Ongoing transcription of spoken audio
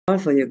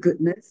God, for your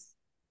goodness,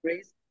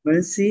 grace,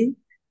 mercy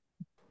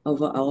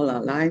over all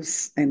our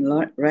lives. And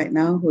Lord, right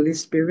now, Holy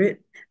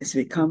Spirit, as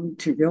we come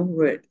to your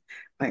word,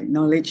 I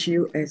acknowledge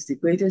you as the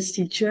greatest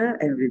teacher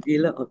and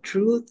revealer of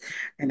truth.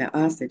 And I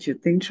ask that you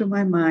think through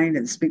my mind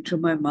and speak through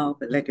my mouth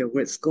and let your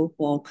words go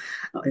forth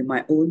in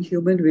my own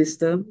human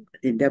wisdom,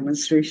 in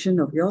demonstration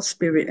of your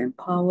spirit and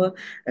power,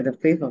 and the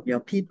faith of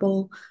your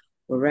people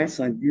will rest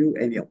on you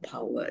and your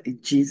power. In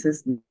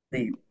Jesus'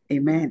 name,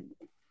 amen.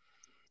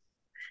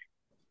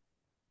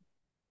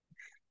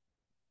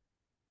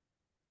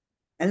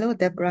 Hello,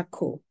 Deborah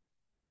Cole.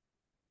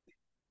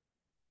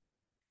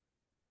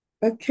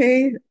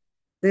 Okay,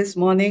 this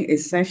morning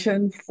is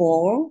session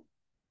 4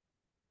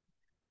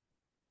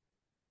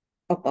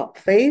 about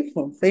faith,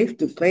 from faith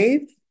to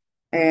faith.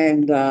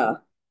 And I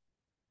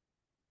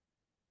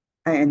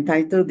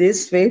entitled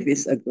this Faith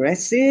is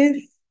Aggressive.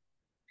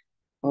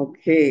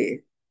 Okay,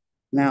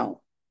 now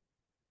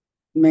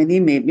many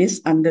may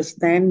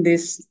misunderstand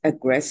this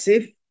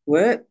aggressive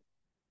word.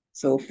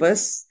 So,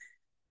 first,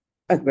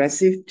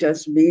 aggressive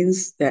just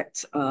means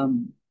that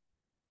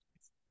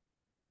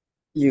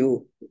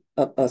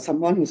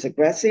someone who's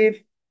aggressive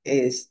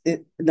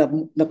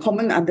the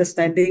common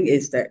understanding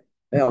is that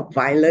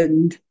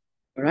violent,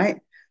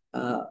 right?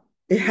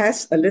 It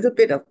has a little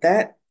bit of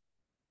that.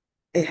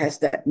 It has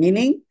that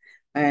meaning,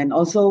 and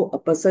also a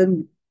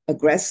person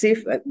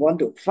aggressive and want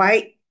to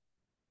fight,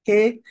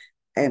 okay,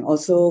 and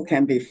also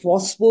can be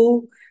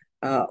forceful,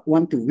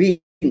 want to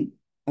win.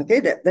 Okay,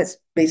 that's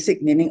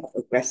basic meaning of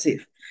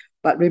aggressive.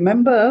 But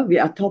remember, we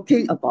are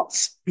talking about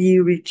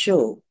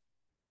spiritual,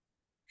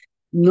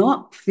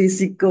 not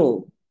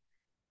physical.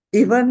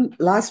 Even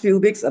last few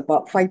weeks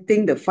about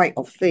fighting the fight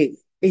of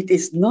faith. It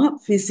is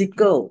not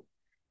physical.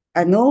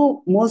 I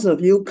know most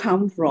of you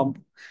come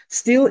from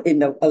still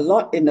a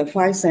lot in the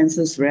five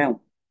senses realm.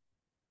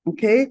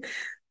 Okay,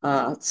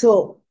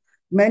 so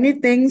many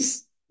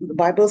things the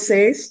Bible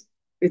says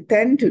we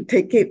tend to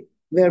take it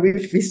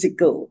very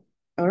physical.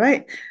 All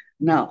right,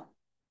 now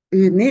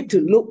you need to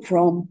look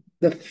from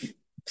the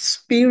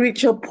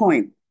spiritual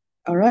point.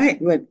 All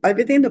right, when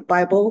everything in the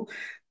Bible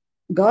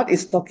God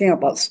is talking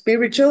about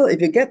spiritual.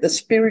 If you get the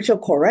spiritual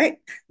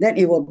correct, then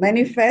it will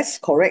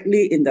manifest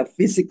correctly in the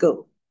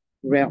physical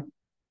realm.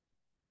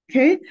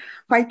 Okay?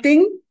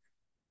 Fighting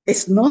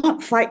is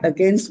not fight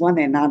against one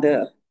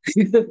another.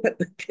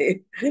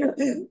 Okay.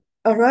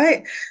 All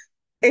right.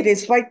 It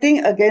is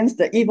fighting against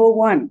the evil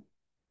one,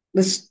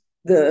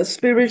 the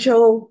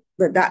spiritual,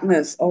 the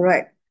darkness. All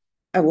right.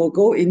 I will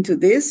go into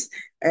this,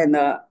 and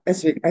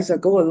as I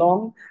go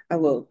along, I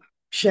will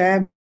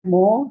share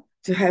more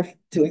to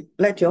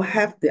let you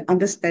have the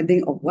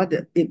understanding of what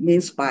it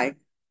means by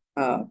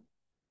uh,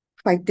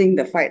 fighting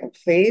the fight of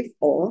faith,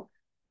 or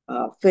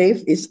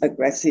faith is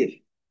aggressive.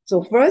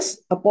 So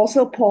first,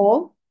 Apostle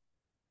Paul,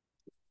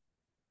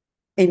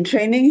 in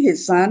training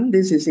his son,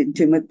 this is in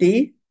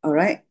Timothy, all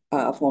right,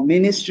 for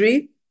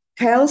ministry,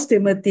 tells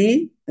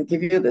Timothy, I'll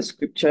give you the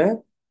scripture.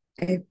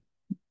 Okay.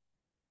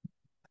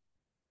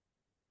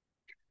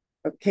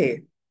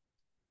 Okay,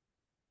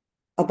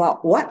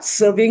 about what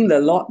serving the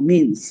Lord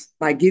means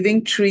by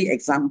giving three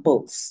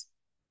examples.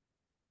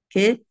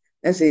 Okay,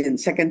 that's in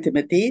Second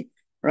Timothy,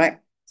 right?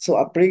 So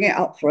I'll bring it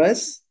out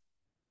first.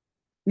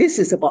 This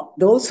is about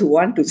those who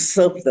want to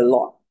serve the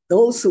Lord,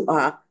 those who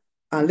are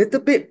a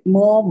little bit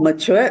more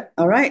matured,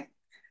 all right?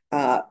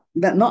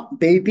 They're not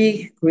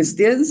baby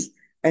Christians,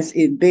 as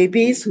in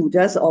babies who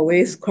just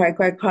always cry,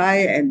 cry, cry,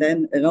 and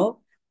then,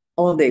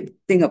 all they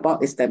think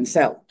about is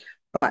themselves.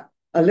 But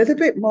a little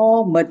bit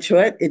more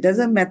matured, it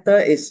doesn't matter,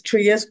 it's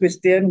 3 years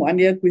Christian, 1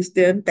 year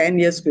Christian, 10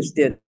 years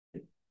Christian.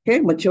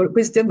 Okay,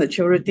 Christian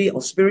maturity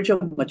or spiritual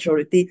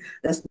maturity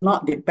does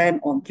not depend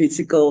on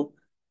physical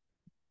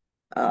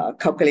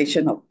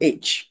calculation of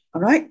age.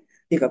 All right.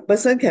 If a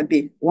person can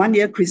be 1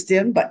 year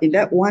Christian, but in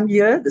that 1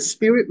 year, the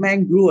spirit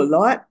man grew a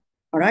lot.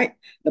 All right.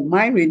 The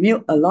mind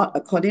renewed a lot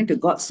according to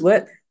God's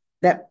word.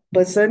 That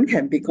person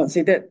can be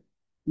considered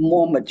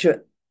more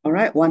mature. All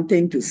right.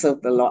 Wanting to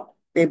serve the Lord,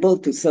 able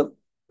to serve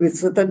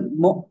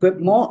with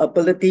more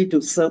ability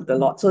to serve the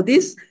Lord. So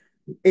this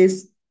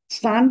is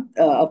son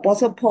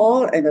Apostle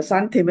Paul and the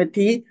son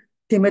Timothy.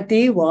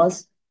 Timothy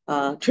was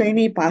a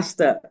trainee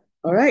pastor.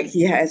 All right.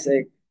 He has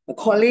a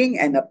calling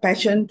and a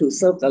passion to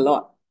serve the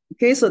Lord.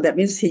 Okay, so that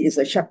means he is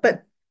a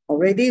shepherd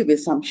already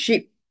with some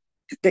sheep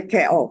to take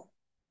care of.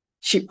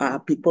 Sheep are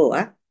people.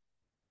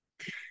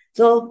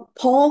 So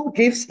Paul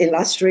gives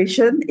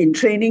illustration in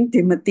training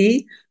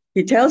Timothy.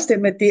 He tells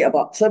Timothy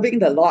about serving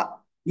the Lord,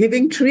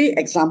 giving three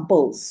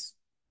examples.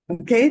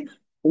 Okay,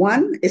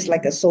 one is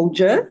like a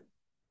soldier.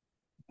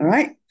 All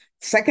right.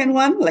 Second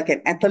one, like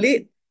an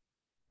athlete.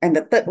 And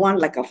the third one,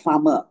 like a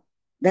farmer.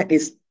 That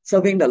is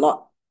serving the Lord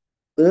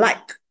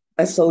like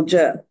a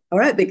soldier. All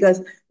right,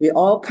 because we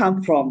all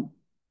come from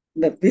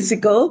the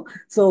physical,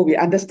 so we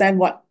understand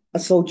what a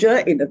soldier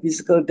in the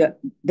physical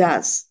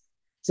does.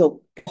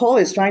 So Paul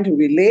is trying to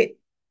relate,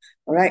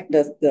 all right,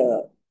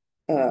 the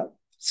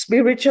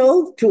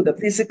spiritual to the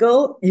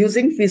physical,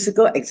 using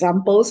physical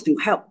examples to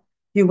help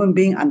human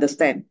being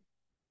understand.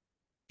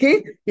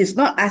 Okay, he's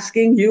not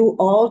asking you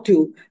all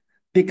to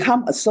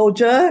become a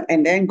soldier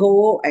and then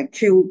go and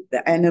kill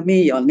the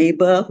enemy, your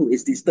neighbor who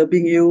is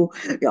disturbing you,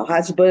 your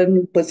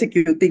husband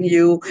persecuting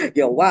you,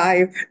 your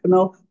wife.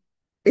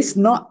 It's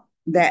not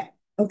that.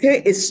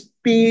 Okay, it's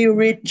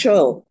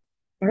spiritual.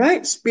 All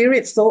right,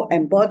 spirit, soul,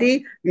 and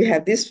body. We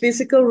have this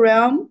physical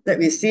realm that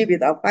we see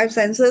with our five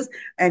senses,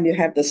 and you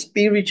have the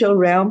spiritual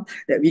realm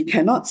that we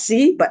cannot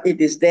see, but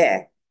it is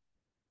there.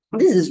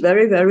 This is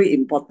very, very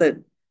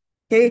important.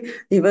 Okay,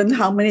 even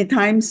how many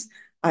times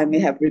I may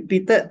have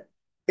repeated,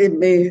 it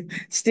may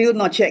still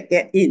not yet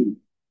get in.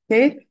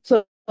 Okay,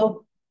 so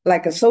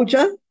like a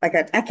soldier, like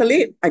an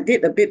athlete, I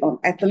did a bit on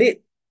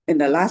athlete in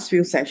the last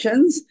few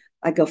sessions,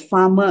 like a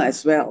farmer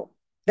as well.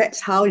 That's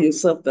how you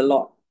serve the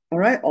Lord, all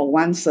right, or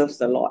one serves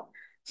the Lord.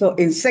 So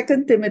in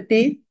 2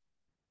 Timothy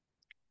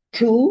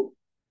 2,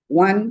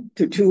 1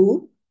 to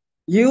 2,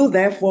 you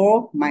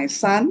therefore, my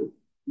son,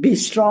 be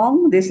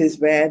strong. This is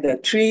where the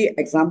three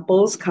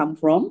examples come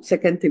from,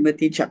 2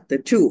 Timothy chapter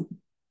 2.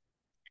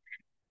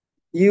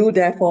 You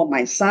therefore,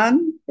 my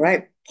son,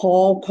 right?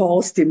 Paul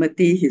calls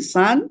Timothy his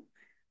son,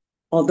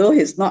 although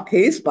he's not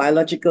his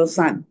biological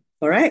son,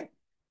 correct?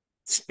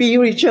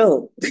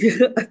 Spiritual.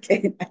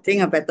 Okay, I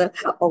think I better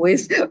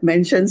always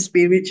mention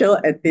spiritual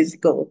and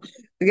physical.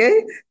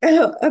 Okay,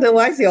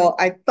 otherwise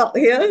I talk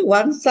here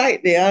one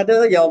side, the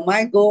other, your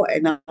mind go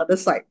another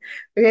side.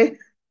 Okay,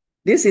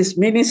 this is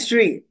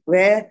ministry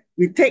where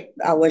we take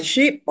our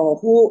sheep or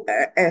who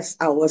as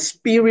our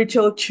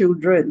spiritual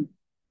children.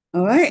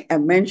 All right, I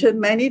mentioned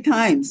many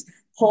times.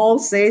 Paul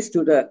says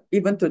to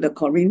even to the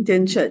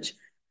Corinthian church,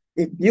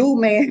 if you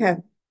may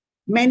have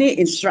many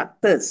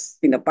instructors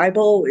in the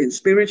Bible, in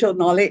spiritual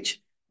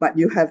knowledge, but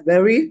you have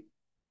very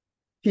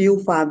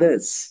few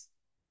fathers.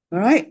 All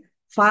right.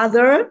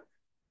 Father,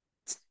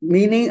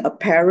 meaning a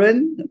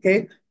parent,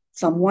 okay,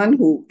 someone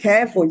who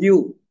care for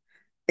you.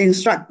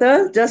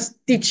 Instructor, just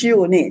teach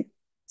you only.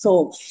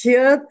 So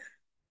here,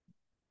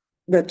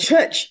 the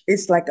church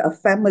is like a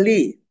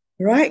family,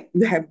 right?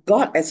 You have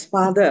God as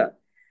father,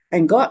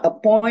 and God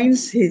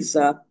appoints his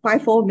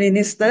fivefold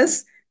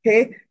ministers,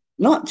 okay,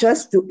 not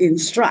just to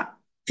instruct,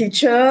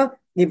 teacher,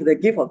 give the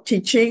gift of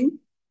teaching,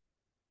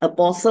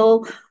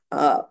 apostle,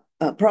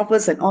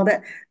 prophets, and all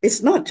that.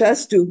 It's not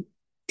just to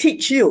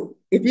teach you.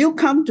 If you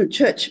come to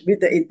church with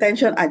the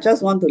intention, I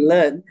just want to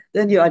learn,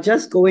 then you are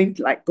just going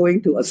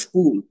to a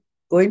school,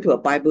 going to a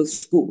Bible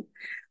school.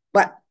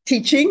 But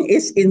teaching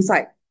is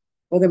inside.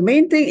 Well, the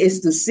main thing is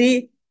to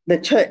see the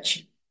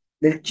church,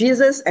 the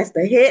Jesus as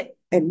the head,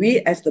 and we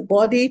as the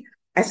body,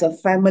 as a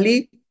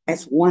family,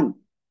 as one.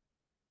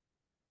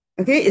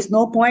 Okay, it's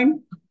no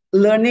point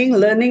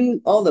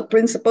learning all the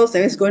principles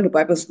and it's going to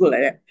Bible school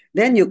like that.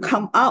 Then you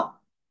come out,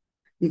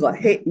 you got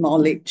head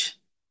knowledge.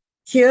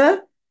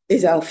 Here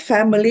is our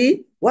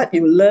family. What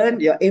you learn,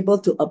 you're able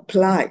to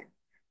apply.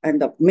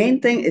 And the main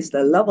thing is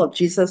the love of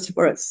Jesus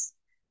first.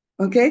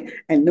 Okay,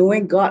 and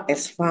knowing God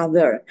as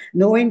Father,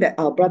 knowing that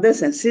our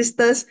brothers and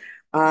sisters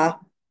are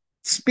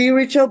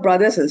spiritual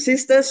brothers and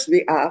sisters,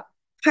 we are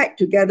tied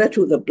together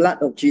through the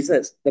blood of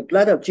Jesus. The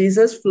blood of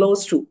Jesus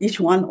flows through each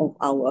one of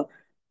our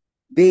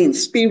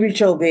veins,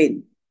 spiritual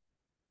vein.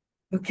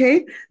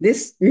 Okay,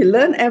 this we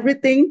learn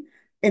everything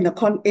in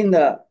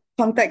the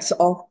context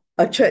of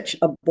a church,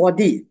 a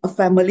body, a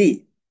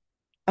family.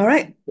 All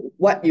right,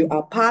 what you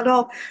are part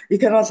of. You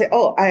cannot say,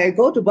 oh, I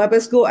go to Bible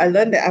school, I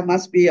learned that I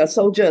must be a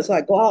soldier. So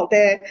I go out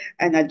there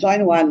and I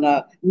join one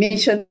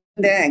mission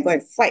there and go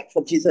and fight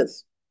for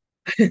Jesus.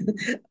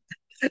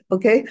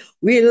 Okay,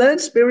 we learn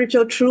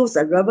spiritual truths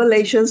and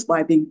revelations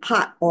by being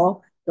part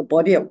of the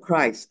body of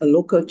Christ, a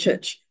local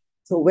church.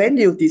 So when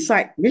you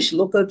decide which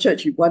local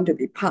church you want to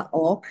be part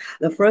of,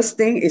 the first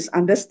thing is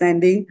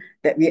understanding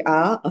that we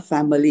are a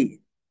family.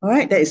 All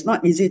right, that is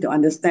not easy to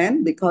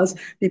understand because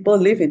people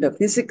live in the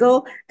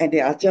physical and they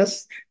are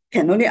just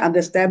can only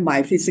understand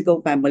my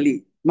physical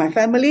family. My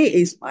family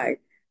is my,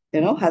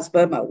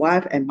 husband, my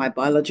wife, and my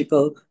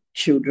biological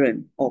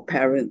children or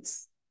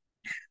parents.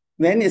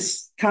 When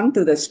it's come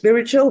to the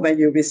spiritual, when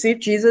you receive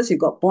Jesus, you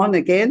got born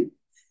again,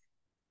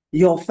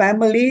 your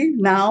family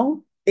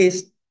now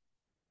is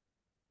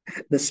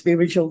the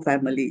spiritual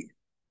family.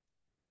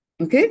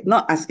 Okay?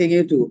 Not asking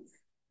you to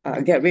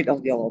get rid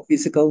of your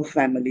physical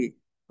family.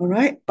 All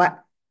right?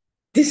 But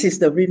this is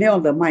the renewal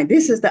of the mind.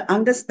 This is the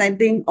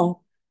understanding of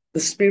the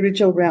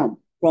spiritual realm.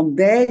 From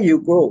there,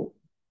 you grow.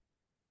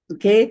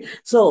 Okay?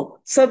 So,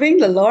 serving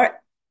the Lord,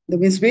 the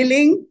means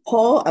willing,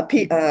 Paul,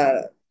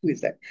 who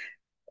is that?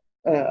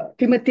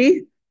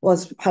 Timothy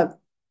was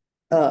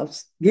uh,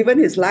 given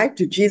his life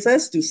to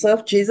Jesus, to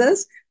serve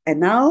Jesus, and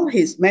now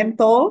his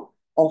mentor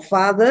or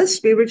father,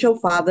 spiritual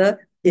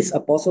father, is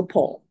Apostle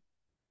Paul.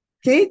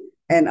 Okay,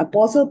 and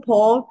Apostle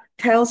Paul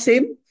tells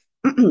him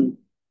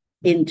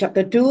in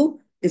chapter 2,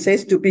 it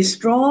says to be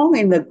strong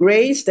in the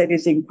grace that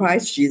is in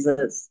Christ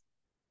Jesus.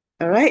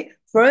 All right,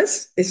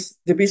 first is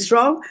to be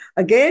strong.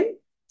 Again,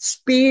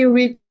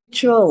 spiritual.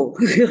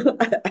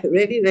 I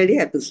really, really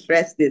have to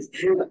stress this.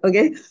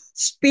 Okay,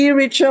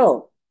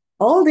 spiritual.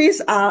 All these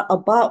are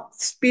about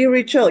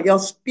spiritual, your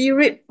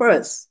spirit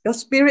first, your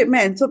spirit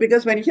man. So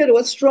because when you hear the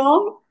word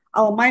strong,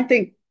 our mind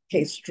think,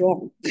 okay,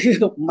 strong,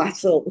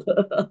 muscle.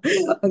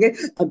 Okay,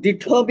 a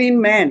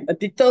determined man, a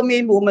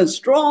determined woman,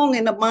 strong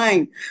in the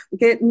mind.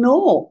 Okay,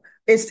 no,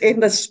 it's in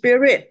the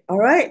spirit. All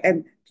right.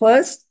 And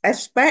first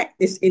aspect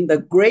is in the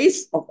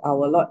grace of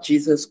our Lord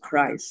Jesus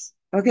Christ.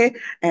 Okay.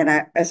 And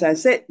as I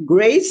said,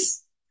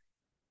 grace,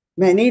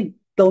 many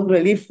don't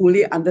really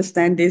fully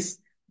understand this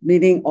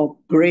meaning of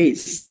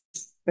grace.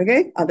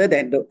 Okay, other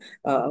than the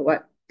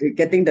what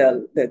getting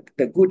the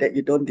good that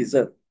you don't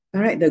deserve.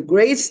 All right, the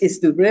grace is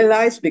to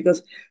realize,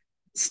 because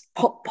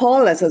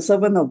Paul, as a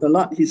servant of the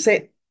Lord, he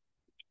said,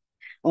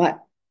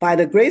 "What, by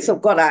the grace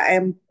of God I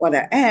am what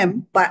I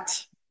am,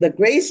 but the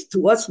grace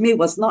towards me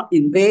was not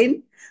in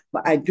vain,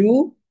 but I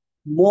do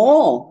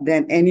more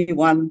than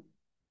anyone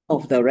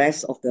of the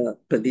rest of the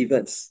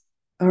believers."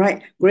 All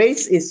right.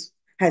 Grace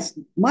has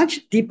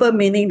much deeper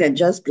meaning than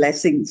just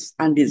blessings,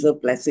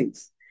 undeserved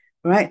blessings.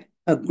 All right.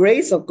 A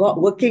grace of God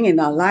working in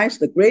our lives,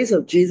 the grace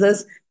of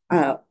Jesus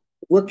uh,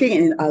 working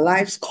in our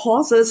lives,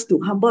 causes us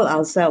to humble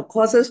ourselves,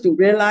 causes us to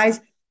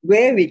realize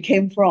where we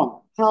came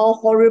from, how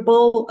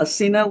horrible a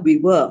sinner we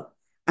were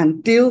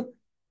until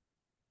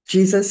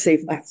Jesus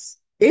saved us.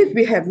 If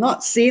we have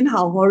not seen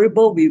how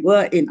horrible we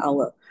were in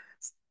our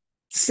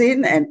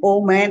sin, and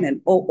old man and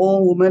old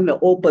woman, the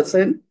old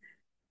person,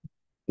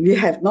 we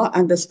have not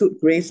understood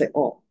grace at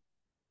all.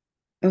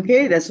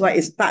 Okay, that's why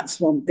it starts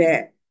from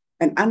there.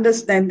 An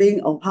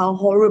understanding of how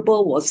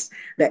horrible was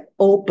that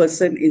old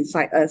person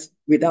inside us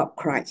without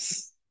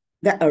Christ.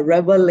 That a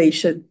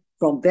revelation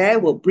from there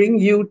will bring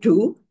you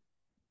to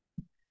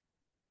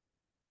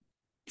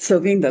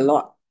serving the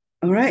Lord.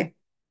 All right.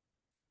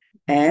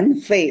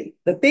 And faith.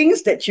 The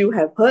things that you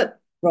have heard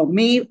from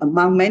me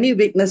among many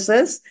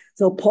witnesses.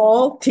 So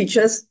Paul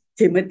teaches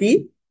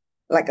Timothy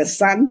like a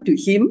son to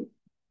him.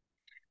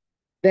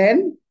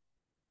 Then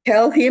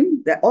tell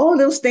him that all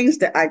those things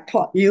that I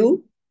taught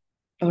you,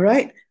 all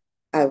right,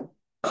 I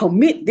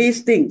commit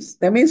these things.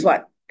 That means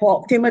what?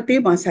 Timothy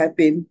must have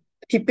been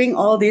keeping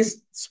all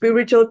these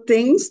spiritual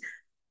things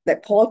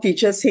that Paul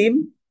teaches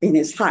him in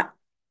his heart,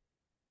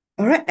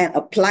 all right, and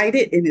applied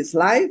it in his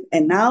life.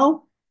 And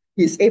now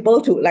he's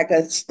able to, like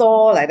a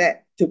store like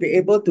that, to be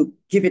able to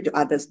give it to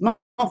others, not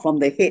from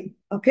the head,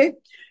 okay?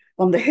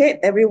 From the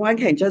head, everyone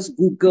can just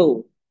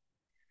Google,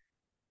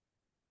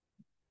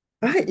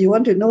 right? You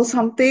want to know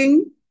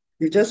something,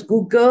 you just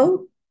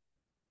Google.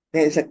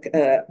 There's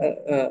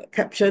a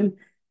caption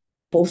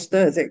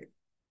poster. It's like,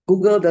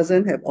 Google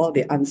doesn't have all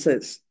the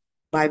answers.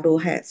 Bible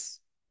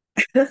has.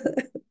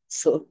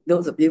 So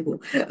those of you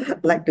who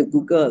like to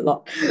Google a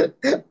lot.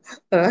 All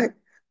right.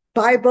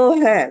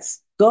 Bible has.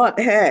 God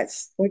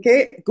has.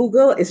 Okay.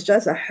 Google is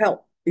just a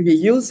help. If you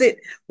use it,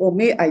 for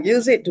me, I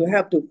use it to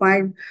help to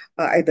find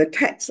the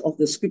text of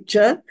the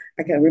scripture.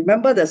 I can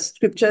remember the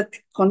scripture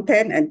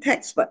content and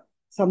text, but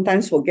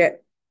sometimes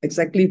forget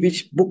exactly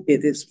which book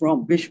it is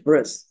from, which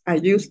verse. I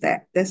use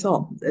that. That's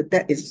all.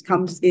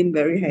 Comes in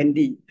very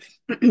handy.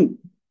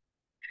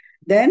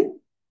 Then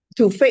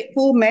to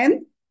faithful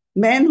men,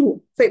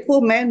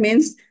 faithful man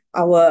means,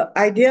 our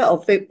idea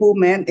of faithful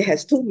man, it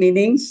has two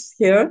meanings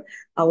here.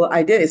 Our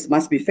idea is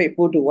must be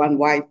faithful to one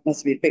wife,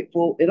 must be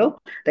faithful,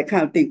 that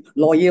kind of thing,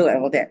 loyal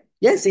and all that.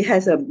 Yes, it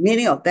has a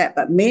meaning of that,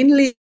 but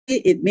mainly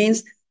it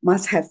means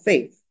must have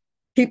faith.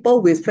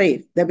 People with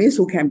faith, that means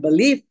who can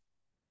believe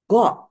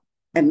God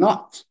and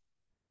not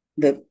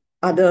the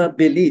other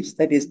beliefs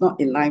that is not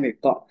in line with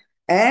God.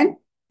 And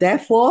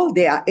therefore,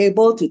 they are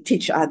able to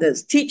teach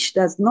others. Teach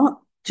does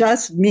not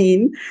just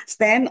mean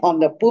stand on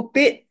the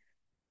pulpit,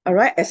 all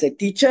right, as a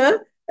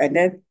teacher, and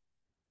then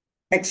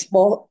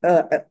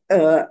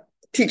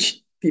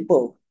teach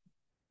people.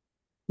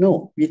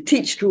 No, we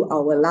teach through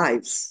our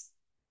lives.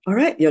 All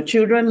right, your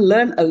children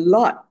learn a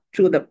lot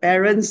through the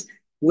parents'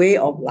 way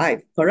of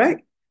life,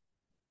 correct?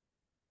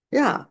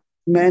 Yeah,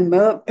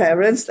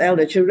 parents tell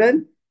the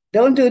children,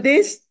 don't do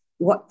this.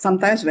 What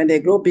sometimes when they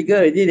grow bigger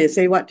already, they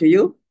say what to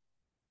you?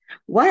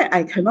 Why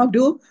I cannot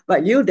do,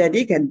 but you,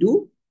 daddy, can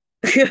do?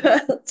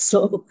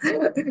 So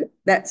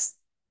that's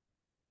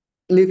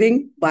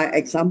living by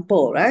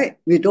example, right?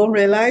 We don't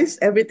realize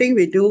everything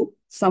we do,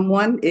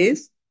 someone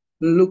is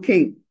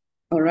looking.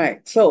 All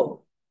right.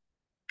 So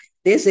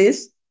this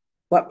is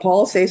what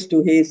Paul says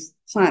to his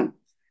son.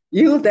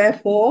 You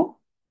therefore,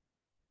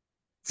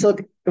 so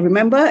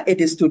remember,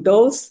 it is to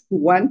those who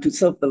want to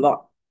serve the Lord.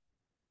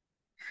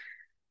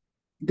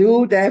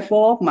 Do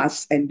therefore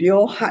must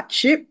endure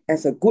hardship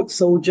as a good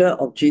soldier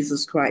of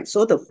Jesus Christ.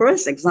 So the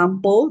first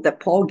example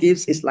that Paul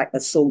gives is like a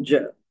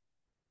soldier.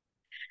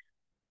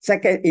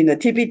 Second, in the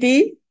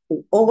TPT,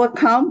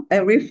 overcome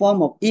every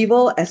form of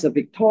evil as a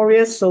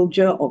victorious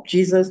soldier of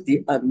Jesus,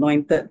 the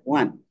anointed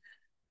one.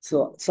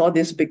 So saw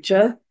this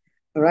picture,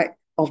 all right,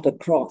 of the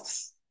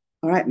cross.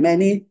 All right,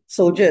 many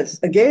soldiers.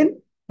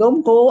 Again,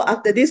 don't go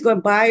after this, go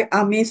and buy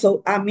army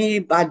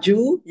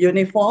baju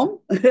uniform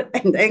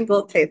and then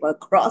go take a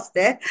cross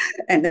there.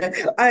 And then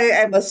I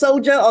am a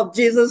soldier of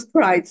Jesus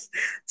Christ.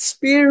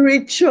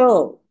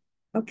 Spiritual.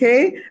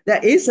 Okay,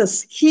 there is a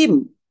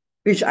hymn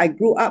which I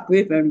grew up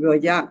with when we were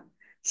young.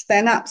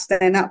 Stand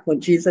up for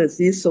Jesus,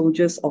 these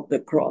soldiers of the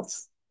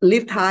cross.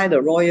 Lift high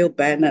the royal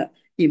banner.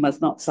 He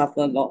must not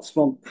suffer loss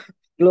from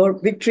glory,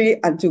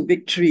 victory unto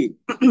victory.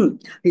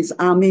 His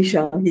army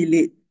shall he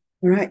lead.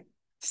 All right,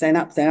 stand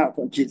up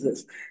for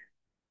Jesus.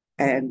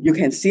 And you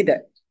can see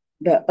that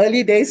the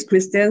early days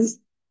Christians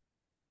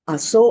are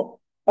so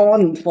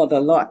on for the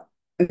Lord,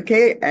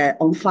 okay,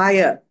 on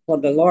fire for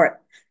the Lord.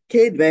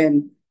 Okay,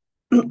 when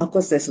of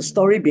course there's a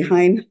story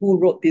behind who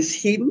wrote this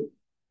hymn,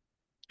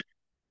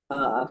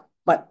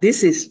 but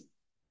this is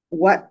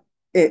what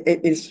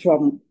it is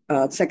from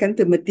Second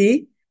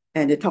Timothy,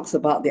 and it talks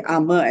about the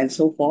armor and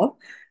so forth.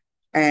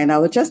 And I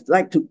would just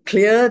like to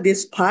clear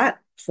this part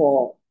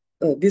for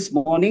this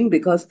morning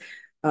because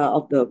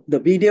of the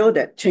video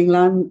that Cheng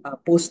Lan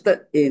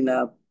posted in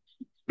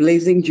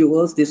Blazing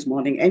Jewels this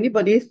morning.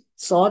 Anybody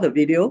saw the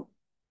video?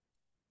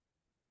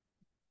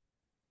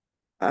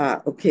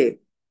 Okay.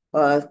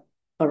 Uh,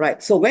 all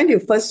right. So when you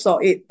first saw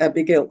it,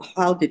 Abigail,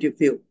 how did you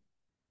feel?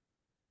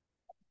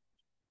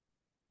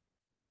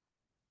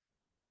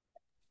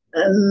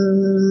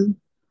 Um,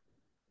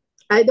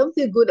 I don't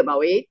feel good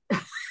about it.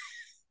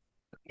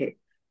 Okay.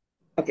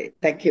 Okay.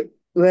 Thank you.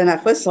 When I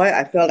first saw it,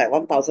 I felt like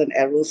 1,000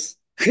 arrows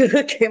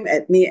came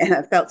at me and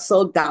I felt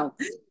so down.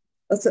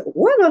 I said,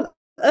 what on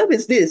earth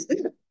is this?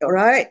 All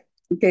right.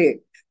 Okay.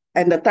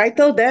 And the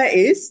title there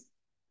is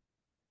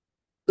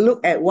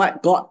Look at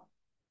what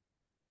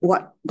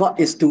God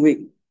is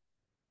doing.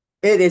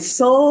 It is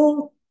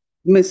so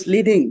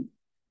misleading.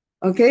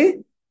 Okay.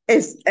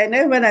 And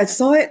then when I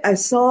saw it, I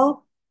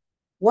saw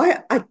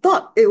why I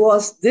thought it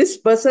was this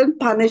person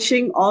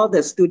punishing all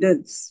the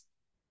students.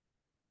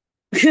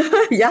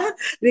 Yeah,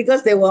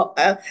 because they were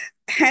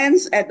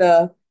hands at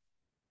the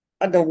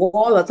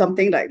wall or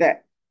something like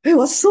that. It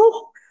was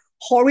so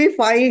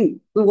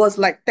horrifying. It was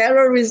like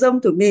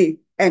terrorism to me.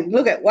 And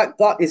look at what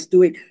God is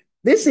doing.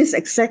 This is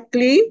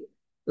exactly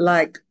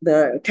like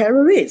the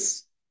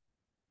terrorists,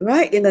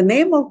 right? In the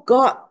name of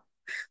God,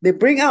 they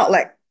bring out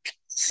like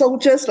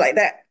soldiers like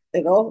that,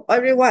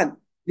 everyone,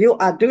 you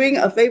are doing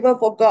a favor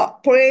for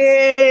God.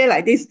 Pray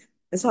like this.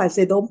 That's why I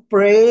say don't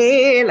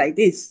pray like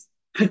this.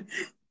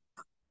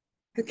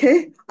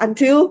 Okay?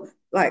 Until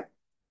like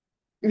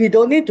we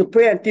don't need to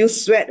pray until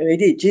sweat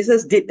already.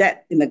 Jesus did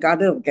that in the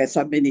Garden of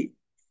Gethsemane.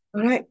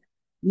 All right.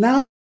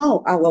 Now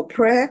our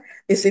prayer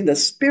is in the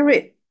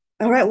spirit.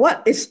 All right.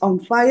 What is on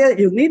fire?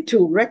 You need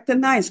to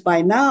recognize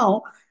by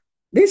now.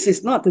 This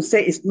is not to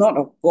say it's not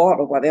of God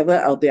or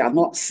whatever, or they are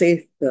not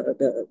safe,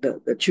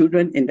 the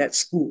children in that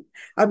school.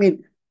 I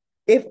mean,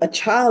 if a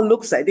child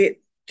looks at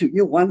it, do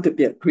you want to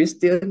be a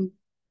Christian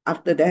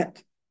after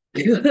that?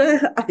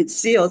 I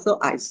see also,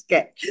 I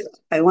scared.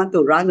 I want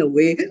to run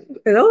away.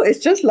 It's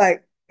just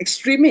like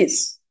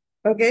extremists.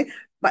 Okay.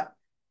 But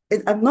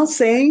I'm not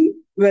saying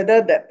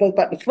whether that,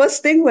 but the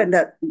first thing when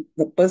the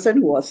person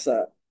who was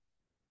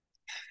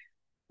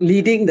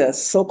leading the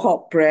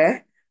so-called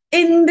prayer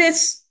in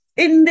this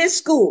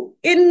school,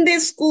 in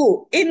this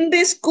school, in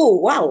this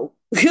school. Wow.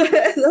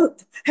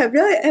 Have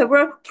you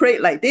ever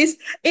prayed like this?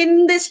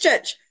 In this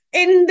church,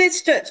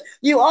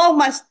 you all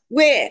must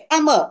wear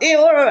armor.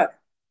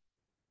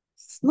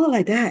 It's not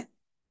like that.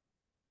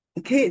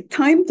 Okay,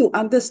 time to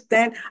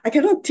understand. I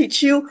cannot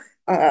teach you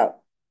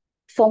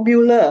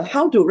formula,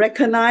 how to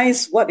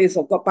recognize what is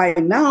of God. By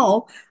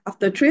now,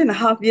 after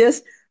 3.5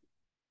 years,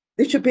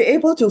 you should be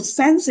able to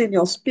sense in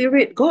your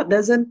spirit, God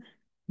doesn't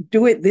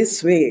do it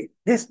this way.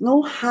 There's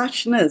no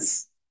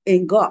harshness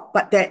in God,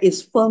 but there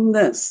is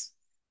firmness.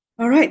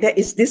 All right, there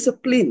is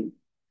discipline.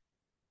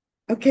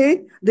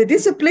 Okay, the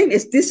discipline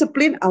is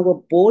discipline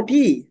our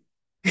body.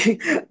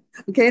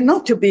 Okay,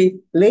 not to be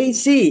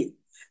lazy,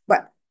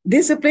 but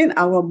discipline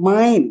our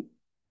mind,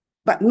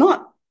 but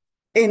not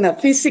in a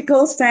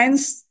physical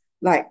sense,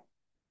 like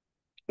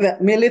the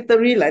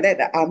military, like that,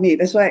 the army.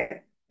 That's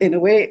why, in a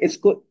way, it's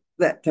good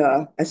that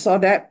I saw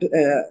that.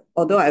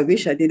 Although I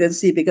wish I didn't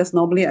see, because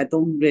normally I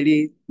don't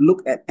really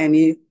look at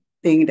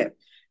anything that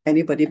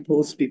anybody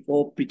posts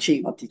before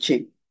preaching or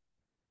teaching.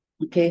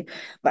 Okay,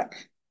 but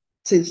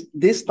since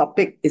this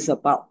topic is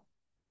about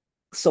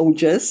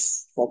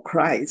soldiers for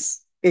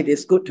Christ, it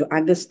is good to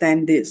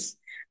understand this.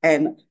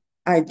 And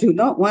I do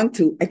not want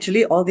to,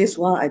 actually, all this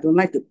while, I don't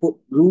like to put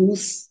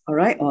rules, all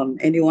right, on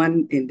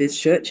anyone in this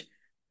church,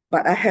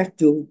 but I have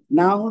to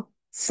now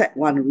set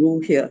one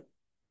rule here,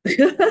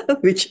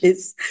 which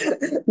is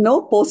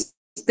no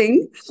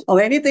posting of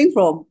anything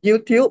from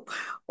YouTube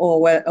or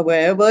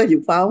wherever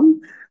you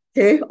found,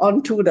 okay,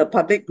 onto the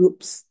public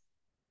groups.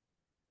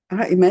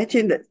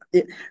 Imagine that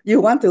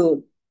you want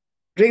to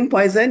drink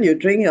poison, you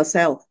drink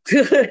yourself.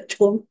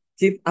 Don't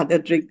give other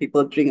drink,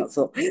 people drink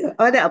also. All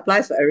right, that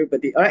applies for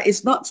everybody. All right,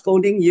 it's not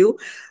scolding you.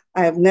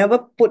 I have never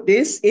put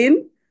this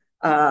in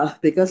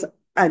because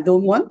I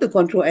don't want to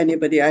control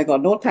anybody. I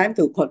got no time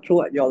to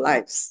control your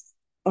lives.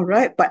 All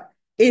right, but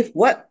if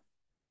what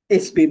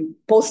is being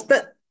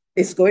posted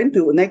is going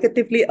to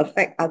negatively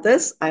affect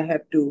others, I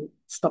have to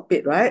stop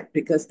it, right?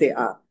 Because they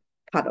are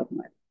part of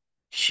my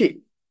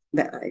sheep.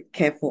 that I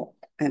care for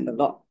and a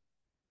lot.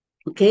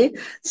 Okay,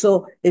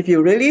 so if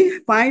you really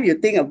find you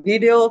think a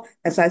video,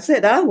 as I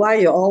said, why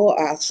you all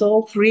are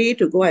so free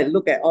to go and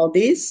look at all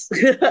this.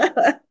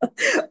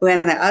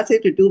 When I ask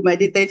you to do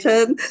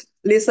meditation,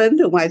 listen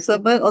to my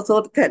sermon,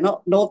 also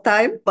cannot no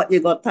time, but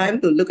you got time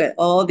to look at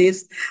all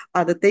these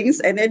other things,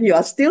 and then you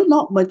are still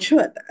not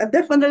matured. And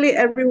definitely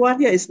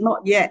everyone here is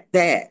not yet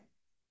there.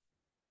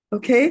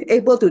 Okay,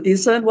 able to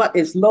discern what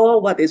is law,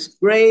 what is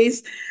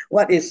grace,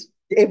 what is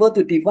able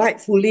to divide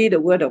fully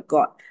the word of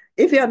God.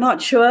 If you're not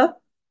sure,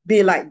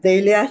 be like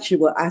Dahlia, she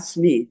will ask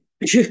me.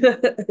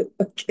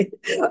 Okay.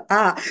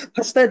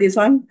 Pastor, this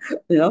one,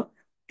 you know.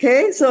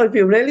 Okay, so if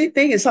you really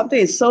think it's something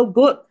is so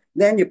good,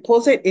 then you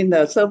post it in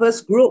the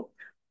service group,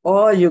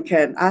 or you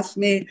can ask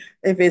me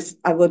if it's,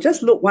 I will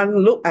just look one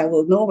look, I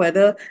will know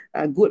whether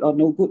good or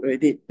no good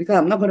already, because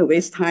I'm not going to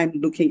waste time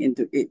looking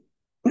into it.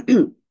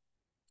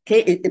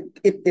 Okay,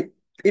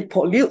 it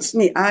pollutes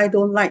me. I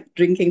don't like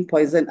drinking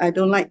poison. I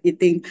don't like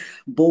eating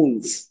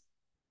bones.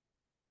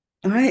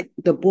 All right,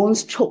 the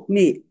bones choke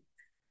me.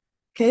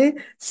 Okay,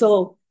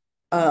 so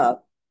uh,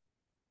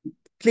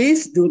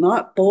 please do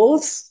not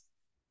post.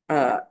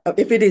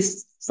 If it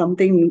is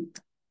something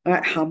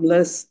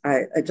harmless,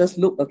 I just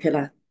look, okay,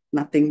 lah,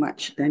 nothing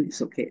much, then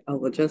it's okay. I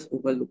will just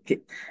overlook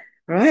it.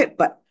 All right,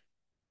 but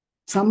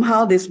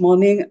somehow this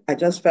morning, I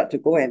just felt to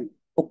go and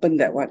open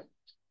that one.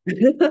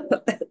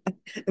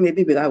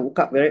 Maybe because I woke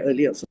up very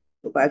early also.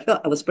 But I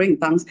felt I was praying in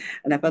tongues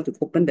and I felt to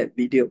open that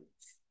video.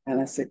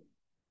 And I said,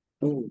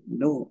 oh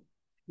no.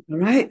 All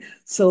right.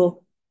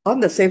 So on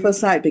the safer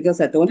side,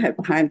 because I don't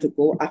have time to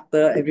go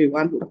after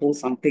everyone who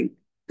posts something.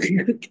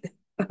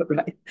 All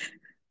right.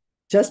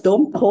 Just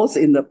don't post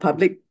in the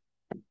public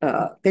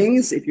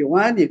things. If you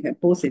want, you can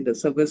post in the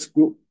service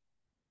group.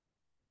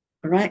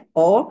 All right.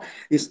 Or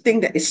you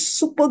think that it's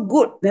super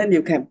good, then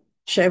you can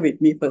share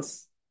with me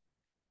first.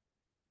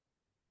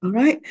 All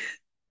right.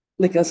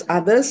 Because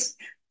others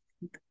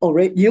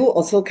already, you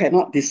also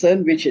cannot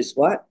discern which is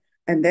what.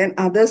 And then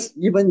others,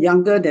 even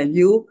younger than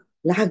you,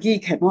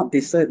 lagi cannot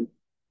discern,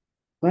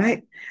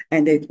 right?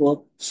 And they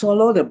will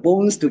swallow the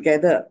bones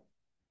together,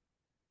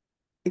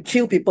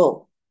 kill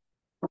people.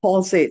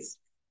 Paul says,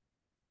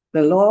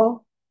 the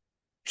law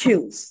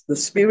kills, the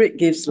spirit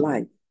gives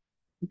life.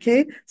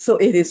 Okay, so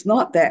it is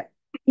not that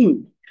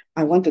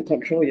I want to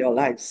control your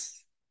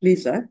lives.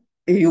 Please,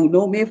 if you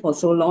know me for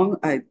so long,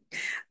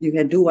 you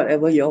can do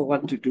whatever you all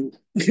want to do.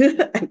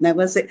 I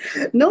never say,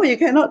 no, you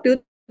cannot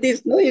do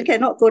this. No, you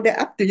cannot go there.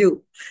 Up to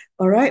you.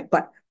 All right,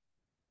 but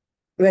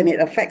when it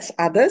affects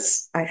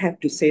others, I have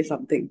to say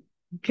something.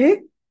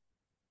 Okay,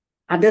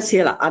 others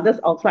here, others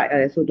outside,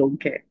 I also don't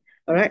care.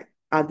 All right,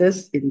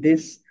 others in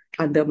this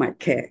under my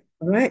care.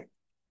 All right,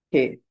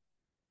 okay.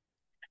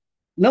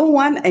 No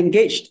one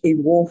engaged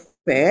in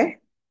warfare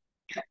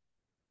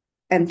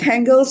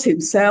entangles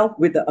himself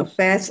with the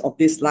affairs of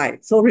this life.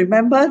 So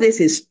remember,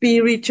 this is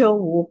spiritual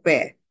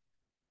warfare.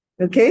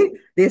 Okay,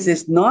 this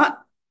is not,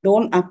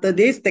 don't after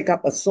this take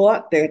up a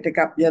sword, take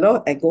up,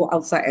 and go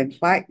outside and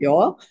fight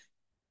your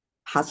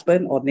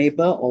husband or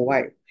neighbor or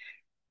wife.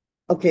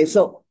 Okay,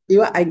 so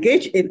you are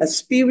engaged in a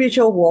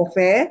spiritual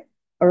warfare.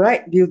 All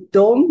right, you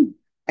don't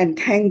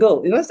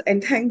entangle. You know,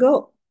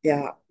 entangle.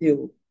 Yeah,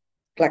 you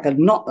like a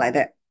knot like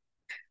that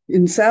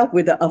himself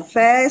with the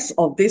affairs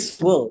of this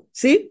world.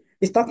 See,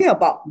 it's talking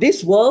about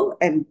this world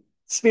and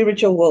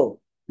spiritual world,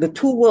 the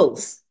two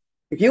worlds.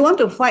 If you want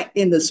to fight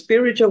in the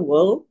spiritual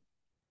world,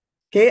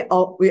 okay,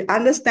 we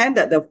understand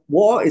that the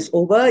war is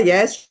over.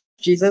 Yes,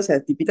 Jesus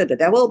has defeated the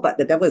devil, but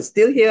the devil is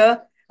still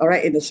here, all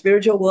right, in the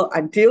spiritual world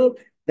until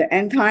the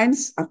end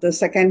times after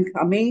second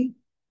coming.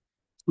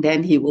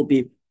 Then he will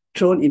be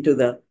thrown into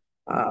the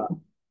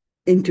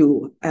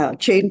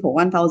chain for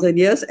 1,000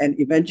 years and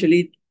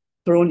eventually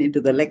thrown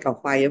into the lake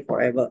of fire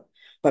forever.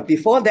 But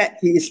before that,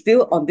 he is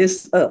still on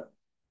this earth.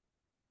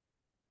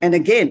 And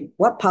again,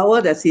 what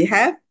power does he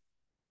have?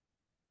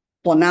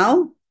 For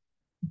now,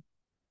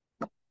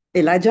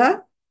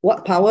 Elijah,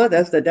 what power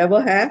does the devil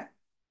have?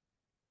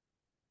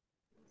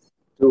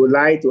 To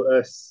lie to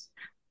us.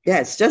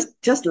 Yes,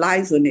 just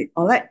lies on it.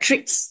 All right,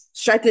 tricks,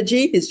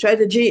 strategy. His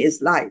strategy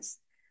is lies.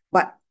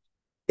 But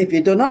if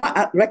you do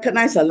not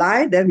recognize a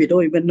lie, then we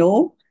don't even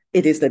know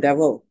it is the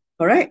devil.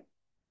 All right.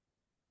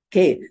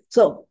 Okay,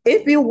 so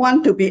if you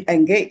want to be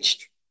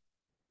engaged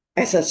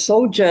as a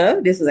soldier,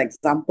 this is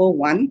example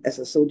one, as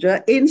a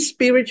soldier in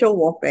spiritual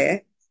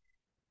warfare,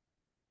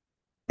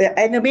 the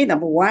enemy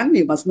number one,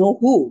 you must know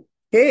who.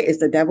 Okay, is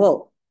the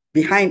devil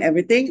behind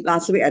everything.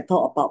 Last week I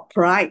talked about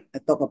pride, I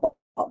talked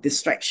about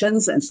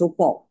distractions and so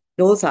forth.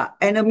 Those are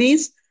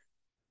enemies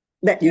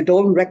that you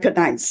don't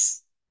recognize.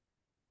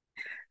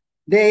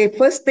 They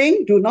first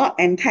thing, do not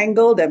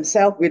entangle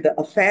themselves with the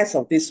affairs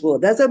of this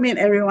world. Doesn't mean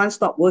everyone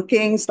stop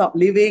working, stop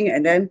living,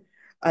 and then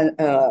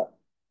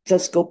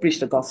just go preach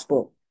the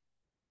gospel.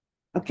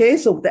 Okay,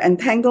 so the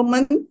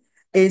entanglement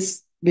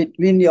is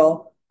between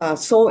your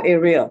soul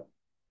area,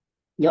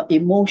 your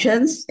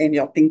emotions and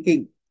your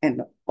thinking,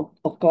 and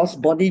of course,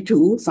 body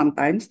too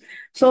sometimes,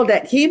 so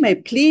that he may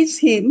please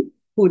him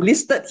who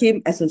listed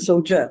him as a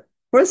soldier.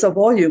 First of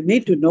all, you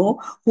need to know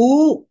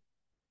who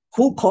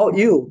called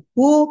you,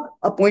 who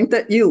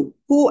appointed you,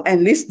 who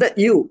enlisted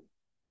you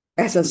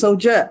as a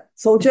soldier.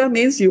 Soldier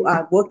means you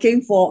are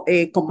working for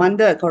a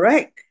commander,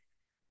 correct?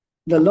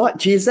 The Lord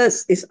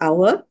Jesus is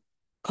our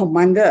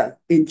commander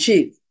in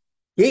chief.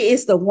 He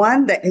is the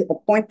one that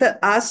appointed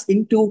us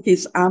into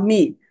his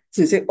army.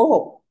 So you say,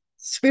 oh,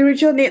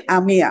 spiritual need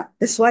army.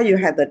 That's why you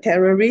have the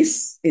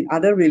terrorists in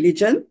other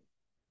religion,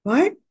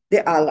 right?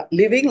 They are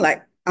living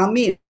like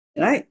army,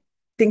 right?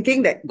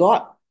 Thinking that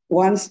God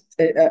wants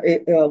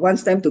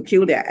them to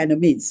kill their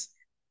enemies.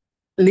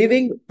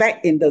 Living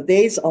back in the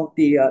days of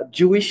the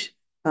Jewish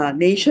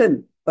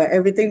nation where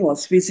everything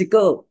was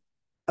physical.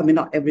 I mean,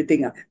 not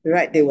everything,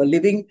 right? They were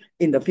living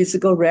in the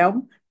physical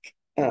realm.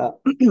 Uh,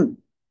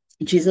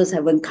 Jesus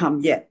haven't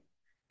come yet.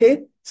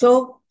 Okay,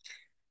 so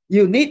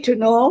you need to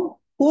know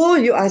who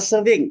you are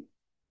serving.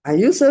 Are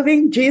you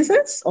serving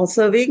Jesus or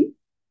serving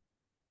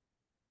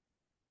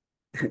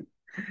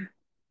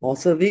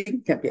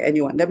can be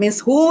anyone? That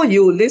means who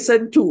you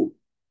listen to.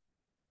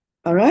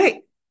 All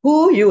right,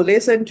 who you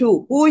listen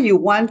to, who you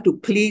want to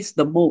please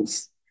the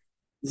most.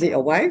 Is it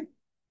your wife,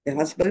 your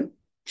husband,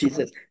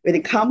 Jesus? When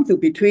it comes to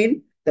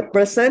between the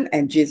person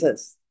and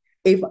Jesus,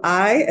 if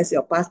I, as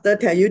your pastor,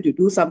 tell you to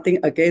do something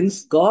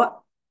against God,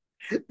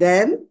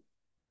 then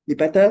you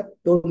better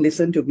don't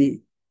listen to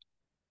me.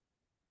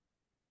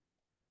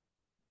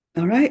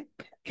 All right?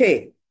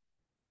 Okay.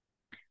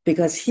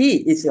 Because he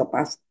is your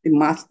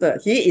master.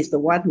 He is the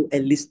one who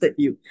enlisted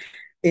you.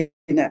 In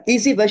an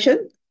easy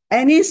version,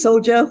 any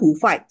soldier who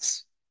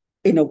fights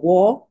in a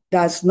war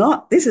does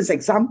not, this is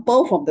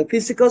example from the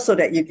physical so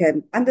that you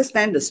can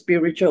understand the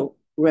spiritual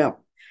realm.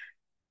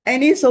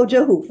 Any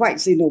soldier who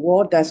fights in a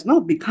war does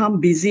not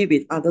become busy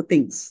with other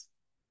things.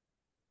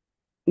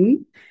 Hmm?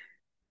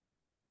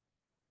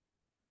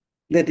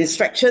 The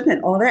distraction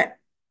and all that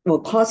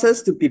will cause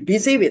us to be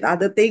busy with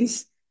other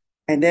things.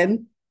 And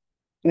then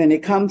when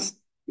it comes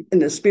in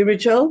the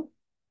spiritual,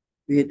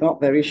 we're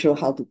not very sure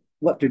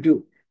what to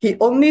do. He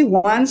only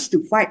wants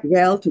to fight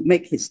well to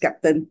make his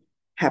captain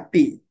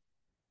happy.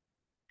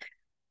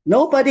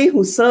 Nobody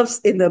who serves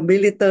in the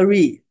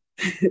military,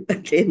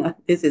 again,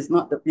 this is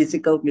not the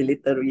physical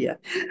military,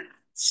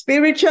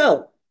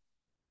 spiritual,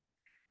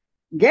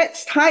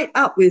 gets tied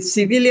up with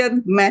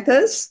civilian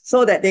matters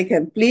so that they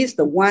can please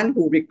the one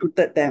who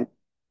recruited them.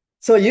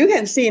 So you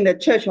can see in the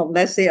church of,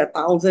 let's say,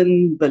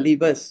 1,000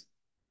 believers,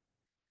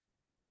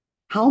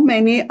 how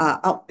many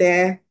are out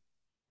there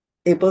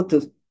able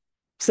to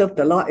serve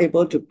the Lord,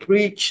 able to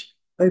preach,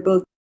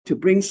 able to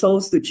bring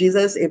souls to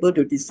Jesus, able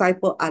to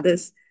disciple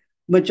others.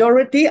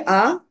 Majority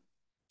are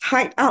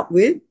tied up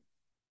with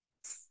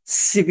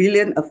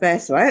civilian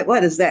affairs, right?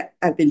 What is that?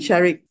 I've been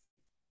sharing.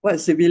 What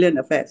is civilian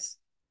affairs?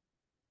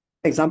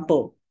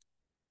 Example.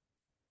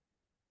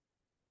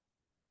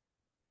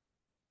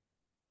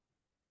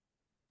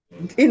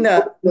 In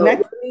the The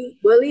net,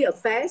 worldly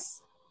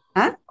affairs,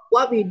 huh?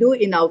 what we do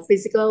in our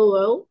physical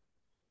world.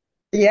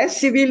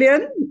 Yes,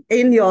 civilian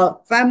in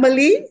your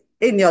family,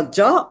 in your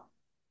job,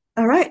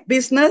 all right,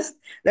 business.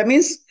 That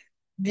means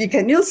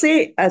you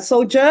say a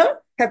soldier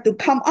have to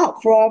come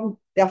out from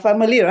their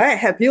family, right?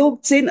 Have you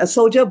seen a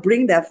soldier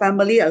bring their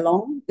family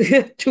along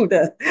to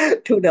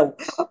the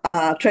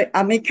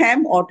army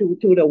camp or to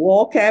the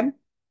war camp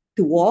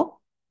to war?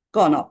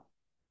 Gone up.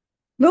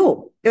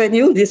 No. When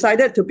you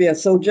decided to be a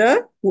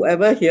soldier,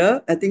 whoever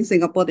here, I think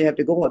Singapore they have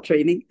to go for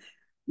training.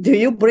 Do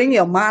you bring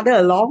your mother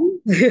along?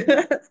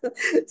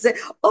 Say,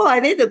 oh, I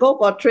need to go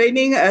for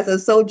training as a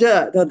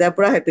soldier. So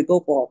Deborah had to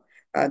go for,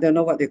 I don't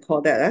know what they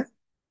call that,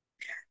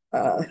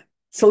 uh,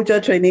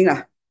 soldier training.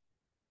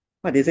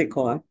 What is it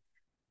called?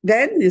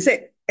 Then you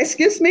say,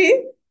 excuse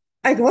me,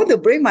 I want to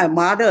bring my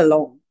mother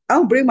along.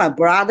 I'll bring my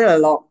brother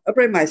along. I'll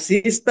bring my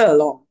sister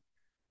along.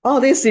 All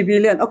these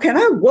civilian. Oh, can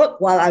I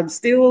work while I'm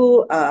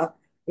still,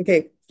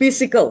 okay,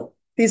 physical.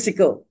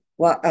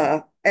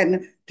 Well,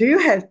 and do you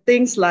have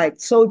things like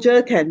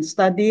soldier can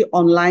study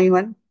online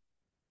one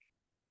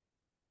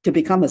to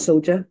become a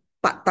soldier,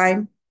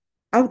 part-time?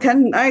 How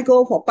can I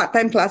go for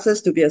part-time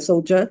classes to be a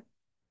soldier?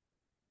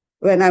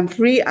 When I'm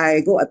free,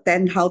 I go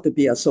attend how to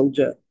be a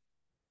soldier.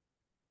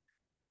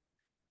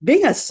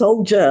 Being a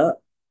soldier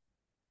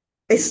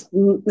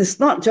it's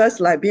not just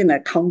like being an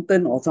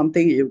accountant or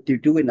something you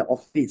do in the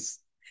office.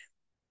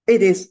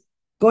 It is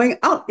going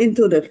out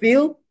into the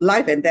field,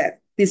 life and death,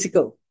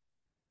 physical.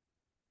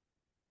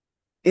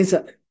 It's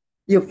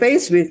you're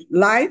faced with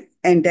life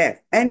and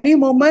death. Any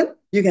moment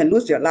you can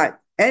lose your life.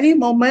 Any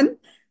moment,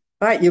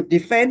 right? You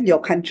defend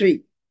your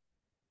country.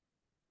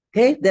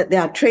 Okay, that they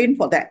are trained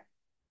for that.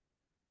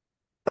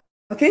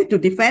 Okay, to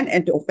defend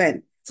and to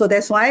offend. So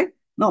that's why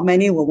not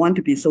many will want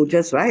to be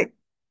soldiers, right?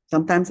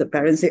 Sometimes the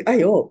parents say,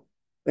 "Ayo,"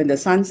 when the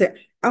son said,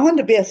 "I want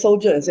to be a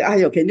soldier," and say,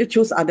 "Ayo, can you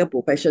choose other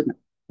profession?"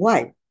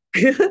 Why?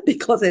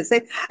 Because they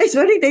say it's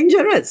very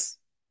dangerous.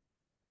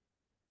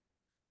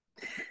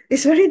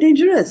 It's very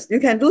dangerous. You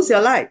can lose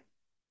your life.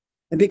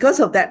 And because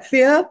of that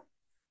fear,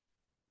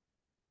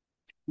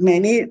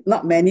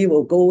 not many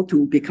will go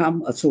to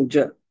become a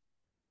soldier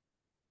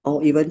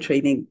or even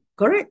training.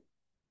 Correct?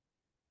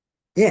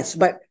 Yes,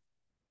 but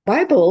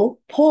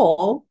Bible,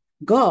 Paul,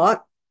 God,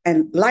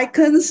 and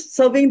likens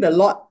serving the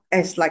Lord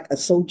as like a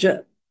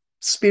soldier,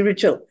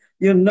 spiritual.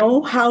 You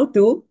know how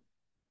to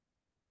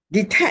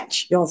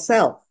detach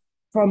yourself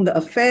from the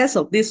affairs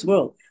of this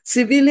world,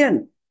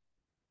 civilian,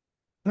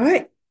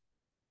 right?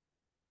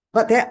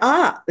 But there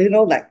are,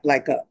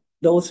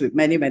 those with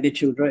many, many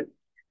children.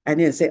 And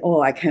you say,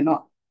 oh, I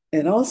cannot,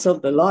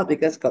 serve the Lord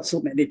because got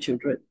so many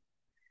children.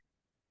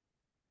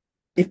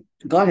 If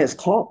God has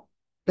called,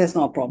 that's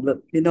not a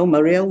problem.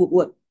 Maria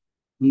Woodworth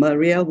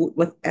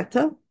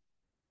Etta,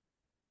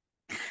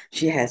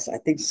 she has, I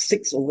think,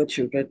 six over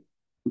children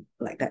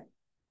like that.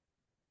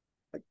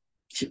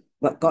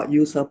 But God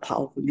used her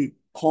powerfully,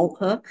 called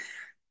her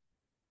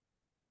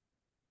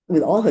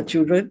with all her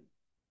children.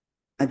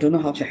 I don't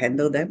know how to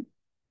handle them,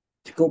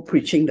 to go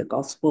preaching the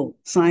gospel.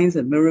 Signs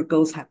and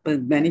miracles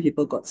happened. Many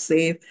people got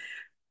saved.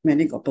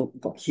 Many got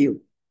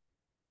healed.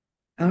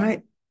 All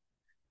right.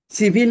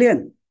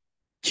 Civilian.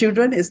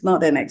 Children is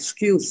not an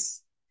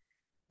excuse.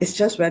 It's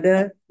just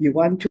whether you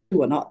want to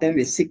or not, then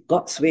we seek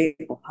God's way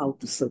of how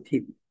to serve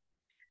Him.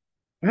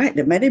 Right?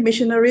 The many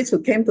missionaries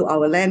who came to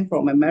our land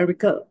from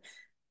America,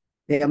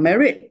 they are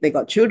married, they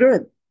got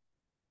children.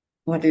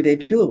 What do?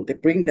 They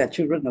bring their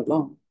children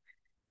along.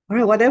 All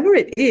right, whatever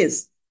it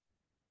is,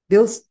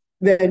 those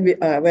when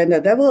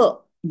the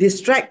devil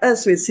distract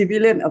us with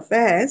civilian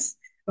affairs,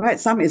 right?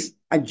 Some is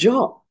a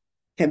job,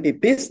 can be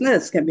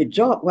business, can be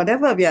job,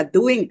 whatever we are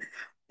doing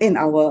in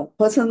our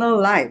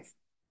personal life.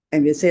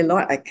 And we say,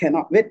 Lord, I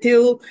cannot wait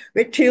till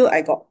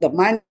I got the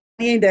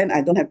money, then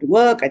I don't have to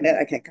work, and then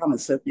I can come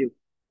and serve you.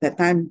 That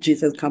time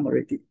Jesus come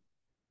already.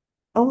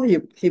 Oh,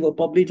 he will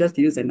probably just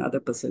use another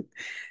person.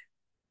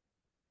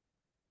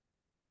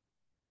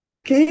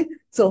 Okay,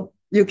 so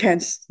you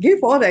can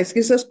give all the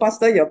excuses,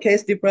 Pastor, your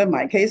case different,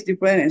 my case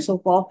different, and so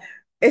forth.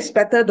 It's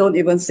better don't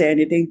even say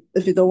anything.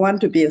 If you don't want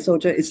to be a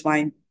soldier, it's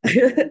fine.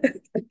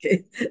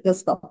 Okay,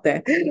 just stop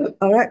there.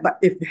 All right, but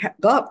if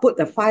God put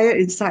the fire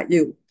inside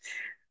you,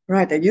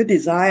 right, and you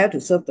desire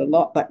to serve the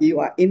Lord, but you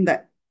are in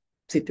that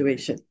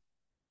situation,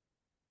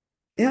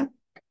 yeah,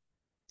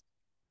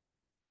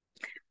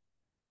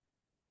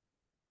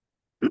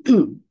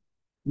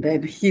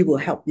 then He will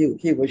help you.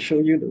 He will show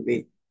you the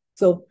way.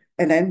 So,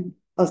 and then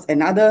as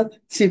another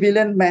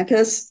civilian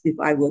matters, if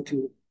I were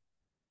to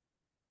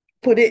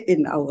put it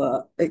in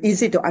our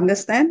easy to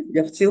understand,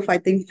 you're still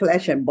fighting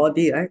flesh and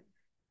body, right?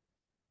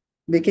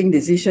 Making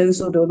decisions,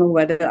 so don't know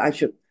whether I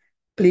should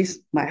please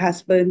my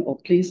husband or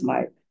please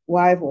my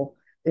wife, or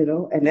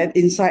and then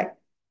inside,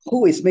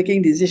 who is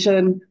making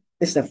decision?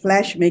 Is the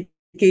flesh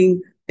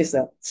making? Is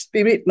the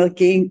spirit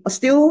making?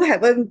 Still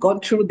haven't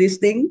gone through this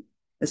thing.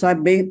 That's why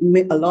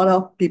a lot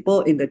of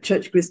people in the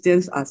church,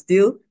 Christians, are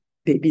still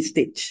baby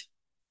stage.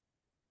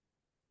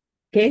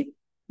 Okay,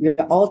 we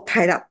are all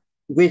tied up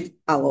with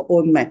our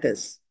own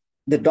matters.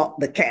 The dog,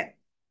 the cat.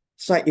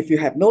 So if you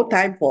have no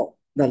time for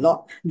the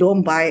Lord,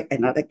 don't buy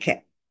another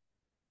cat.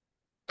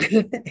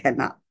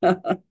 Cannot.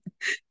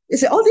 You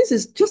say, all this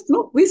is just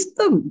not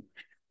wisdom.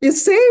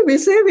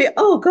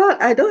 Oh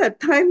God, I don't have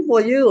time for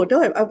you.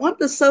 I want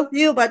to serve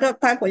you, but I don't have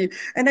time for you.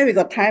 And then we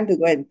got time to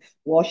go and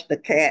wash the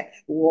cat,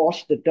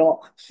 wash the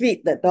dog,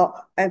 feed the dog,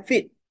 and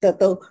feed the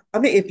dog. I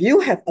mean, if you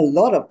have a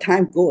lot of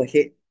time, go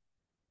ahead.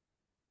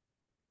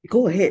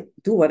 Go ahead,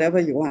 do whatever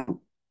you want.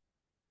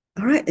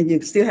 All right, and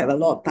you still have a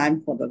lot of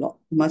time for the Lord.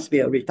 You must be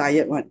a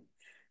retired one.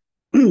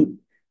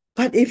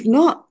 But if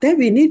not, then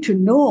we need to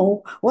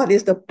know what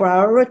is the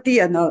priority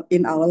in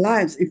our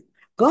lives. If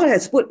God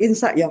has put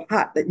inside your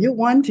heart that you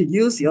want to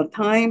use your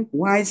time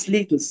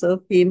wisely to serve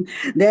Him,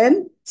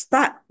 then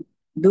start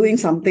doing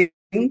something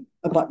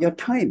about your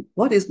time.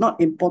 What is not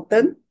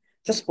important,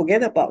 just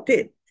forget about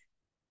it.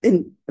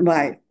 In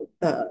my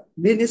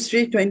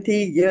ministry 20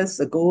 years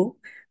ago,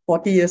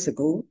 40 years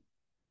ago,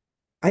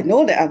 I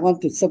know that I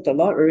want to serve the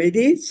Lord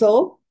already.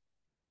 So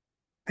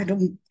I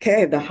don't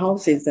care if the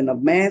house is in a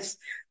mess,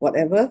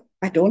 whatever.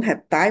 I don't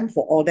have time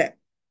for all that.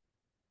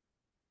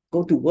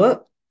 Go to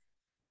work,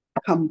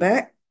 come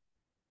back,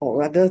 or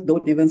rather,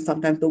 don't even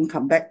sometimes don't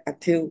come back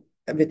until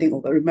everything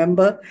over.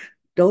 Remember,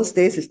 those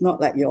days it's not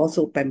like you're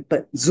also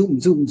pampered. Zoom,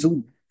 zoom,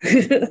 zoom.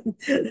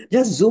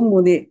 Just Zoom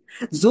only.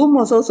 Zoom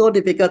was also so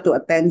difficult to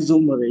attend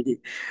Zoom already,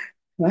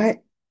 right?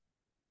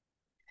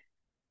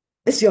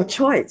 It's your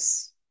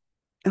choice,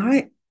 all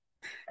right?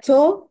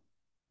 So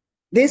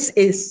this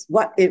is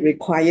what it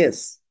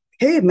requires.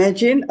 Can you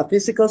imagine a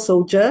physical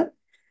soldier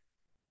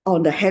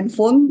on the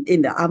handphone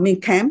in the army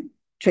camp,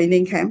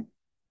 training camp?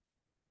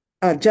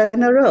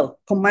 General,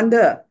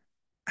 commander,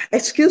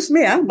 excuse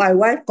me, my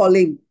wife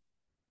calling.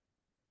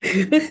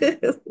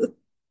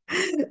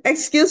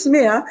 Excuse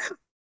me,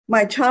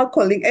 my child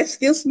calling.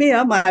 Excuse me,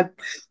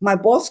 my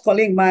boss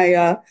calling.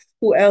 My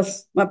who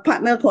else? My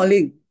partner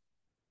calling.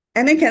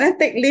 And then can I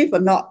take leave or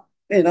not?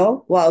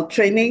 While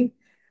training,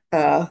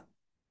 uh,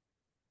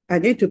 I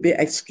need to be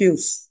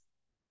excused.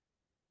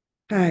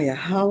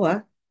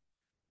 How?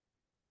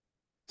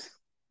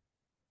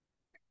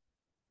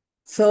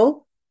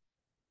 So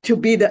to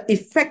be the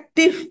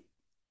effective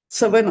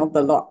servant of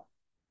the Lord,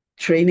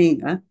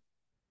 training.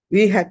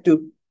 We have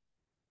to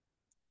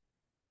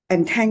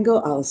entangle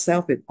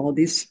ourselves with all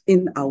this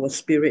in our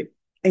spirit,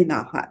 in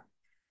our heart.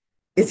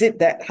 Is it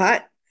that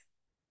hard?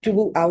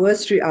 2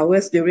 hours, 3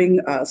 hours during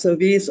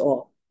service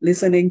or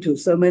listening to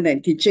sermon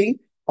and teaching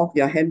off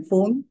your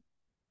handphone.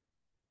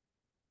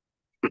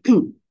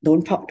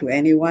 Don't talk to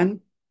anyone.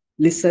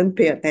 Listen,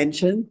 pay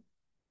attention.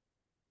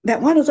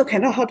 That one also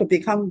cannot how to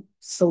become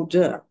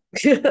soldier.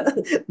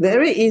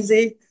 Very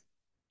easy,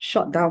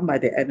 shot down by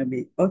the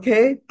enemy.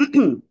 Okay.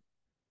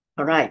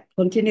 All right,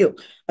 continue.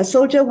 A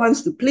soldier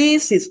wants to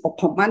please his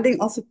commanding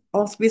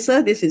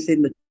officer. This is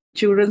in the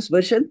children's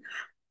version.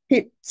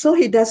 So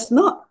he does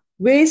not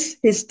waste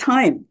his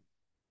time.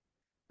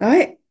 All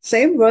right,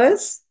 same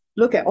verse.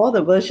 Look at all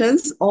the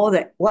versions, all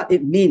that what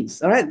it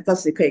means. All right,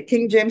 because okay,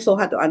 King James so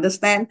hard to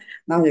understand.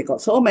 Now they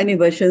got so many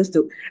versions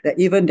that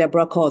even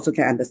Deborah Cole also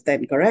can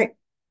understand. Correct?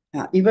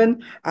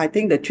 Even I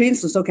think the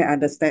twins also can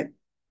understand.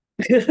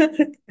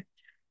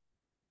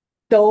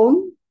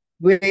 Don't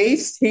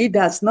waste. He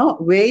does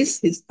not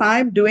waste his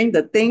time doing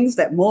the things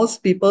that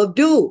most people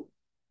do.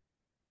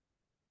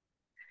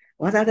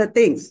 What are the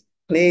things?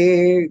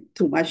 Play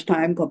too much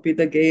time,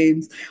 computer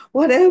games,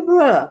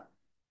 whatever.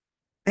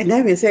 And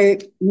then we say,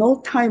 no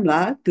time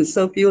to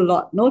serve you,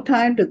 Lord. No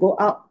time to go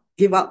out,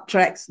 give out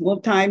tracts. No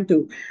time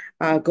to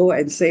go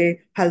and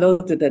say hello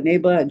to the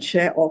neighbor and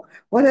share or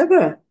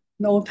whatever.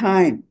 No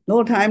time.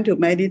 No time to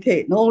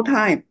meditate. No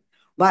time.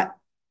 But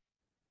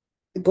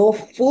go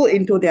full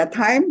into their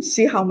time,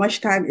 see how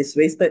much time is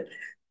wasted.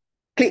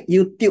 Click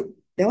YouTube.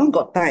 That one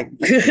got time.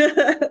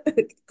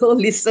 Go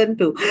listen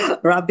to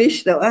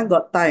rubbish. That one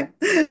got time.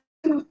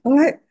 All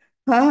right.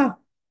 Ah,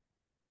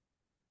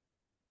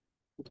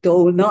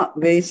 do not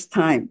waste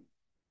time.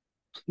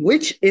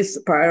 Which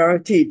is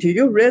priority? Do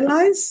you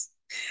realize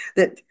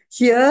that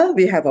here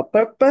we have a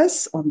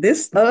purpose on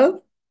this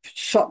earth?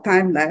 Short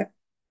time left.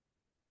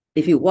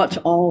 If you watch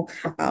all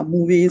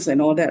movies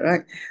and all that,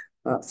 right?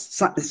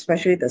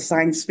 Especially the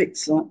science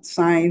fiction,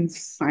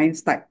 science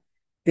type,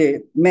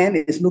 the man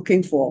is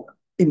looking for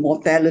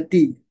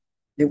immortality.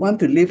 They want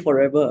to live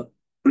forever,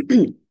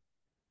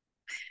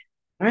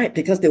 right?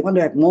 Because they want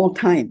to have more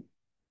time.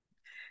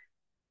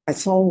 I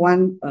saw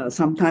one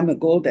some time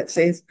ago that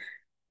says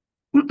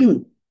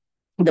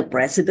the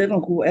president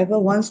or whoever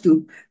wants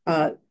to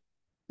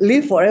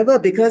live forever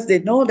because they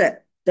know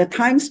that the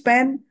time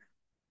span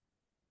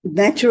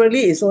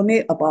naturally is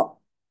only about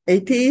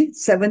 80,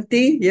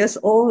 70 years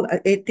old,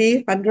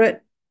 80,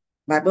 100.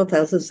 Bible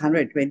tells us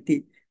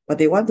 120. But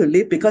they want to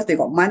live because they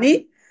got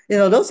money. You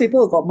know, those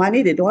people who got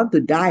money, they don't want to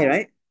die,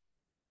 right?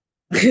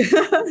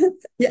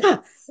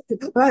 Yeah,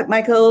 right.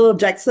 Michael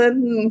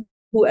Jackson,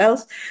 who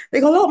else? They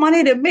got a lot of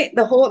money. They make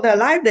their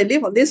life. They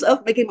live on this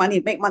earth making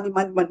money, make money,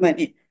 money, money,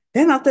 money.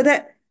 Then after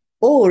that,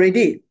 oh,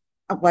 already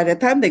by the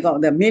time they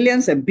got the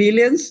millions and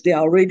billions, they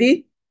are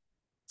already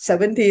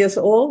 70 years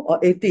old or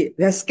 80.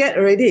 They're scared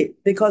already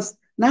because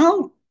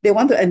now they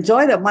want to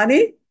enjoy the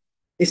money.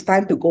 It's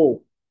time to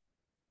go.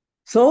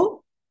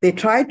 So they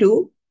try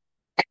to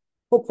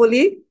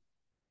hopefully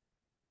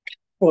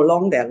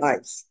prolong their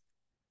lives.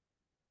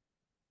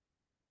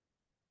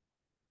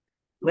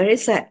 Very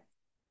sad.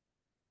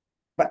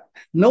 But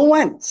no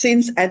one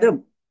since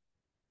Adam.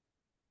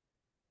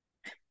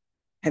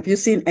 Have you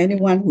seen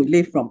anyone who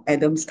lived from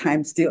Adam's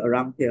time still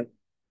around here?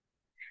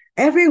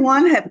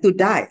 Everyone had to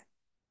die.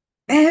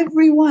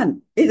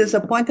 Everyone. It is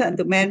appointed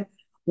unto man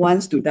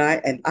once to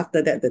die, and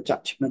after that, the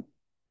judgment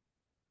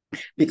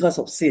because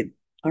of sin.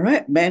 All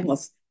right. Man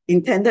was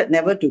intended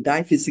never to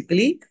die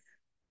physically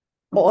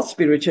or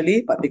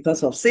spiritually, but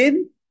because of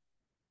sin,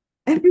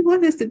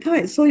 everyone has to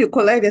die. So you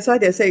collect, that's why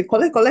they say,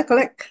 collect, collect,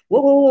 collect,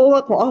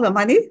 work for all the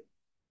money,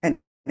 and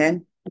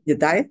then you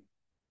die,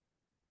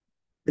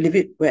 leave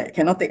it where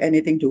cannot take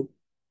anything to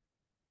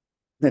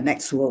the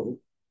next world.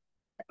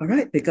 All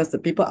right, because the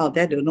people out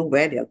there don't know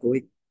where they are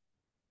going.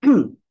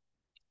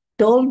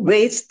 Don't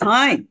waste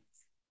time.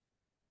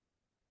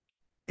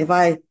 If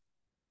I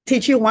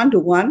teach you one to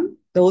one,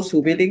 those who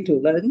are willing to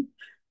learn,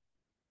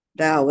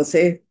 then I will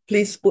say,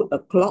 please put a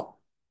clock.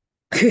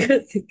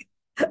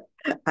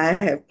 I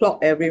have clock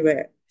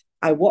everywhere.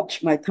 I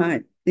watch my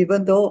time.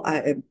 Even though I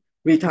am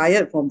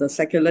retired from the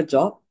secular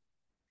job,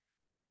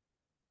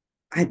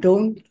 I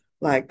don't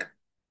like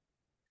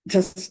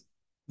just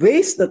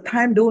waste the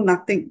time, do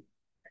nothing.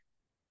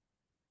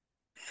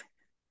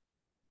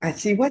 I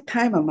see what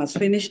time I must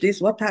finish this,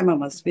 what time I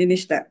must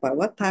finish that, by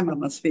what time I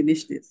must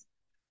finish this.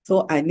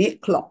 So I need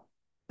clock.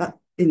 But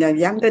in the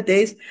younger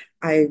days,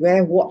 I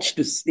wear watch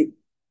to sleep.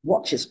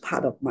 Watch is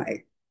part of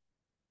my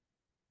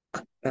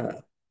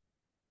uh,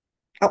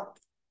 out,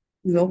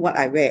 what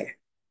I wear.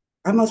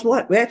 I must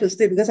wear to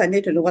sleep because I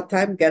need to know what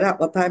time, get up,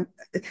 what time.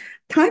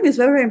 Time is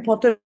very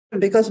important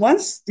because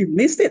once you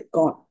missed it,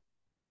 gone.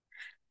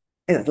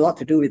 It has a lot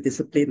to do with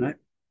discipline, right?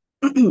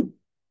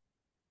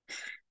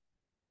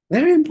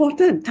 Very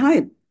important,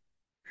 time.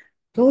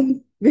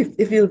 Don't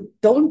if you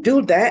don't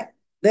do that,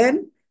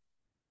 then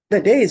the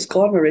day is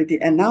gone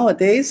already. And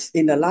nowadays,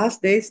 in the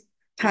last days,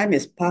 time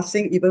is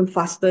passing even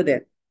faster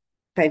than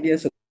 10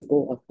 years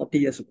ago or 40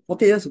 years ago.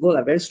 40 years ago,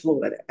 like very slow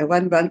like that.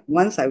 And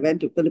once I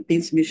went to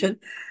Philippines mission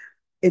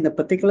in a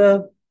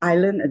particular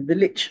island and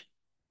village.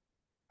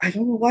 I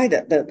don't know why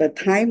the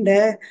time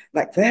there,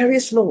 like very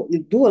slow. You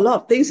do a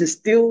lot of things, it's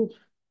still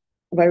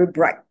very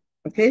bright.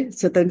 Okay,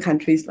 certain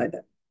countries like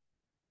that.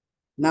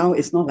 Now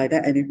it's not like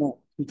that anymore.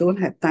 You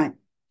don't have time.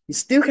 You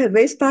still can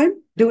waste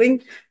time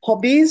doing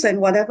hobbies and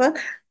whatever.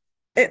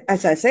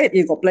 As I said,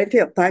 you got plenty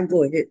of time,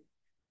 go ahead.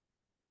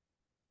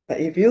 But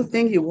if you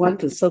think you want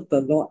to serve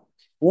the Lord,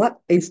 what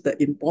is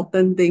the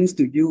important things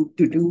to you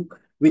to do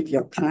with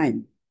your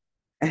time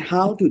and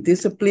how to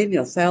discipline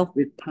yourself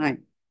with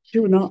time?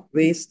 Do not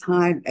waste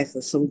time as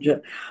a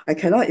soldier. I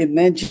cannot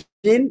imagine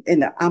in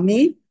the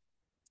army,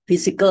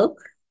 physical,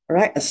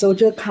 right? A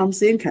soldier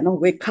comes in, cannot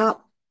wake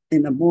up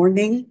in the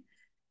morning,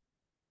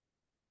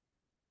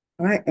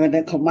 right? When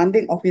the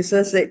commanding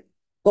officer said,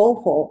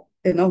 go for,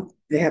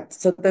 they have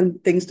certain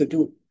things to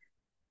do.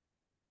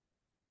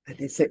 And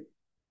they said,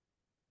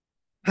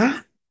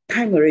 huh?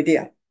 Time already.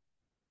 Ah?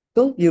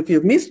 So if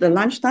you miss the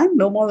lunchtime,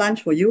 no more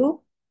lunch for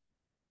you.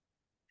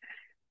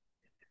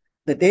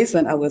 The days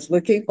when I was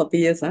working 40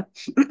 years,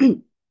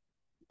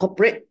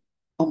 corporate,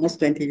 almost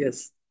 20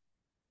 years.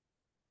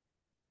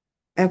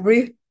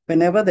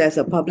 Whenever there's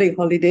a public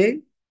holiday,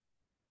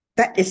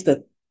 that is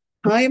the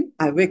time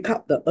I wake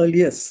up the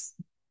earliest.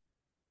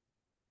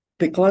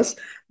 Because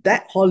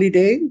that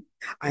holiday,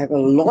 I have a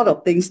lot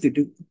of things to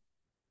do.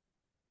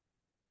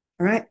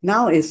 All right.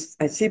 Now I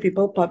see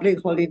people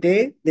public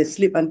holiday, they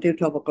sleep until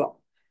 12 o'clock.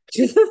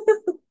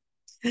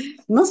 I'm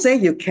not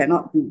saying you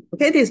cannot do.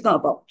 Okay, this is not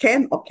about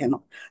can or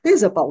cannot. This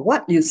is about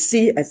what you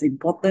see as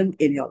important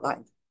in your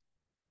life.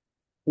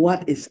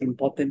 What is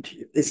important to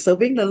you? Is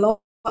serving the Lord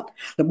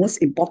the most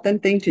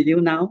important thing to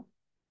you now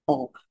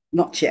or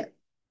not yet?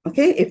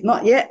 Okay, if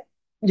not yet,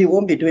 you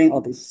won't be doing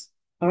all this.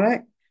 All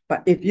right.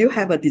 But if you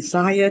have a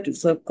desire to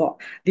serve God,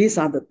 these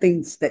are the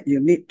things that you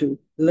need to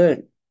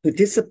learn to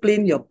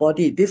discipline your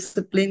body,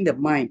 discipline the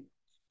mind.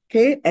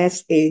 Okay,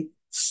 as a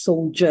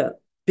soldier,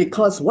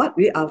 because what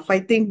we are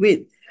fighting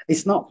with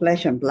is not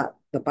flesh and blood.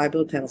 The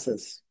Bible tells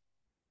us.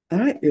 All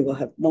right, we will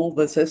have more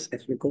verses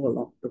as we go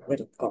along the Word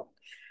of God.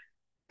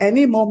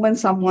 Any moment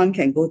someone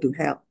can go to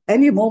hell.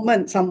 Any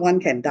moment someone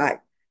can die.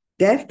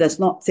 Death does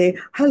not say,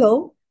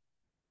 hello,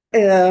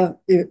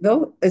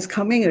 it's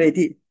coming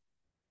already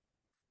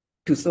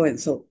to so and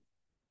so.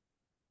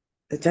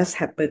 It just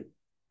happened.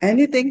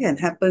 Anything can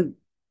happen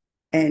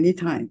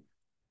anytime.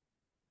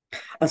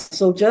 A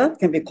soldier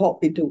can be called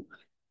into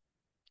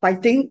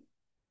fighting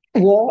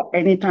war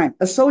anytime.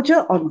 A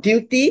soldier on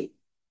duty,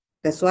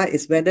 that's why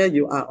it's whether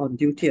you are on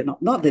duty or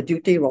not the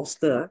duty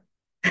roster.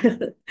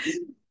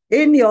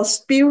 In your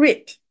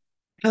spirit,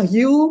 are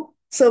you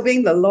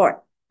serving the Lord?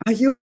 Are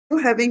you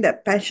having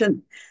that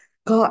passion?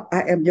 God,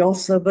 I am your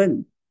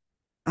servant.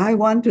 I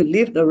want to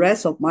live the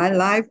rest of my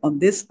life on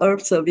this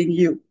earth serving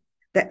you.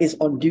 That is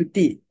on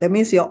duty. That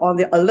means you're on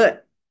the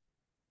alert.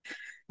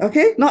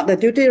 Okay, not the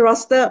duty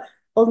roster.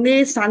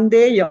 Only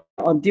Sunday you're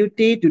on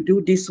duty to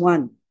do this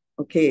one.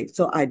 Okay,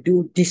 so I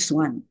do this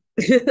one.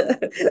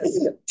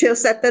 Till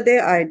Saturday,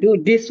 I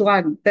do this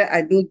one. Then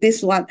I do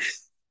this one.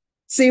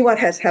 See what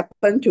has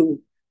happened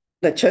to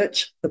the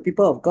church, the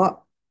people of God,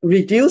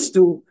 reduced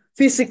to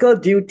physical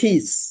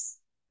duties.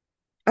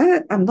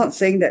 I'm not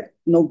saying that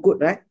no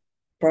good, right?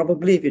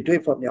 Probably if you do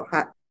it from your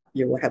heart,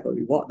 you will have a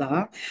reward.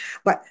 Huh?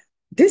 But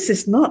this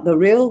is not the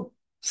real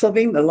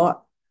serving the Lord,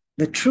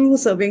 the true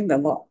serving the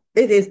Lord.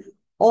 It is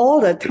all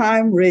the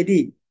time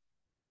ready.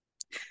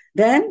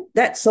 Then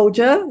that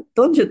soldier,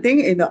 don't you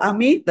think in the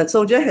army, the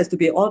soldier has to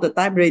be all the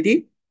time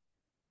ready?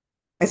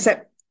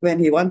 Except when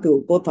he want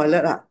to go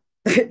toilet.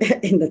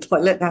 In the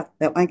toilet,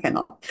 that one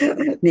cannot.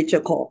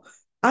 Nature call.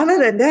 Other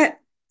than that,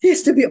 he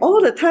has to be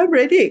all the time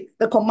ready.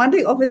 The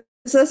commanding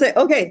officer say,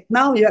 okay,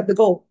 now you have to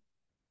go.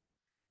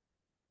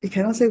 You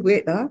cannot say,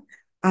 wait, I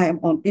am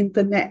on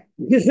internet.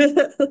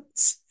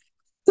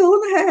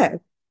 Don't have.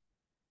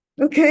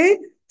 Okay?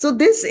 So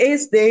this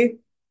is the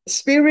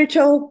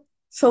spiritual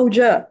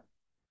soldier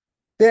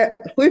that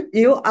if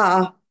you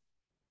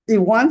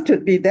want to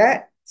be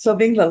that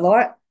serving the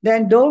Lord,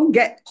 then don't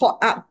get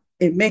caught up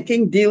in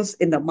making deals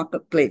in the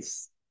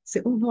marketplace.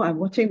 Say, oh no, I'm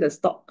watching the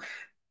stock.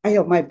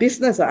 My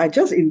business, I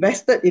just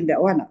invested in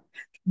that one.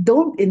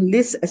 Don't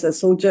enlist as a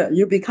soldier.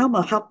 You become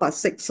a half past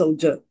six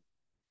soldier.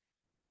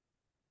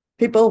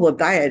 People will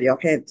die at your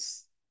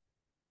hands.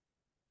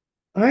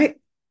 All right?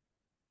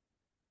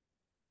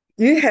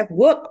 We have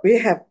work, we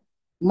have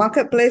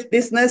marketplace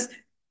business.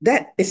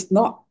 That is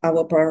not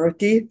our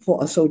priority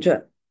for a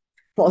soldier.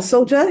 For a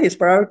soldier, his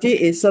priority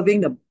is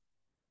serving the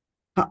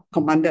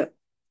commander.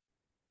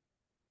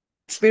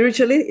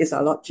 Spiritually, it's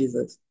our Lord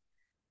Jesus.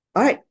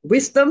 All right,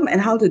 wisdom and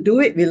how to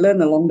do it, we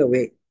learn along the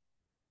way.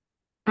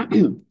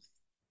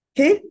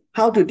 Okay,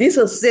 how to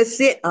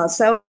dissociate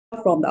ourselves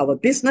from our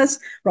business,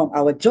 from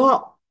our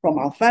job, from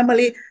our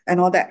family, and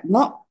all that.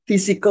 Not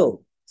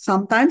physical.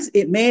 Sometimes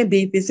it may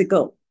be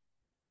physical.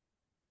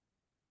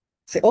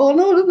 Say, oh,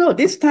 no,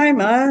 this time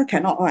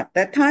cannot,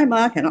 that time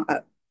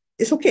cannot.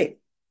 It's okay.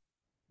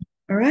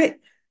 All right.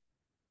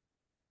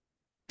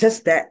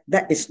 Just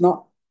that is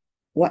not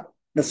what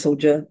the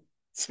soldier,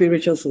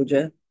 spiritual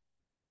soldier,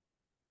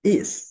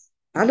 is.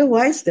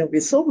 Otherwise, there'll be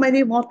so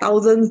many more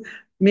thousands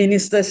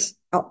ministers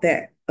out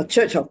there. A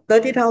church of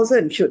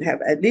 30,000 should have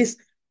at least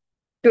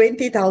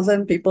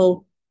 20,000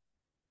 people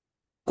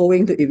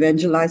going to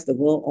evangelize the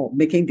world or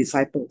making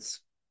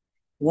disciples.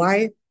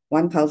 Why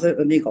 1,000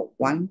 only got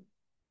one?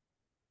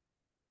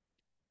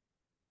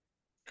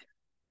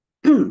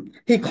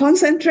 He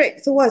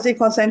concentrates. So what is he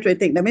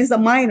concentrating? That means the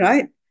mind,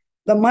 right?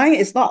 The mind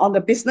is not on the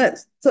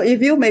business. So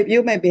if you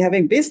may be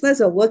having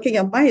business or working,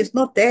 your mind is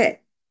not there.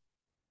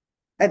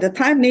 At the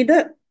time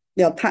needed,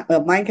 your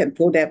mind can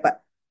go there,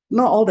 but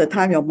not all the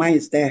time your mind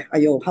is there.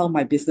 Ayo, how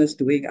my business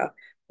doing?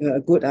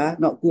 Good,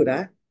 not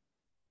good,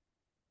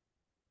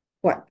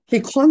 What? He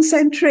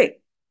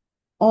concentrate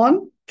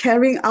on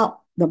carrying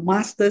out the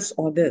master's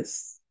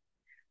orders.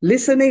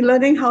 Listening,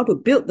 learning how to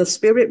build the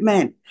spirit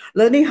man,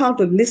 learning how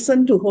to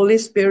listen to Holy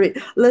Spirit,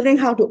 learning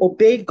how to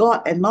obey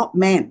God and not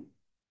man.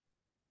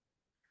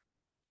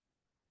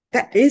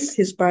 That is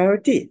his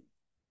priority.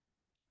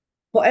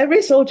 For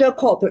every soldier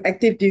called to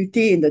active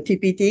duty in the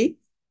TPT,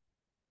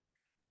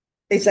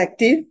 is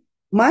active,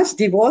 must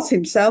divorce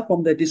himself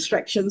from the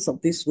distractions of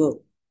this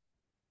world.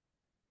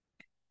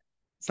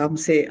 Some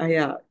say,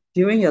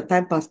 during your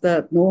time,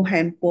 Pastor, no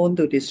handphone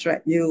to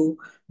distract you,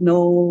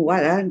 no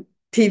what,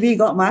 TV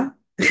got ma?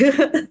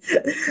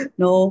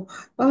 No,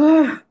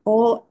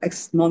 all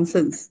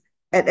nonsense.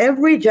 At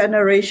every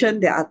generation,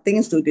 there are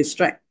things to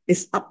distract.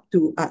 It's up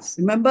to us.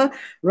 Remember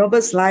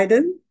Robert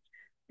Slyden?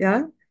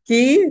 Yeah,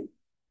 he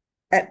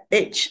at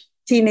age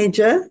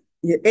teenager,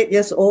 8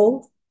 years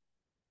old,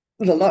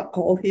 the Lord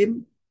called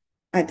him.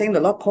 I think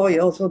the Lord called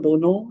you also don't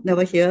know,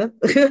 never hear.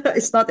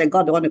 It's not that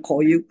God don't want to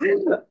call you.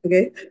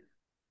 Okay.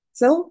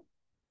 So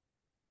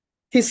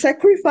he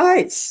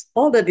sacrificed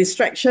all the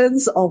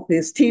distractions of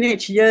his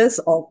teenage years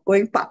of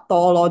going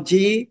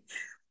pathology,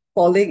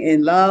 falling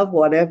in love,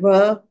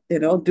 whatever,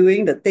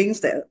 doing the things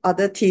that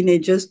other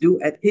teenagers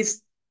do at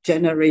his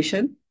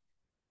generation.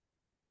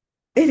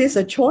 It is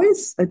a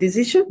choice, a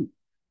decision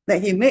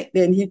that he made.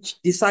 Then he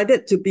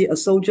decided to be a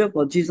soldier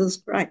for Jesus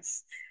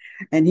Christ.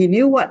 And he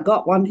knew what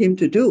God wanted him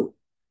to do.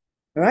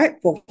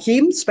 Right? For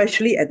him,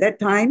 especially at that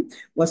time,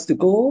 was to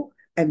go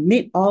and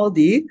meet all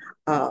the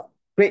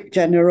great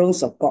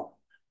generals of God.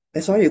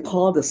 That's why you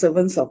call the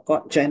servants of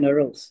God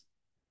generals.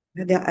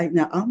 They are in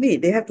the army.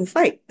 They have to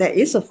fight. There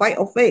is a fight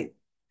of faith.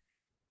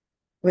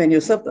 When you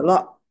serve the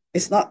Lord,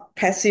 it's not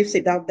passive,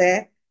 sit down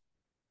there,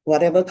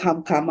 whatever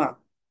come up,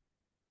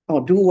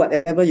 or do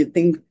whatever you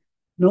think.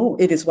 No,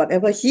 it is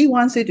whatever he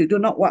wants you to do,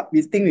 not what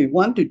we think we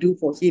want to do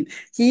for him.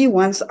 He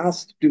wants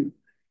us to do.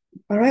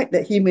 All right,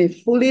 that he may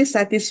fully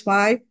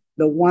satisfy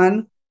the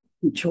one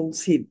who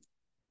chose him.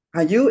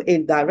 Are you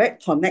in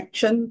direct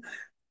connection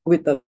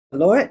with the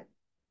Lord?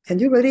 Can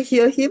you really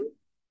hear him?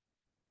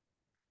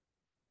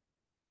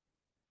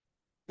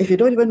 If you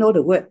don't even know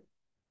the word,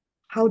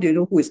 how do you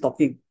know who is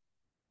talking?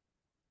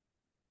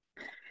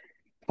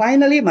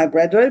 Finally, my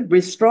brethren, be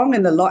strong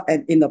in the Lord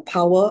and in the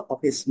power of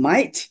his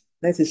might.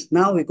 That is,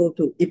 now we go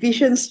to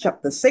Ephesians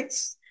chapter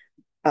 6,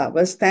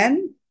 verse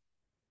 10,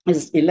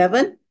 verse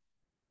 11.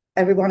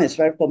 Everyone is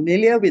very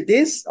familiar with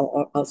this,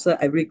 or also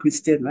every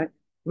Christian, right?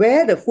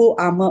 Wear the full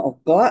armor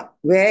of God,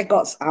 wear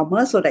God's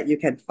armor so that you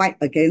can fight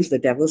against the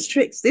devil's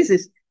tricks.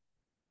 Is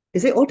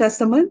it Old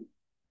Testament?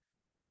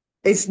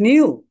 It's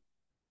new.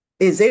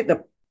 Is it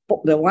the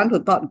one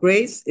who taught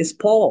grace? Is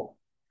Paul.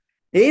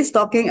 He's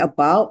talking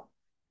about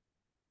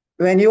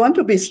when you want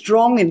to be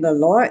strong in the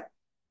Lord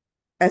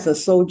as a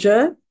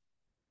soldier,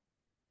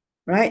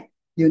 right?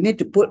 You need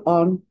to put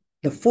on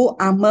the full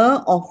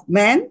armor of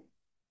man,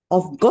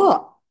 of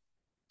God.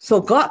 So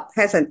God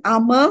has an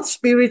armor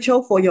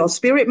spiritual for your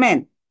spirit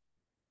man.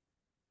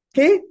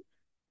 Okay?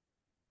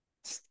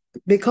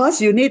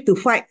 Because you need to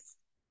fight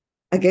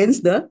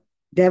against the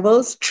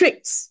devil's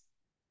tricks.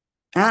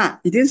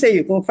 He didn't say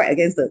you go fight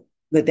against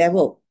the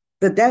devil.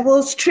 The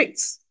devil's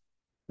tricks.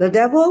 The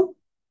devil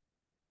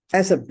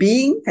as a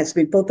being has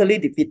been totally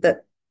defeated,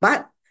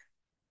 but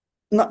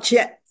not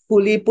yet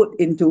fully put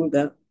into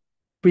the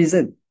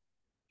prison,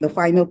 the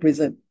final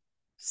prison.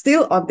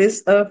 Still on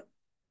this earth.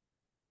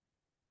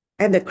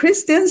 And the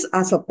Christians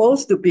are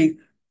supposed to be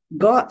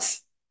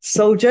God's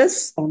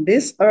soldiers on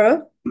this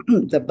earth,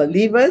 the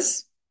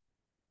believers,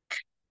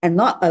 and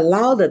not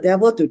allow the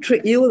devil to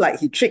trick you like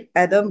he tricked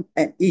Adam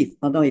and Eve.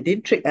 Oh, no, he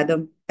didn't trick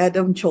Adam.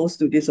 Adam chose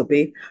to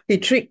disobey. He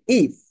tricked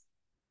Eve,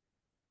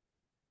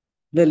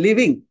 the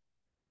living.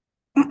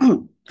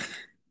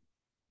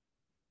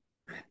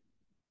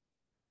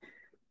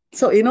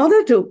 So in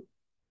order to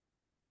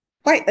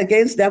fight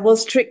against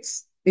devil's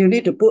tricks, you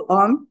need to put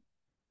on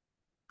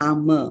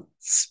armor,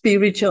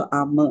 spiritual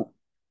armor.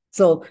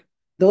 So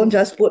don't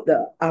just put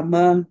the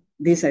armor,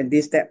 this and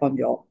this, that on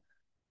your,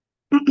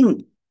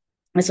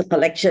 as a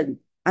collection.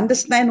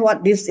 Understand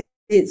what this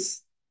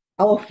is.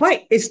 Our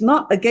fight is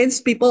not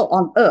against people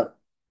on earth.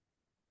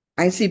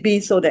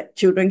 ICB, so that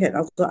children can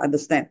also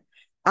understand.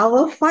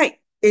 Our fight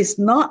is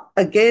not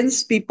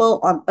against people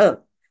on earth.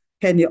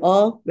 Can you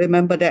all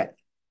remember that?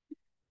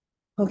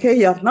 Okay,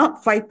 you're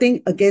not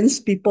fighting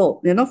against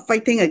people. You're not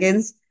fighting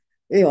against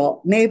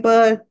your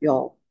neighbor,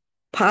 your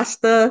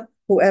pastor,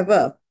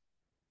 whoever.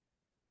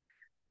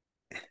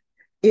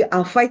 You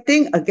are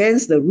fighting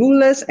against the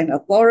rulers and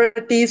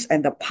authorities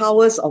and the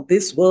powers of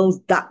this world's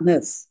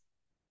darkness.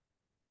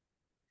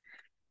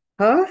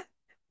 Huh?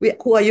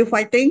 Who are you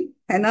fighting,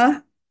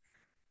 Hannah?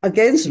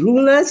 Against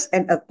rulers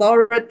and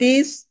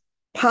authorities,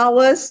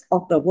 powers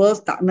of the world's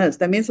darkness.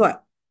 That means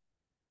what?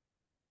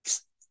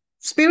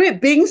 Spirit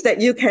beings that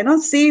you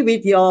cannot see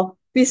with your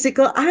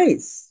physical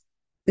eyes.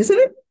 Isn't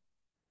it?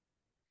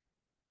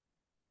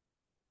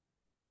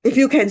 If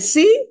you can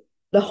see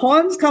the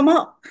horns come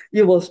out,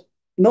 you will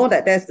know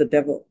that that's the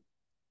devil.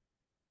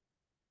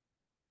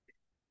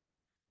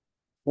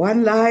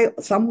 One lie,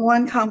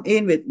 someone come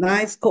in with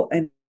nice coat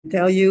and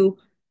tell you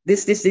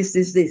this.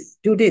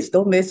 Do this.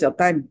 Don't waste your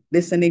time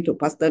listening to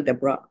Pastor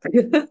Deborah.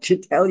 She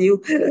tell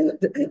you,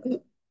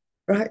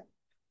 right?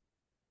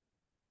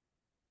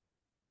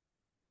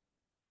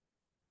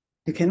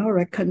 You cannot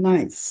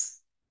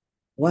recognize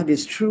what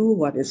is true,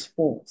 what is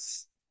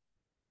false.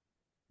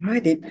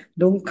 Right? It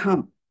don't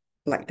come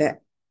like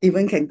that.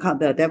 Even can come,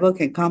 the devil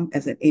can come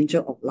as an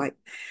angel of light.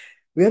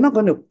 We're not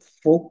going to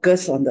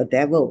focus on the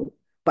devil,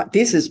 but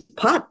this is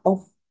part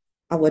of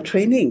our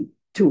training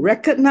to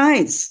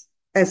recognize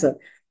as a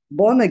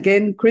born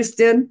again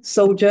Christian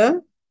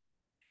soldier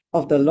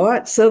of the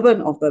Lord,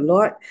 servant of the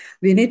Lord,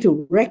 we need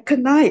to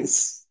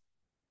recognize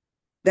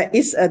that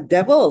it's a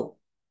devil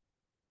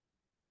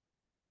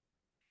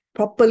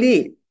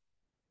properly.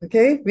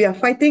 Okay, we are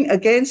fighting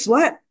against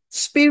what?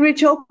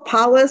 Spiritual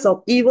powers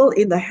of evil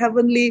in the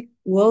heavenly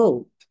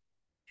world.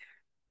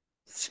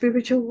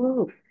 Spiritual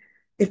world.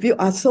 If you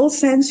are so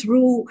sense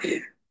ruled,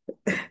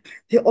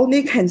 you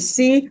only can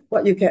see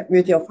what you get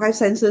with your five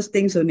senses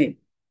things only.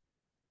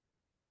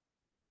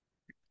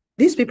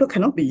 These people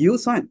cannot be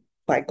used on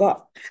by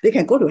God. They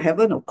can go to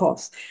heaven, of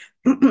course,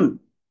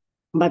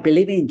 by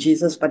believing in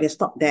Jesus, but they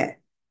stop there.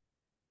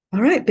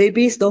 All right,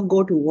 babies don't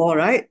go to war,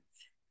 right?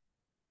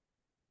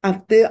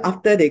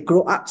 After they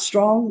grow up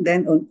strong,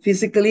 then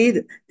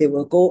physically they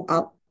will go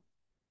out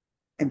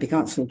and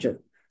become a soldier.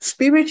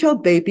 Spiritual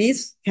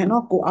babies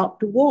cannot go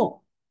out to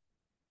war.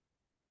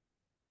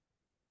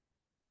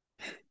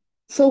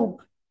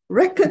 So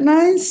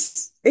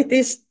recognize it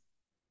is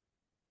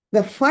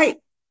the fight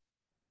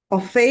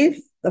of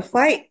faith. The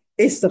fight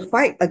is the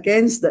fight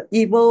against the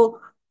evil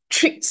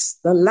tricks,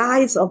 the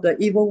lies of the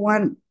evil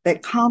one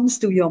that comes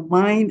to your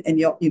mind and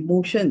your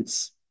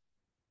emotions.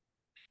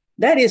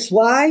 That is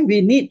why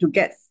we need to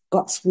get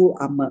God's full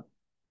armor.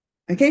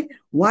 Okay?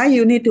 Why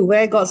you need to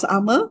wear God's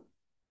armor?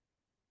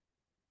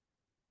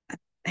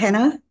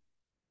 Hannah?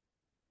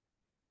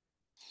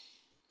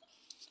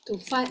 To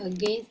fight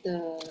against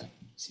the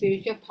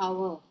spiritual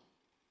power.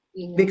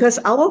 Because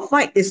our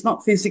fight is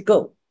not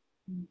physical.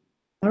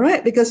 All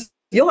right? Because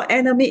your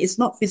enemy is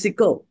not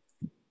physical.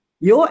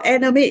 Your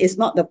enemy is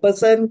not the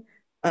person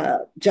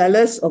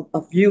jealous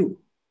of you.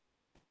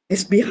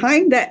 It's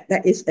behind that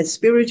is a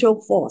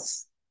spiritual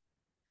force.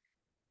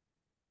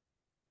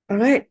 All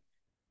right?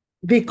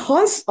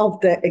 Because of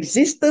the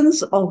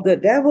existence of the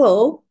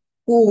devil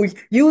who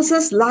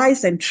uses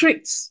lies and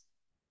tricks,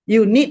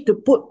 you need to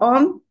put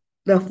on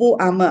the full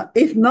armor.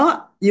 If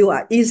not, you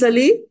are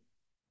easily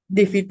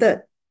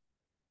defeated.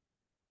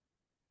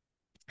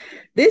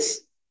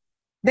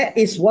 That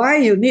is why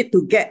you need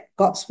to get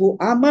God's full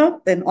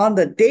armor. Then on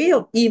the day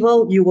of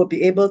evil, you will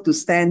be able to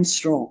stand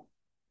strong.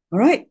 All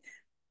right?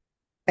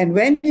 And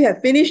when you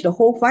have finished the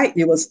whole fight,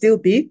 you will still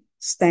be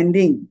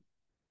standing.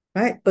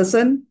 Right?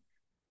 Person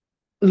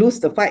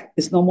lose the fight,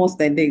 is no more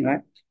standing,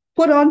 right?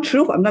 Put on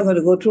truth. I'm not going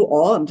to go through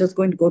all. I'm just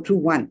going to go through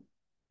one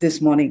this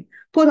morning.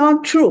 Put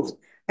on truth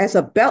as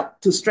a belt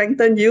to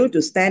strengthen you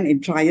to stand in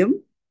triumph.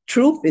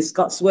 Truth is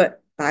God's word.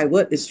 Thy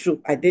word is truth.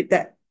 I did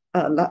that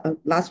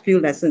last few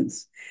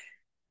lessons.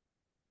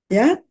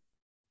 Yeah?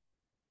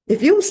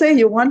 If you say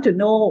you want to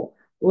know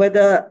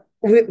whether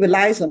we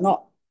lies or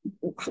not,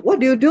 what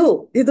do?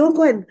 You don't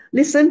go and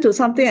listen to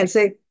something and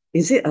say,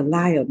 is it a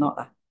lie or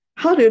not?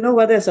 How do you know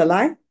whether it's a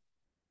lie?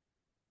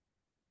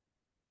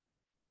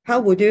 How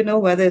would you know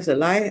whether it's a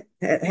lie,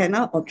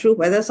 Hannah, or true?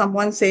 Whether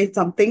someone says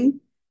something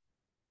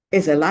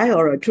is a lie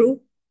or a truth?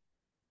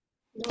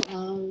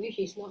 No, which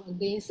is not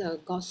against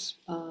God's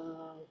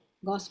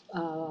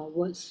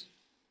words.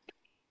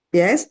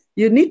 Yes,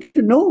 you need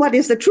to know what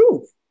is the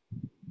truth.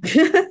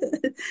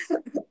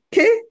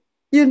 Okay,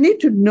 you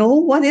need to know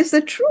what is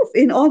the truth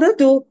in order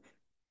to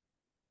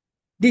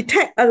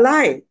detect a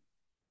lie,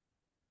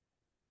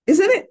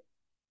 isn't it,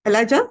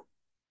 Elijah?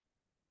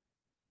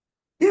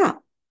 Yeah.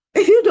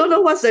 If you don't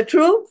know what's the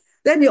truth,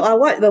 then you are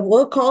what the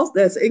word calls,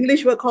 there's an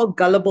English word called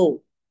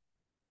gullible.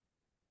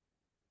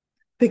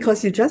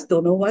 Because you just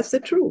don't know what's the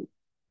truth.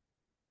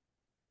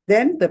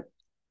 Then the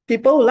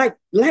people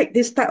like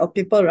this type of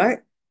people, right?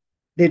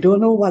 They don't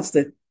know what's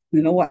the,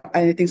 what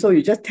anything. So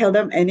you just tell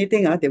them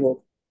anything, they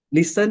will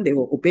listen, they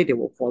will obey, they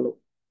will follow.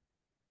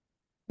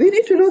 We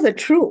need to know the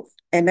truth.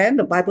 And then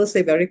the Bible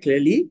says very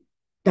clearly,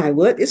 thy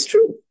word is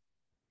true.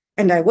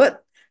 And thy word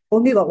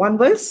only got one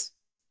verse,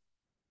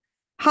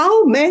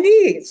 How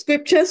many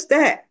scriptures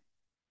there?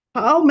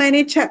 How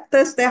many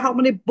chapters there? How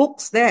many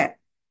books there?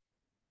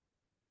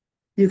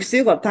 You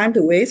still got time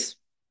to waste?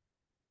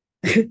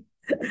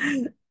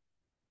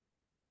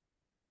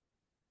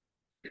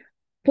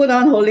 Put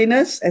on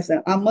holiness as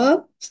an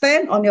armor.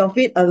 Stand on your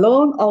feet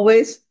alone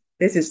always.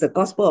 This is the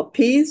gospel of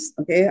peace.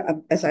 Okay,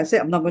 as I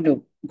said, I'm not going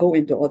to go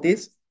into all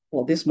this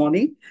for this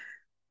morning.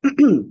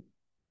 And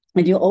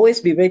you always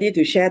be ready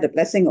to share the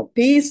blessing of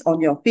peace. On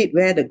your feet,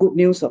 wear the good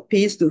news of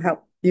peace to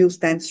help you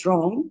stand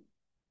strong.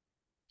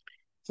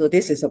 So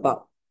this is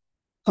about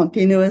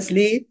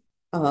continuously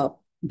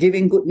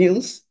giving good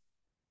news.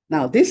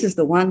 Now, this is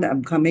the one that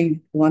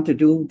want to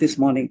do this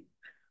morning.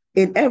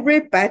 In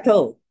every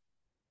battle,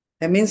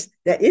 that means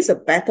there is a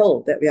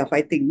battle that we are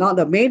fighting. Now,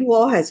 the main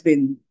war has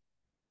been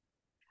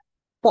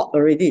fought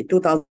already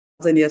 2,000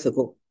 years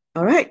ago.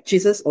 All right,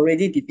 Jesus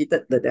already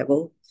defeated the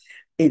devil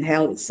in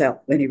hell itself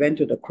when he went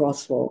to the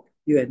cross for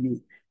you and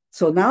me.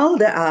 So now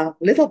there are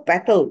little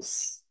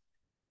battles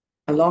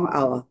along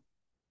our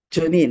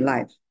journey in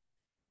life.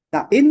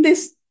 Now, in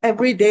this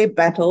everyday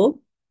battle,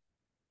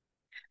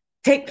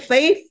 take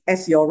faith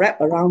as your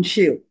wrap around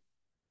shield.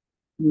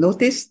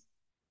 Notice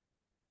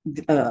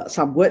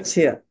some words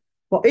here.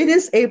 For it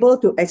is able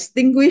to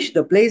extinguish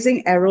the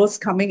blazing arrows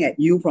coming at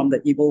you from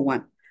the evil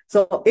one.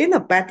 So in a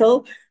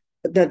battle,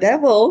 the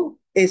devil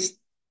is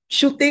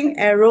shooting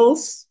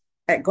arrows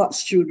at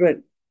God's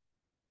children.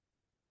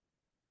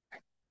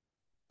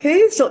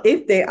 Okay, so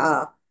if they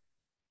are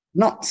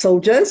not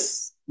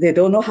soldiers, they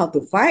don't know how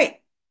to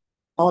fight,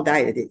 all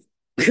die already.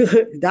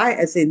 Die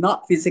as in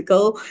not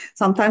physical,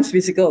 sometimes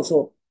physical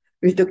also.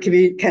 We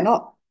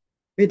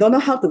don't know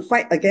how to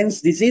fight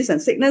against disease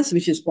and sickness,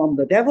 which is from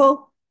the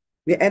devil.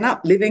 We end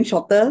up living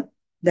shorter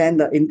than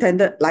the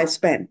intended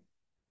lifespan.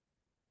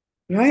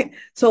 Right?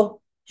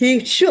 So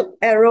he shoot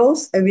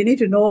arrows, and we need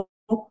to know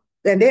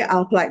that they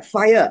are like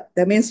fire.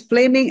 That means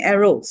flaming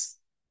arrows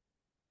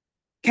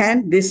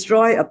can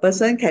destroy a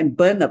person, can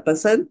burn a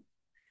person.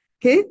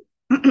 Okay?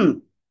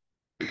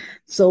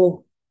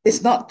 So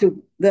it's not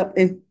to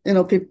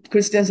the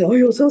Christians say, oh,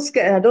 you're so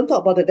scared. I don't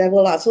talk about the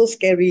devil, so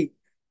scary.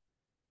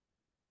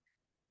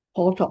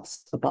 Paul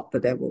talks about the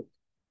devil,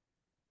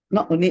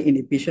 not only in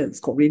Ephesians,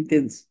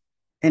 Corinthians,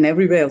 and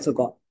everywhere also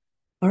got.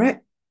 All right,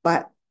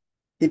 but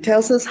it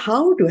tells us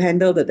how to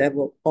handle the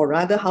devil, or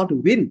rather how to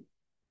win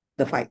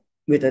the fight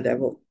with the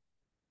devil.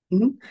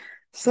 Mm-hmm.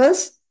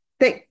 First,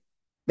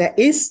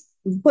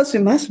 first we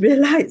must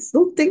realize,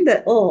 don't think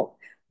that, oh,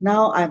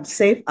 now I'm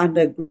safe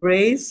under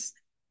grace.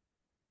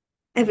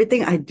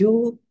 Everything I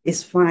do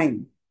is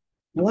fine.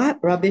 What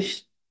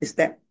rubbish is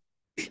that?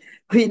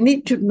 We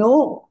need to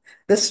know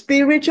the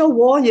spiritual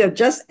war you have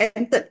just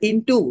entered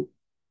into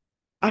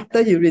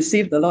after you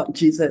receive the Lord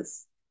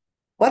Jesus.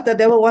 What the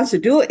devil wants to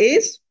do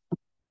is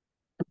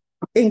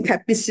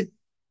incapacitate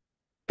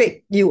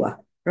you,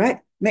 right?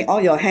 Make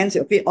all your hands,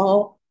 your feet,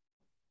 all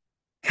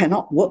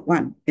cannot work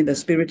one in the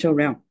spiritual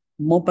realm.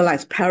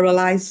 Mobilize,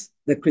 paralyze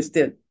the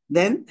Christian.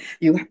 Then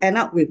you end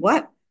up with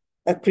what?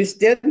 A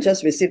Christian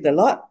just received the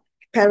Lord,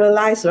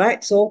 paralyzed,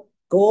 right? So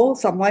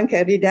someone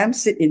carry them,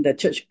 sit in the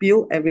church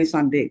pew every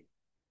Sunday.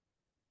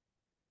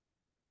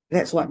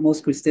 That's what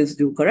most Christians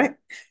do, correct?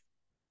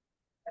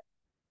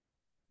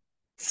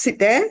 Sit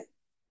there,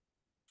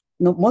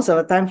 no, most of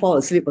the time fall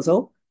asleep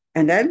also,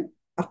 and then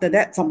after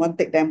that, someone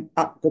take them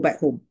up, go back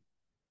home.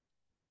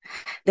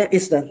 That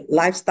is the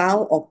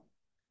lifestyle of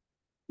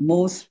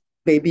most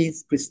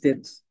babies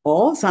Christians,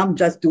 or some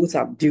just do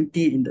some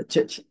duty in the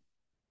church.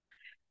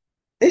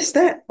 Is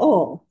that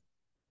all?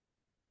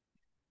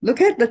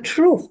 Look at the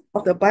truth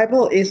of the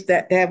Bible is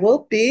that there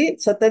will be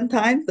certain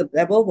times the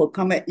devil will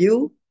come at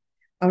you,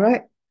 all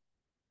right,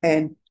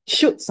 and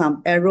shoot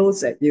some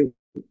arrows at you.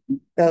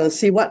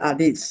 See what are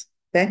these?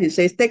 Then he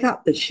says, take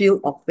up the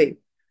shield of faith.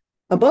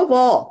 Above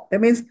all, that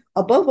means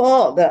above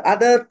all the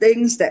other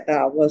things that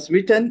was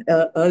written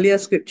earlier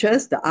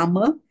scriptures, the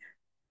armor,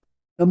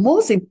 the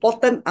most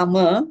important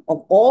armor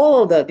of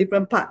all the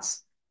different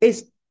parts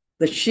is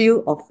the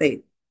shield of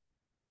faith.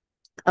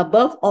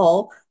 Above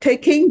all,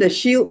 taking the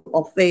shield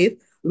of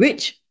faith,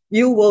 which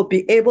you will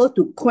be able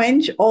to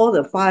quench all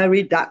the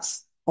fiery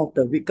darts of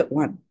the wicked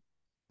one.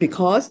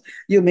 Because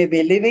you may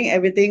be living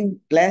everything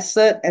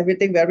blessed,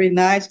 everything very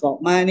nice,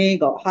 got money,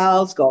 got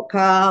house, got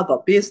car,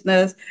 got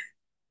business.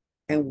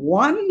 And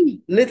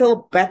one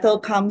little battle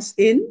comes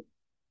in,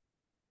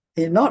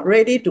 you're not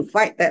ready to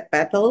fight that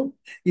battle,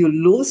 you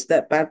lose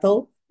that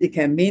battle, it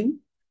can mean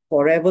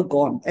forever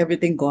gone,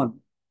 everything gone.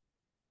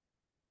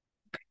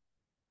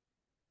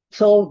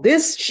 So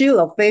this shield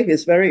of faith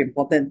is very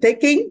important,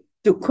 taking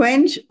to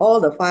quench all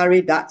the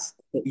fiery darts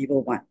of the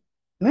evil one,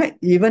 right?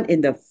 Even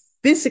in the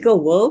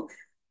physical world,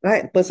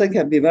 right? A person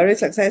can be very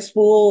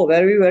successful,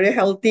 very, very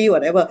healthy,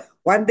 whatever.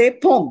 One day,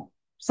 boom,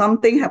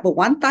 something happened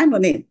one time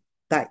only,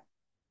 died.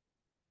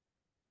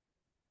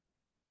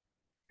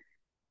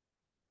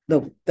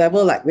 The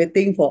devil like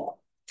waiting for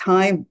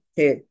time.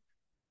 Okay,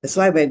 that's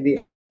why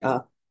when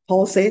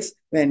Paul says,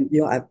 when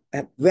you have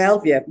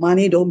wealth, you have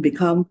money, don't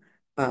become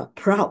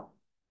proud.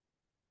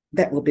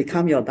 That will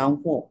become your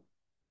downfall.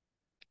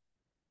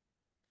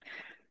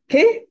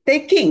 Okay,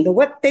 taking, the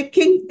word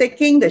taking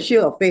the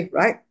shield of faith,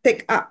 right?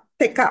 Take up,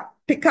 take up,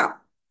 pick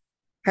up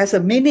has a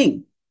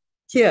meaning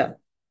here.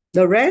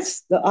 The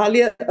rest, the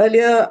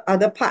earlier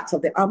other parts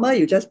of the armor,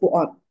 you just put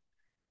on.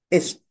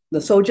 It's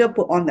the soldier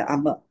put on the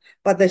armor.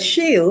 But the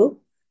shield,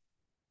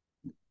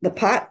 the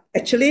part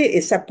actually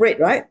is separate,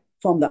 right,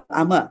 from the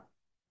armor.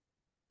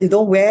 You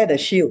don't wear the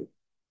shield.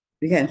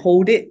 You can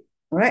hold it,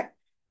 right?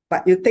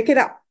 But you take it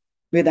up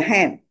with the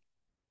hand.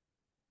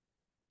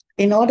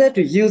 In order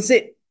to use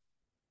it,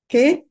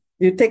 okay,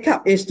 you take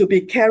up is to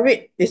be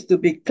carried, is to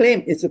be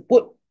claimed, is to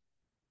put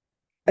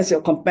as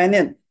your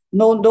companion.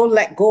 No, don't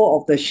let go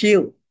of the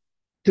shield.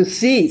 To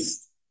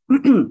seize,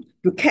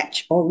 to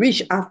catch or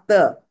reach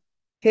after.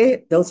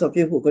 Okay, those of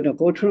you who are going to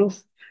go through,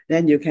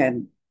 then you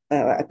can,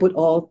 I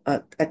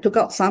took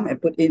out some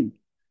and put in.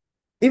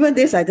 Even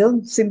this, I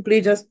don't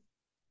simply just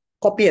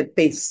copy and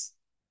paste.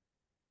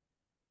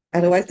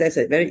 Otherwise, that's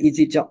a very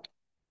easy job.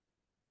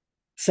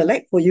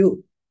 Select for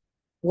you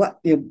what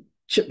you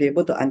should be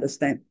able to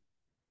understand.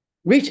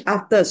 Reach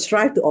after,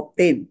 strive to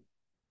obtain.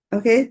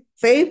 Okay,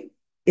 faith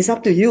is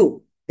up to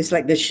you. It's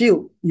like the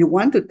shield. You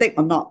want to take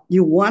or not?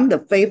 You want the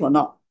faith or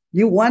not?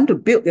 You want to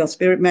build your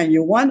spirit man?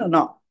 You want or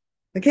not?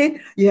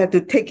 Okay, you have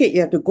to take it. You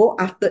have to go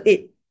after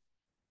it.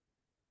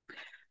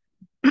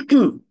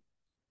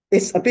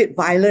 It's a bit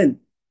violent.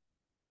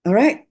 All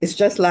right, it's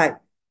just like,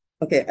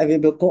 okay, I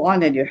will go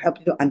on and you help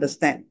you to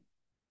understand.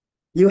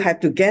 You have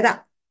to get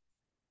up,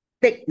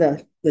 take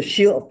the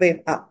shield of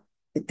faith up.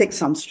 It takes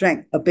some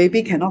strength. A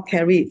baby cannot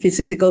carry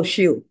physical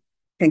shield.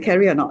 Can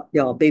carry or not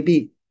your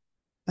baby?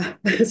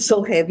 It's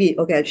so heavy.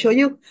 Okay, I'll show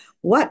you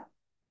what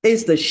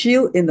is the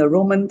shield in the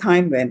Roman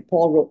time when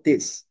Paul wrote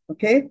this.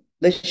 Okay,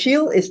 the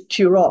shield is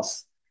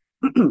churos.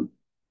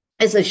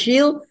 It's a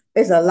shield,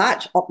 it's a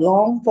large,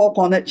 oblong,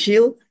 four-cornered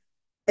shield.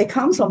 It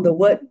comes from the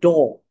word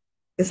door.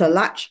 It's a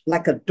large,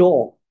 like a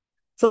door.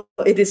 So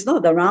it is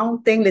not the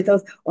round thing,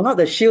 little, or not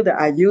the shield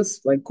that I use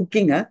when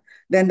cooking.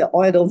 Then the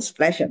oil don't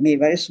splash at me,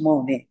 very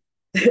small.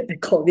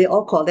 We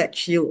all call that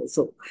shield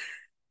also.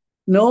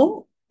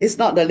 No, it's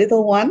not the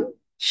little one,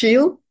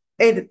 shield.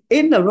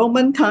 In the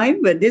Roman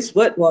time, when this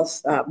word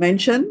was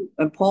mentioned,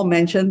 when Paul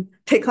mentioned,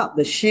 take up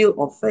the shield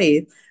of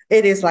faith,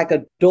 it is like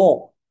a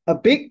door, a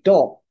big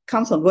door.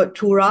 Comes from the word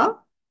tura,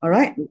 all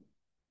right?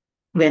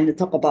 When they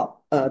talk about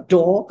a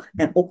door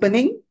and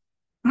opening,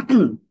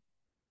 an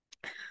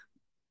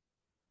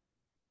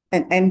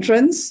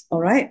entrance, all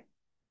right?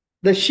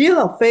 The shield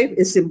of faith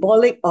is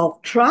symbolic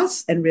of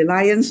trust and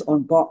reliance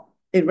on God.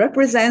 It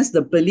represents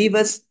the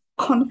believer's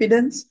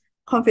confidence.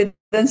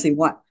 Confidence in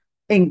what?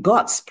 In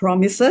God's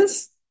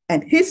promises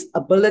and his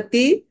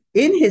ability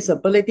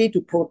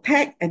to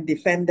protect and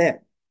defend them.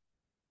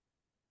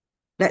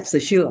 That's the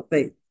shield of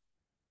faith.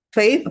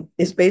 Faith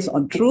is based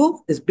on truth,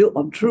 is built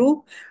on truth,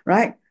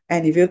 right?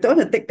 And if you don't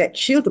want to take that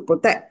shield to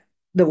protect,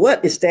 the word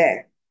is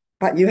there,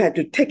 but you have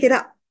to take it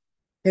up.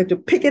 You have to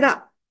pick it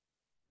up.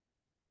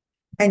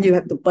 And you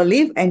have to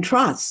believe and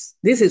trust.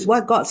 This is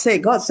what God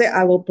said. God said,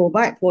 I will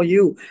provide for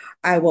you.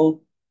 I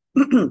will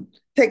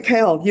take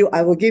care of you.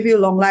 I will give you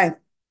long life.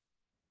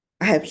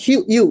 I have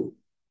healed you,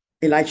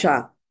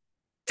 Elisha.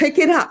 Take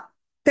it up.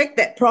 Take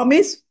that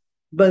promise.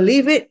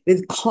 Believe it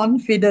with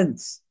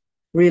confidence,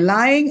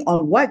 relying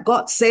on what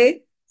God said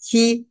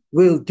he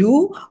will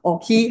do or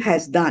he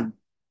has done.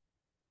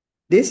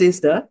 This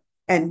is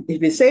and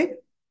if you say,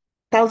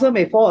 1,000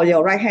 may fall on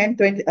your right hand,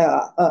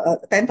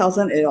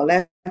 10,000 on your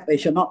left, it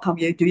shall not come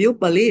here. Do you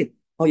believe?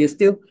 Or you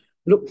still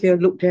look here,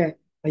 look there?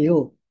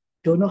 Ayo,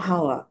 don't know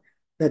how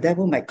the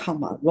devil might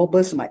come,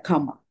 robbers might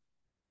come.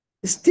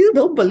 You still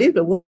don't believe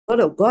the word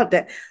of God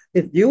that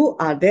if you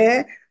are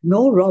there,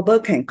 no robber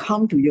can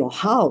come to your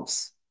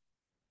house.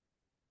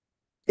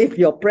 If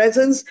your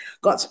presence,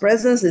 God's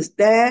presence is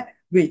there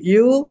with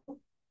you,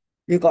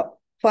 you got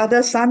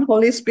Father, Son,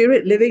 Holy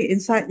Spirit living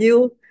inside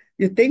you,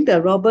 you think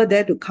the robber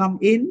there to come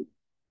in?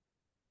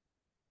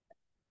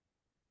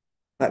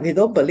 But we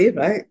don't believe,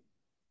 right?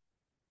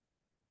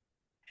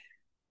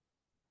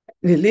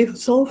 We live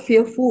so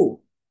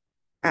fearful.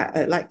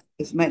 Like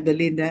it's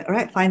Magdalene there,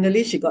 right?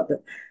 Finally, she got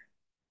the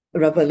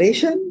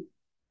revelation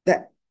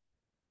that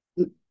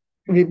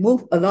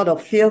removed a lot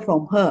of fear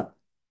from her,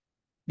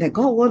 that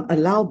God won't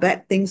allow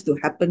bad things to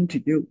happen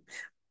to you.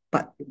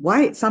 But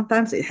why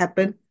sometimes it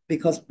happens?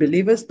 Because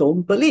believers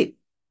don't believe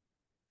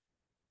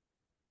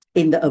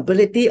in the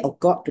ability of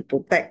God to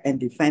protect and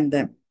defend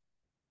them.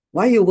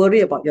 Why you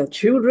worry about your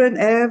children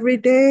every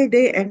day,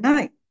 day and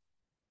night?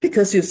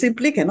 Because you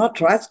simply cannot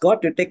trust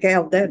God to take care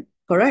of them.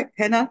 Correct,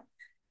 Hannah?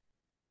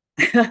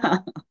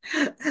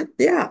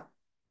 Yeah.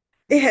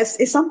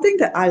 It's something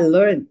that I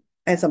learned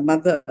as a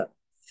mother.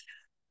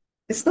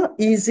 It's not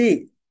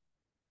easy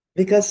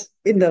because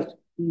in the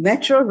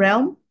natural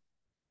realm,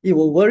 you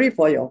will worry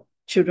for your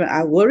children.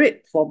 I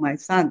worried for my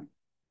son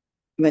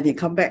when he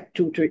come back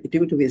due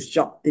to his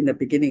job in the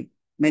beginning,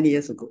 many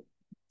years ago,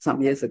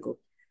 some years ago.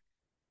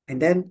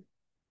 And then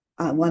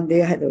one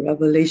day I had a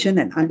revelation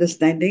and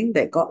understanding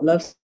that God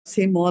loves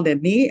him more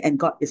than me and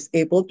God is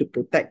able to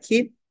protect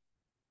him.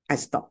 I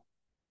stopped.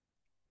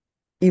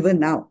 Even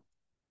now,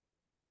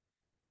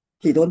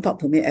 He don't talk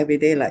to me every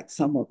day like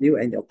some of you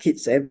and your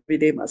kids every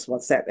day must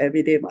WhatsApp,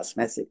 every day must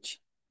message.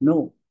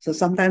 No. So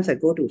sometimes I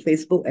go to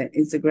Facebook and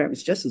Instagram.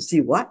 It's just to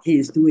see what he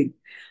is doing.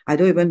 I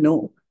don't even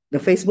know. The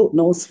Facebook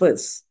knows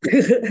first.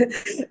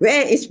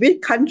 Where is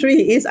which country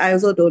he is, I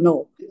also don't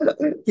know.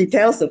 He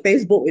tells the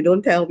Facebook, he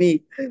don't tell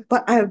me.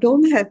 But I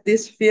don't have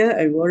this fear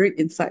and worry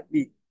inside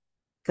me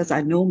because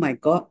I know my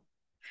God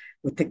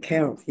will take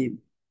care of him.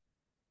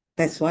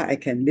 That's why I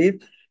can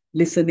live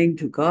listening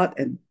to God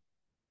and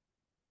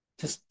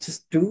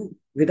just do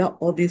without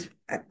all these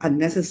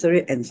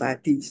unnecessary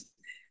anxieties.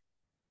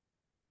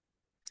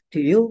 Do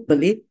you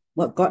believe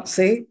what God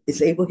say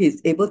is able?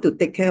 He's able to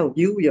take care of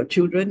you, your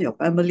children, your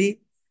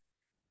family.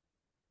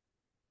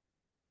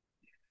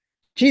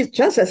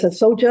 Just as a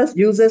soldier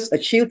uses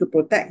a shield to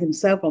protect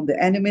himself from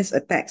the enemy's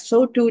attacks,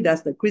 so too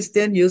does the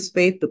Christian use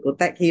faith to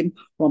protect him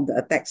from the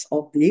attacks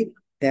of the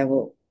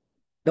devil.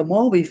 The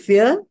more we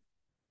fear,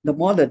 the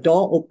more the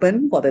door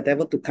open for the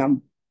devil to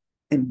come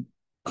and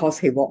cause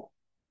havoc.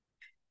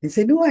 You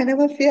say, no, I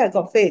never fear, I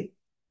got faith.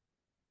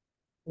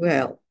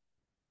 Well,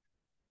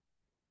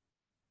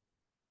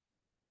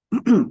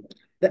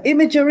 the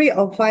imagery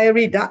of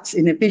fiery darts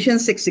in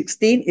Ephesians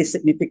 6:16 is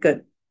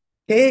significant.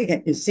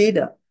 Okay, you see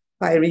the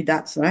fiery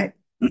darts, right?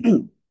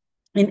 In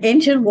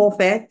ancient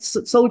warfare,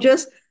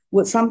 soldiers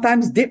would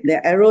sometimes dip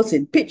their arrows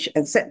in pitch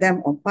and set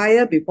them on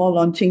fire before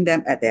launching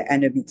them at their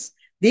enemies.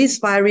 These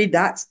fiery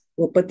darts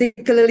were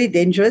particularly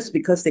dangerous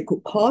because they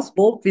could cause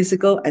both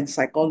physical and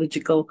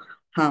psychological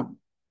harm.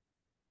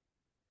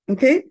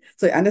 Okay,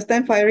 so you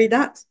understand fiery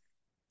darts?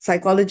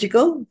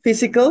 Psychological,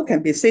 physical,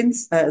 can be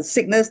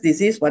sickness,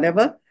 disease,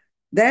 whatever.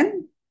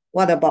 Then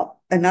what about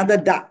another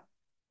dart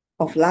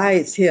of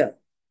lies here?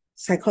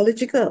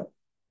 Psychological.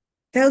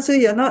 Tells you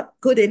you're not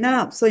good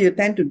enough. So you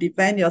tend to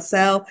defend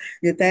yourself.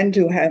 You tend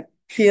to have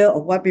fear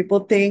of what people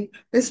think.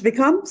 It's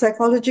become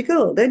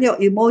psychological. Then your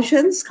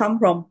emotions come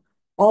from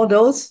all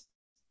those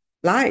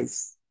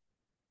lies.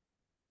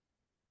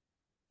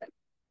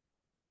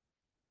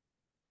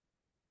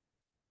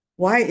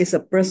 Why is a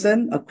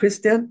person, a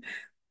Christian,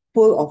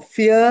 full of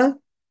fear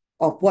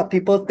of what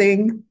people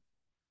think,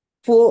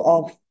 full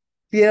of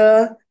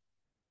fear,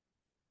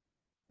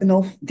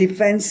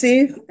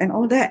 defensive and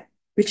all that,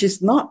 which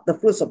is not the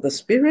fruits of the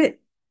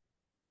Spirit?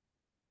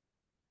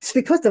 It's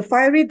because the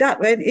fiery dart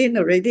went in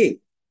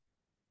already.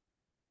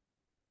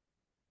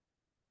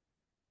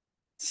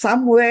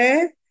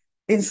 Somewhere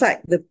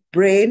inside the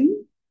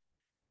brain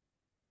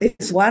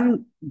is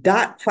one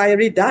dart,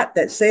 fiery dart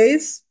that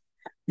says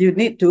you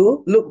need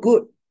to look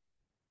good.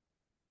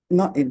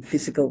 Not in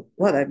physical.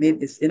 What I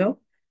mean is,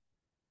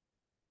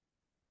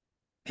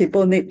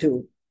 people need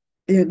to,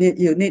 you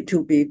need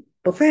to be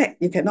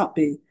perfect. You cannot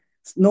be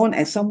known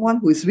as someone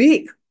who is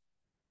weak.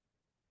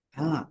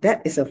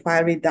 That is a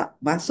fiery dart.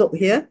 Masuk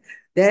here,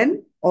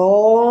 then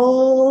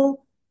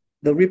all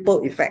the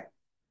ripple effect.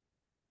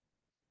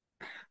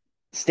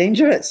 It's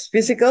dangerous,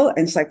 physical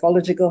and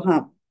psychological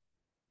harm.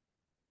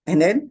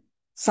 And then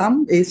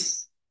some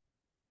is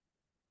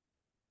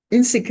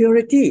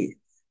insecurity.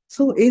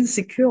 So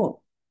insecure.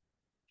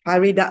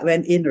 Fiery dart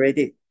went in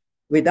already.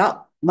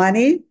 Without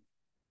money,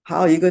 how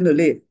are you going to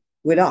live?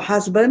 Without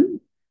husband,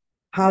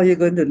 how are you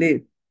going to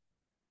live?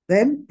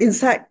 Then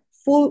inside,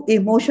 full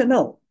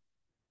emotional,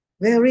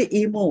 very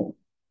emo,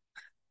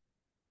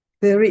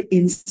 very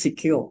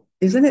insecure.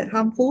 Isn't it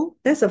harmful?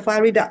 That's a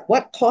fiery dart.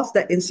 What caused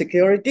that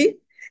insecurity?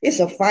 It's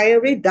a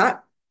fiery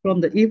dart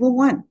from the evil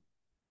one.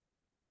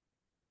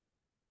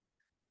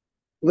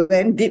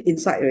 Went deep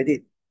inside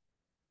already.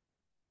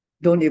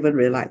 Don't even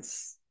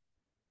realize.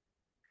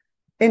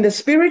 In the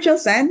spiritual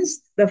sense,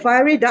 the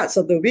fiery darts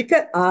of the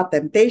wicked are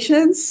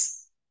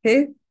temptations,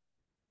 okay?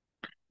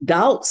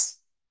 Doubts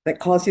that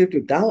cause you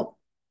to doubt.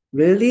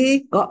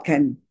 Really, God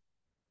can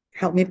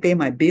help me pay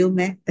my bill,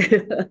 man?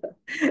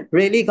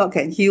 Really, God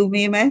can heal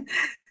me, man?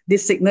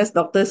 This sickness,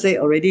 doctor say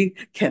already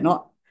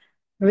cannot.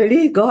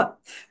 Really, God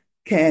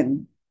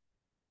can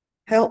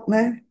help,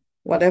 man?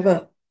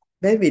 Whatever.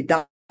 Then we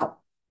doubt.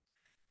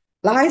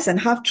 Lies and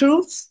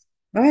half-truths,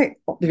 right?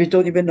 We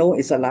don't even know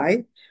it's a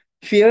lie.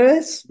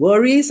 Fears,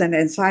 worries, and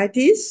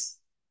anxieties.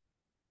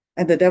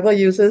 And the devil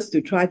uses to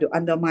try to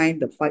undermine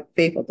the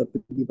faith of the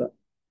believer.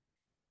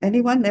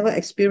 Anyone never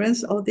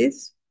experienced all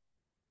this?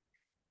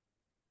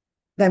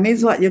 That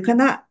means what? You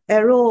cannot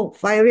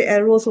fiery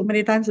arrow so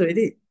many times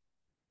already.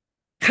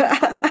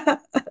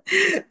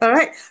 All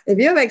right. If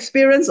you have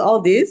experienced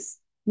all this,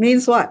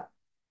 means what?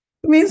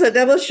 It means the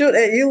devil shoot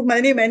at you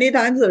many, many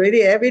times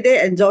already, every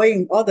day,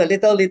 enjoying all the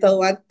little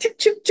one. Chip,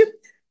 chip, chip.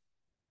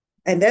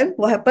 And then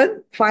what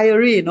happened?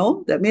 Fiery,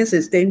 that means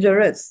it's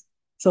dangerous.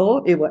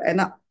 So it will end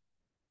up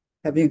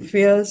having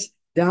fears,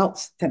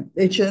 doubts,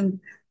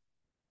 temptation,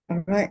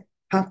 all right,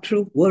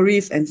 half-truth,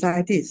 worries,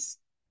 anxieties.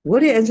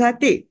 Worry,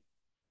 anxiety.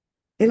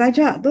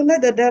 Elijah, don't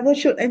let the devil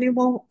shoot any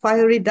more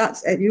fiery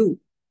darts at you.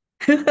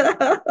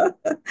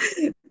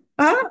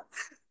 Huh?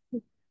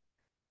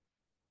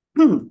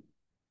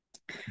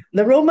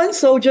 The Roman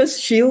soldier's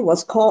shield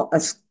was called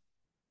a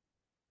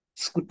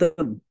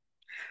scutum.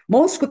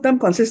 Most scutum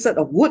consisted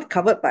of wood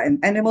covered by an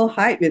animal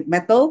hide with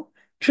metal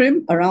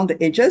trim around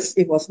the edges.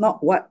 It was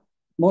not what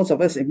most of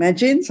us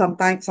imagine,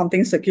 sometimes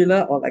something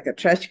circular or like a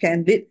trash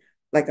can lid,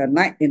 like a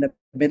knight in the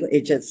middle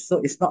edges. So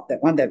it's not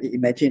that one that we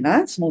imagine,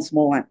 small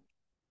one.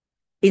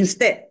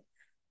 Instead,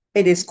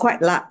 it is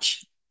quite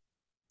large.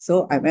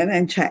 So I went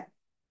and checked,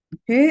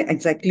 okay,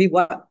 exactly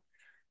what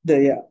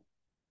the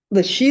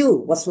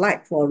shield was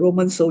like for a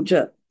Roman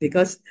soldier,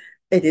 because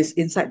it is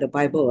inside the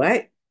Bible,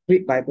 right?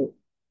 Greek Bible.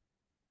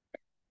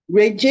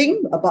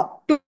 Ranging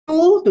about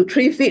 2 to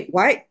 3 feet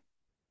wide.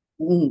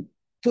 2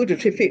 to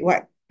 3 feet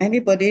wide.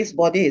 Anybody's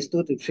body is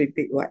 2 to 3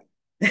 feet wide.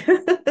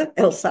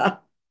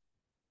 Elsa,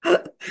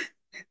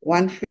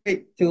 1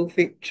 feet, 2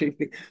 feet, 3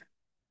 feet.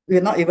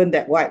 We're not even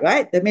that wide,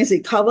 right? That means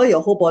it covers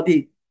your whole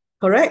body,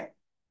 correct?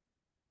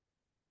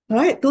 All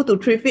right, 2 to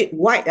 3 feet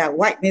wide.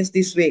 Wide means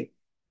this way.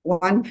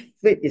 1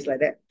 feet is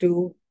like that,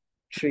 2,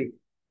 3.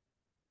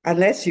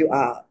 Unless you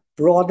are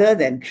broader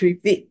than 3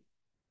 feet,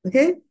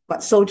 okay?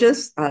 But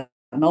soldiers are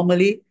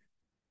normally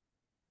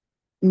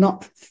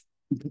not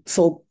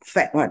so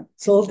fat one.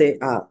 So they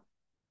are,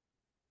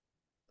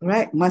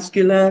 right,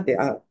 muscular. They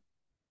are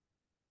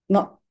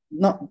not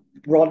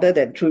broader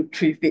than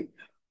 3 feet.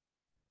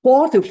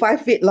 4 to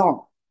 5 feet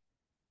long.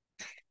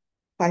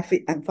 5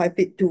 feet and 5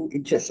 feet 2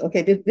 inches.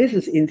 Okay, this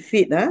is in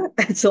feet.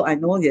 So I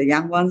know the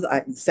young ones are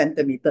in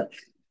centimeter.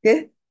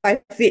 Okay,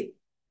 5 feet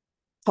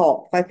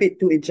tall, 5 feet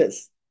 2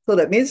 inches. So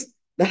that means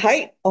the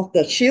height of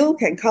the shield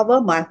can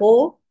cover my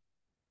whole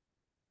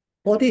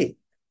body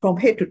from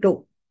head to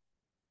toe.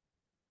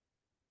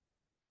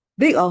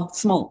 Big or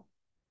small?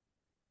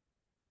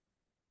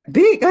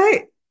 Big,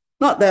 right?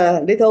 Not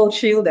the little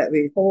shield that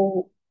we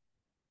hold,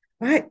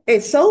 right?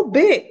 It's so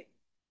big.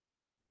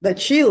 The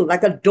shield,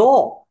 like a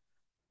door,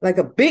 like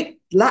a big,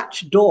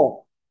 large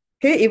door.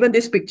 Okay, even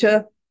this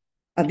picture,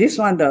 this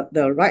one,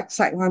 the right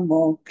side one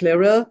more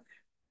clearer.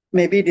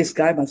 Maybe this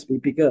guy must be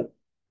bigger.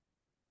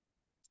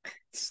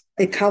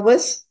 It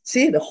covers,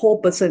 see, the whole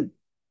person.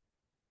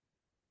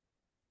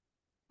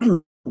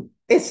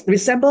 It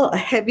resembles a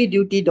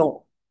heavy-duty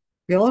door.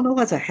 You all know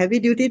what's a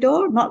heavy-duty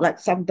door? Not like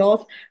some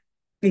doors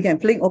you can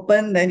fling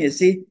open, then you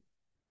see,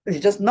 you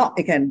just knock,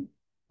 it can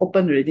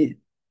open already.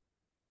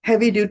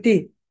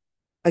 Heavy-duty,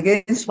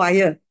 against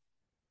fire,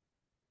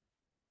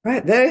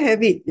 right? Very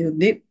heavy. You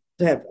need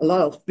to have a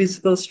lot of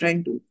physical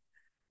strength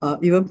to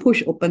even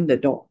push open the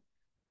door.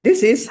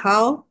 This is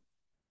how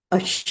a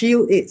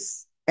shield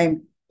is.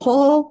 And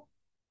Paul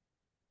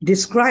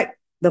described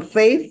the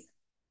faith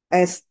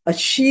as a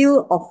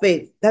shield of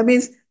faith. That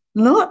means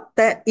not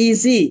that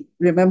easy.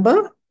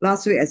 Remember,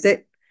 last week I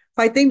said,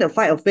 fighting the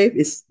fight of faith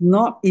is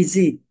not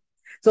easy.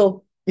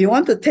 So you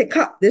want to take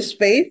up this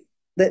faith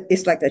that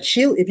is like a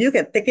shield. If you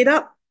can take it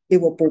up,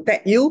 it will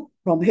protect you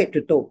from head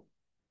to toe.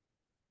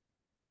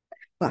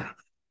 But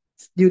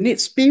you need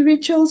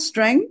spiritual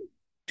strength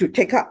to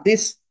take up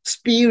this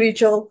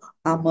spiritual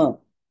armor,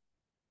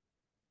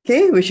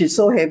 okay, which is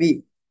so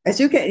heavy. As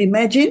you can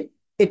imagine,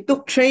 it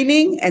took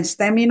training and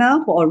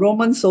stamina for a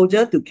Roman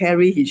soldier to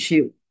carry his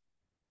shield.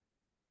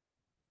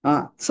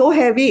 So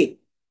heavy.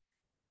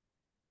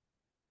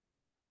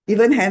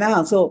 Even Hannah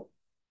also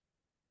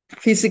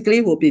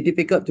physically will be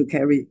difficult to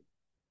carry.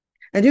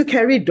 And you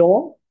carry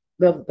door,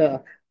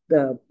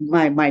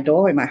 my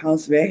door in my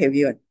house very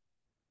heavy one.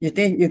 You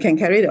think you can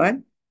carry that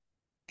one?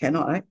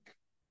 Cannot, right?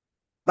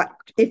 But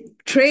if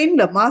train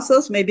the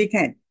muscles, maybe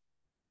can,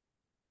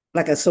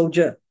 like a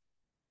soldier.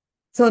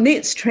 So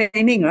needs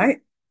training, right?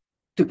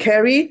 To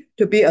carry,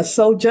 to be a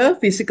soldier,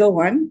 physical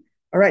one,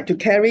 all right, to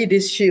carry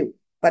this shield.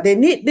 But they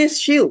need this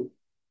shield.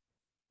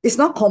 It's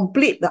not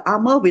complete, the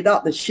armor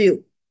without the shield.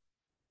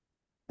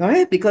 All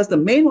right, because the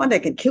main one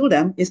that can kill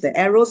them is the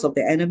arrows of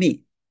the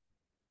enemy.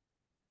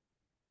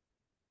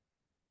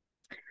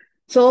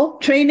 So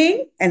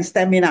training and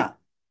stamina.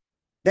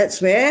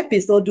 That's where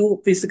people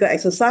do physical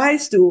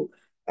exercise to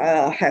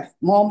have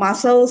more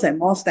muscles and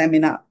more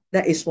stamina.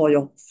 That is for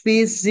your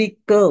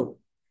physical.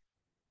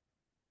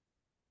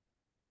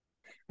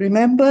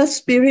 Remember,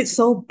 spirit,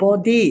 soul,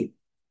 body.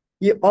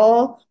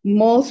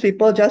 Most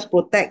people just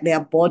protect their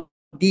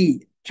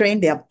body,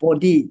 train their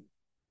body,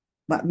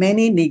 but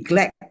many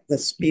neglect the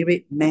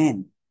spirit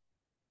man.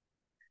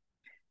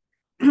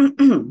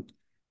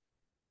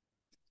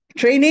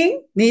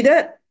 Training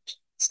needed,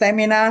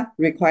 stamina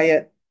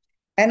required.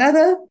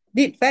 Another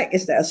neat fact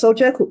is that a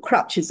soldier could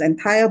crouch his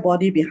entire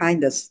body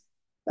behind his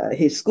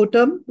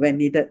scutum when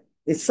needed.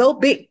 It's so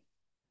big.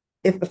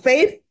 If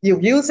faith, you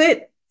use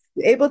it,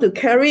 you're able to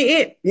carry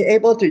it, you're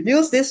able to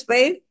use this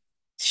faith,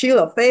 shield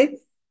of faith,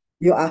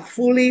 you are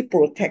fully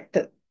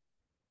protected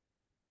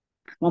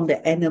from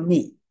the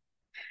enemy.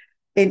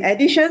 In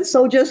addition,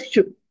 soldiers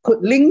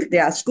could link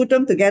their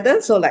scutum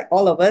together. So like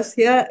all of us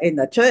here in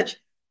the church,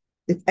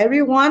 if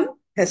everyone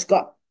has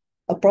got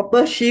a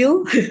proper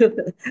shield,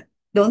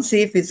 don't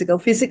see physical.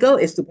 Physical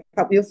is to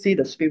help you see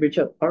the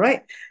spiritual, all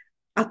right?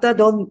 After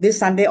this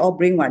Sunday, all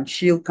bring one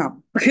shield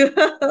come.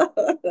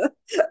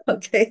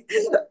 Okay,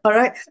 all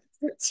right?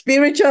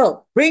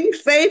 Spiritual, bring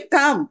faith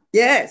come.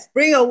 Yes,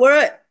 bring a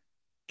word,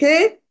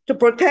 okay, to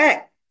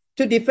protect.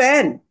 to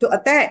defend, to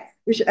attack,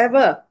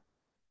 whichever,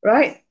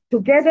 right?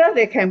 Together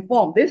they can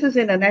form. This is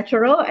in the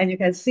natural, and you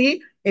can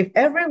see if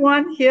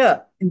everyone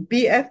here in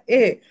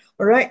BFA,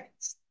 all right,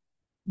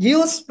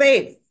 use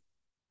faith,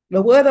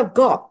 the word of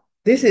God.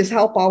 This is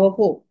how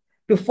powerful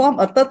to form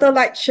a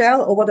turtle-like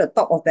shell over the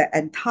top of the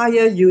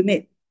entire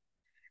unit.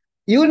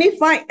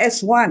 Unified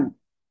as one.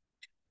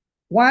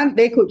 One,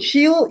 they could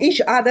shield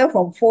each other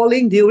from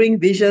falling during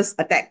vicious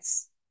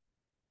attacks.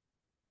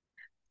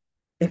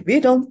 If we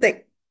don't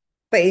take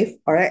faith,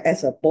 all right,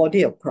 as a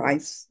body of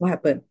Christ, what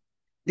happened?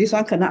 This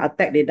one cannot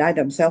attack, they die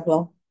themselves,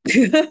 lor.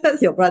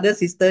 Your brother,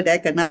 sister, they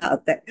cannot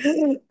attack,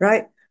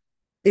 right?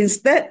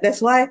 Instead,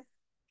 that's why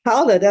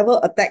how the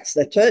devil attacks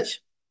the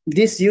church,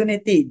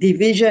 disunity,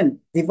 division,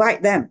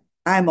 divide them.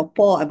 I'm a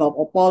Paul, I'm a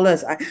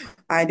Apollos,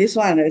 I this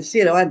one, I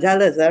see the one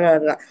jealous, blah, blah,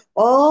 blah.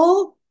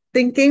 All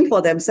thinking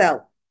for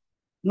themselves,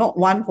 not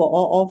one for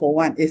all for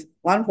one. It's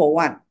one for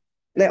one.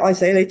 Let I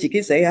say, 你自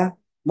己死啊，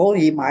唔好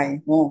以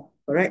埋我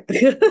correct?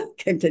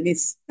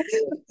 Cantonese.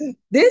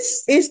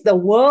 This is the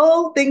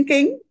world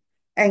thinking,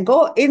 and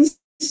go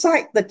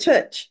inside the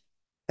church.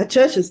 The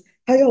church is,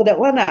 hey, that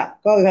one,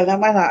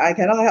 I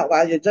cannot help.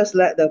 You just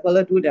let the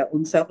fellow do their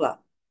own self.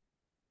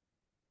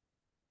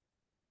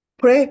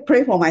 Pray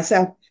for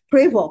myself.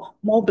 Pray for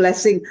more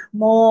blessing,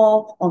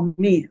 more on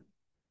me.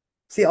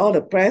 See, all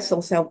the prayers so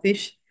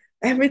selfish.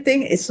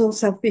 Everything is so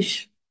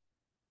selfish.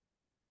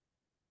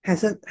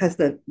 Has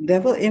the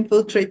devil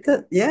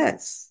infiltrated?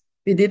 Yes.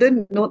 He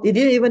didn't know, he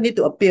didn't even need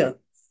to appear.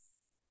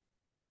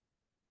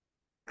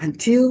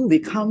 Until we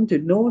come to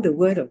know the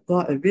word of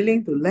God and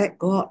willing to let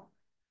God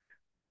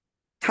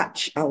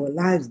touch our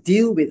lives,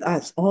 deal with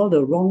us, all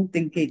the wrong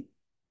thinking,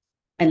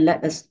 and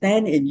let us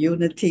stand in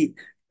unity.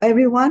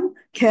 Everyone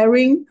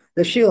carrying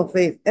the shield of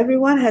faith.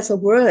 Everyone has a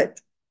word.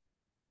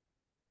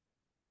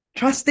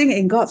 Trusting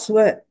in God's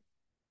word.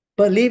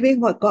 Believing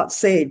what God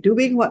said.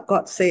 Doing what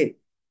God said.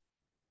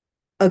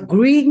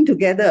 Agreeing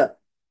together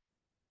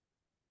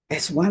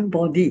as one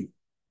body.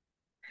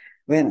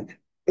 When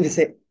we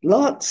say,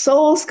 Lord,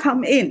 souls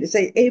come in. They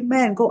say,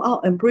 amen. Go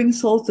out and bring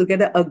souls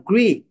together.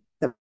 Agree.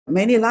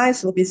 Many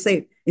lives will be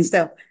saved.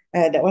 Instead of,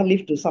 that one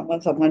leave to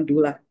someone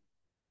do lah.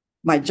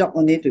 My job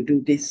only to do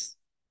this.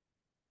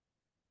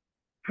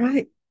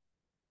 Right?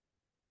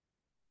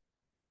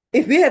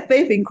 If we have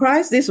faith in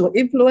Christ, this will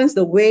influence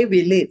the way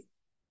we live.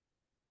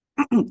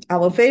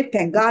 Our faith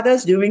can guard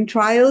us during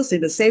trials in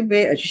the same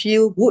way a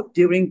shield would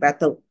during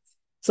battle.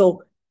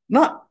 So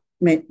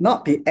may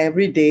not be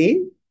every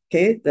day,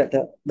 okay,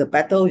 the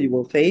battle you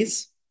will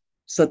face,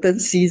 certain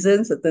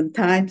season, certain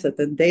time,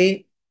 certain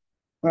day,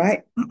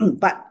 right?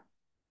 But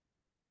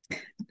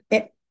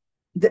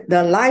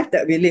the life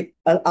that we live,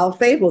 our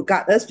faith will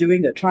guard us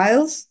during the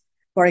trials.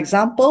 For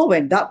example,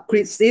 when doubt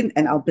creeps in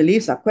and our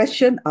beliefs are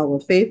questioned, our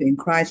faith in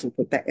Christ will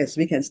protect us.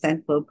 We can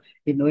stand firm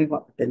in knowing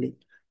what we believe.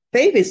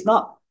 Faith is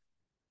not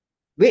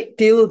wait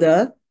till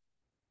the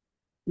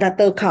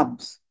battle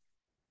comes.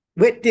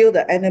 Wait till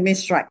the enemy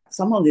strikes.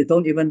 Some of you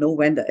don't even know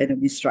when the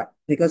enemy strikes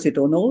because you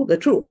don't know the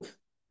truth.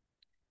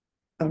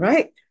 All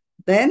right?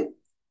 Then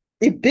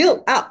you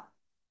build up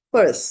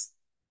first.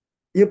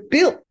 You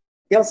build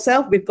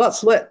yourself with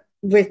God's word,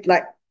 with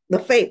like the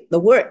faith, the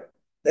word,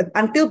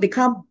 until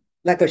become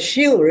like a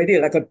shield already,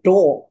 like a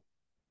door.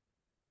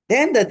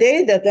 Then the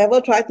day the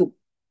devil try to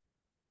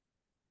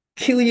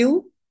kill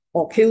you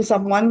or kill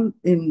someone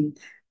in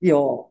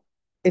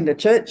the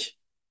church,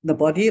 the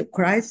body of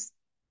Christ,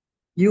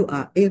 you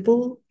are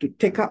able to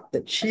take up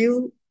the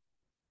shield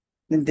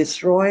and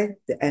destroy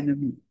the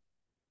enemy.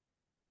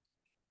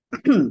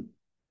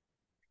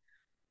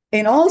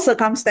 In all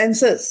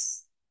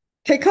circumstances,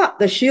 take up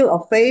the shield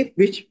of faith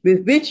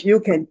with which you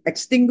can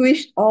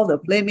extinguish all the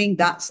flaming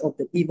darts of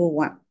the evil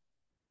one.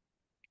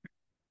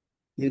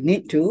 You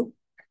need to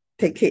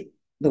take it.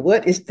 The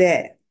word is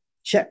there.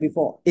 Check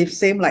before. If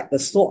same like the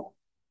sword,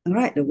 all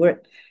right, the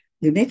word,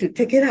 you need to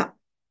take it up.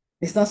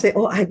 It's not say,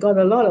 oh, I got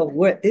a lot of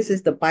word. This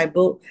is the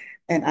Bible,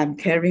 and I'm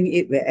carrying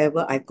it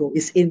wherever I go.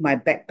 It's in my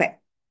backpack.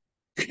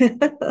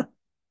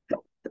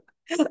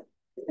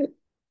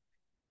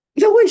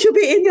 No, it should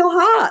be in your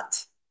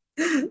heart.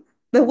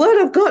 The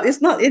word of God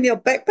is not in your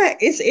backpack.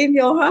 It's in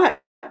your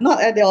heart,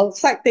 not at your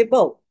side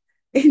table.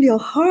 In your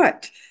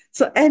heart.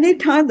 So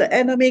anytime the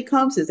enemy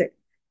comes, it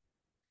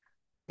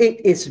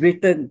is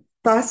written,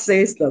 thus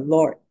says the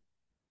Lord.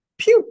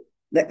 Pew,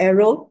 the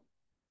arrow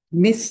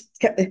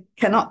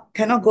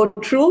cannot go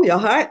through your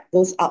heart,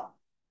 goes out.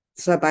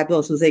 So the Bible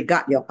also says,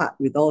 guard your heart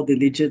with all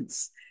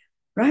diligence,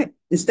 right?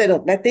 Instead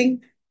of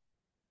letting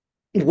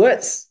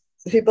words,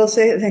 people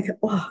say, like,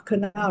 oh,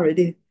 kena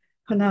already.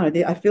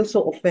 I feel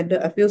so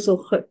offended. I feel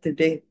so hurt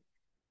today.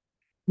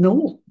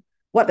 No.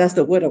 What does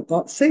the word of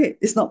God say?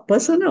 It's not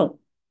personal.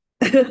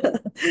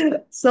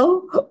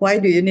 So why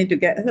do you need to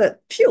get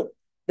hurt? Phew,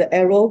 the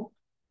arrow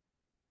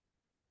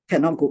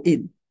cannot go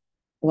in.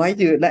 Why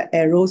do you let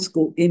arrows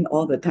go in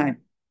all the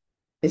time?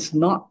 It's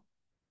not.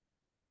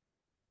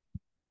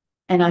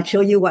 And I'll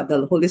show you what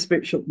the Holy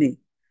Spirit showed me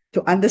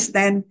to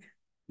understand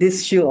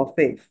this shield of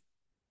faith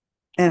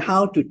and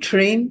how to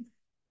train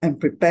and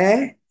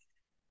prepare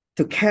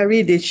to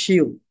carry this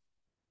shield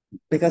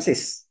because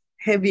it's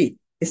heavy.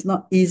 It's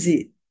not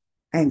easy.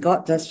 And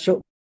God just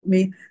showed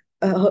me,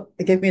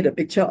 gave me the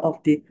picture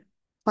of the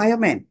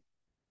fireman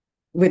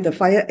with the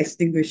fire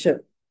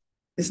extinguisher.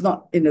 It's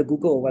not in the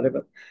Google or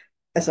whatever.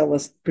 As I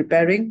was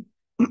preparing,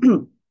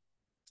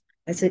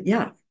 I said,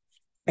 yeah,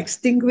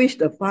 extinguish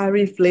the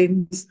fiery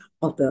flames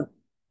of the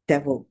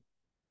devil.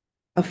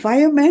 A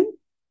fireman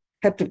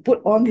had to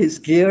put on his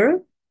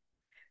gear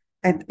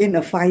and in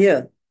a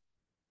fire,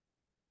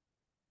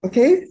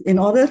 okay, in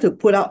order to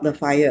put out the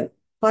fire.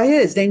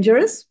 Fire is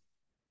dangerous.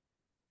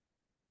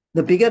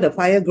 The bigger the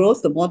fire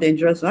grows, the more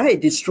dangerous, right?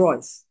 It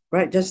destroys,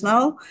 right? Just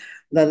now,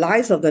 the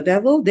lies of the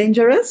devil,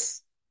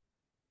 dangerous?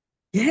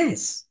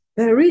 Yes,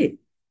 very.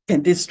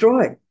 Can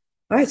destroy,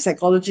 right?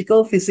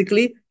 Psychological,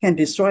 physically, can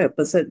destroy a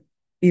person,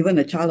 even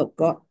a child of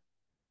God,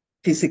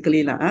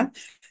 physically.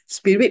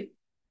 Spirit,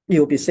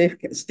 you'll be safe,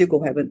 can still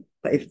go heaven.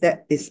 But if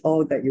that is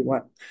all that you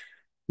want,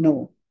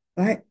 no,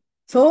 right?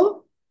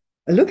 So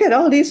look at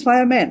all these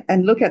firemen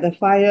and look at the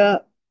fire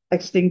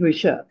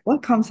extinguisher.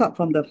 What comes up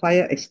from the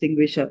fire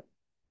extinguisher?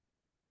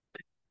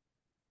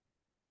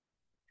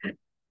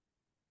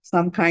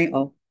 Some kind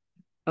of,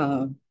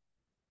 uh,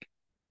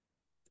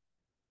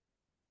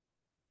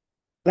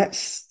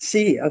 let's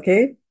see,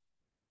 okay?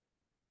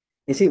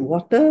 Is it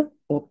water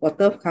or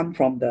water come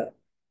from the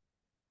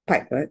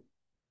pipe, right?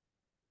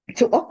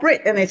 To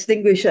operate an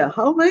extinguisher,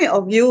 how many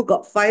of you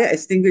got fire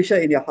extinguisher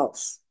in your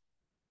house?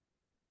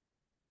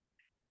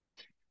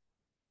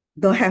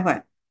 Don't have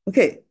one.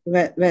 Okay,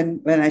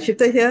 when I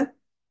shifted here,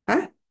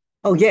 huh?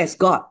 Oh yes,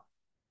 got.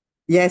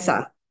 Yes,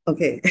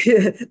 okay.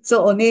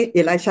 So only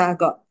Elisha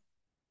got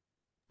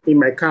In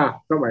my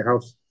car, not my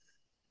house.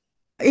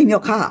 in your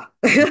car.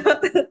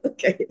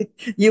 Okay.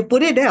 You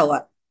put it there or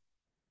what?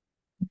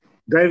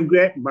 Drive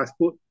Grab must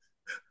put.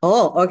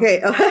 Oh, okay.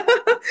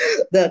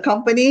 The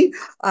company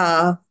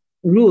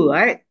rule,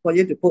 right? For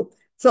you to put.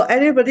 So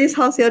anybody's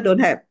house here don't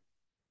have.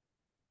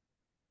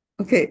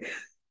 Okay.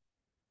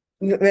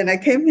 When I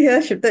came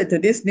here, shifted to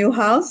this new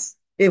house,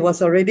 it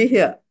was already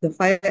here, the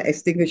fire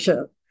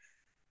extinguisher.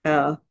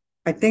 Uh,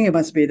 I think it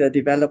must be the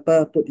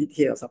developer put it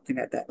here or something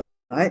like that,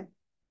 right?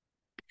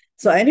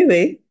 So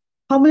anyway,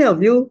 how many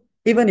of you,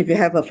 even if you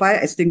have a fire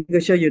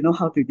extinguisher, you know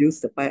how to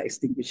use the fire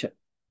extinguisher?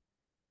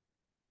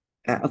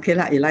 Okay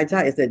lah,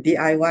 Elijah is the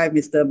DIY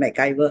Mr.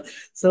 MacGyver,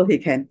 so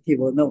he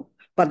will know.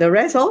 But the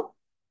rest all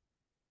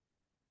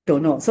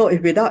don't know. So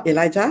if without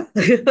Elijah,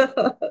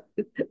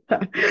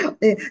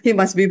 he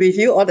must be with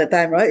you all the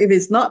time, right? If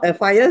it's not a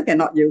fire,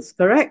 cannot use,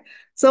 correct?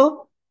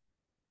 So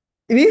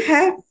we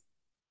have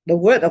the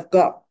word of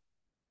God,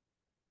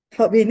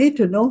 but we need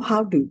to know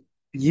how to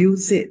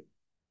use it.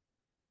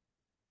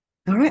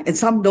 All right, and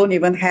some don't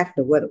even have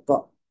the word of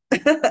God,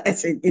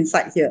 as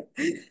inside here.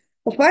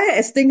 A fire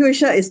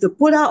extinguisher is to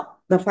put out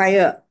the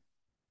fire.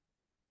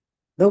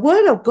 The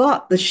word of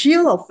God, the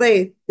shield of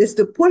faith, is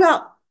to put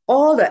out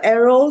all the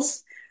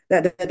arrows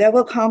that the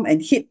devil come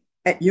and hit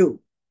at you,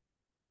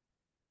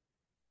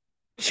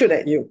 shoot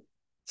at you.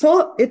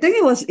 So you think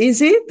it was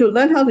easy to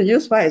learn how to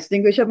use fire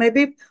extinguisher?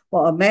 Maybe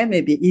for a man,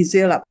 maybe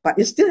easier, but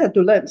you still have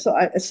to learn. So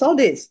I saw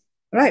this,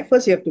 right?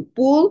 First, you have to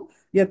pull,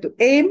 you have to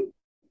aim,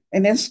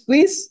 and then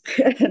squeeze,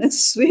 and then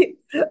sweep.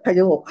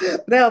 Then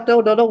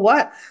after, don't know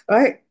what,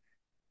 right?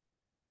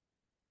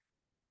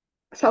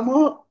 Some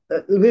more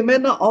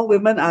women, not all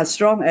women are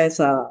strong as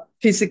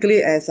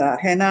physically as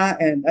Hannah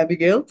and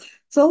Abigail.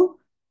 So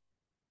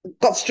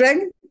got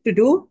strength to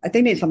do. I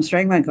think need some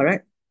strength, man,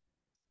 correct?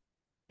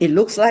 It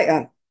looks like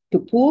to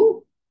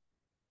pull.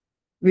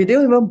 We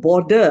didn't even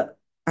bother.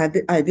 I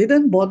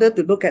didn't bother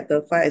to look at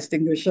the fire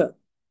extinguisher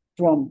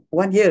from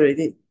 1 year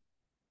already.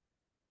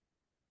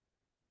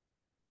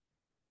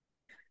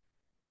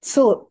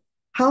 So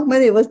how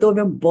many of us don't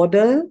even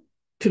bother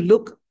to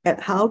look at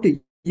how to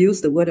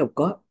use the word of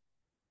God?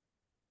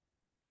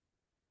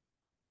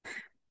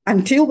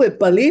 Until we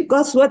believe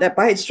God's word that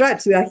by his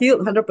stripes we are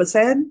healed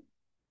 100%.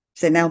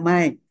 Say, now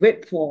mind,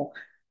 wait for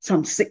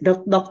some sick.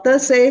 The doctor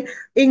say,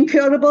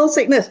 incurable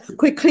sickness.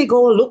 Quickly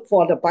go look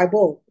for the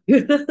Bible.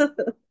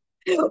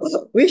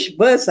 Which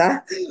verse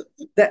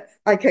that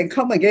I can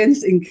come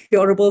against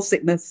incurable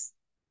sickness?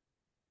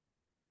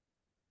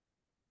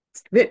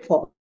 Wait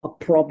for a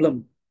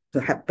problem to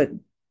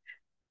happen.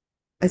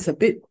 It's a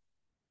bit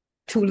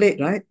too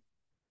late, right?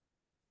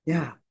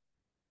 Yeah.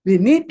 We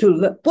need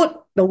to put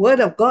the word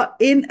of God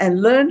in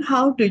and learn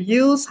how to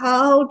use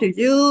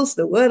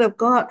the word of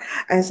God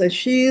as a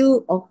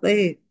shield of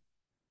faith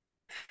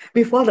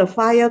before the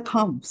fire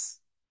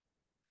comes.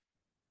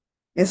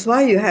 That's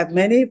why you have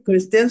many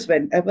Christians,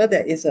 whenever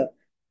there is a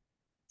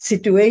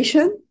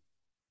situation,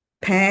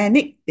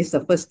 panic is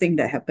the first thing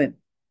that happens.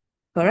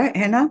 Correct,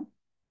 Hannah?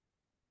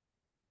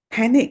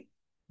 Panic.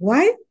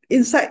 Why?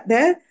 Inside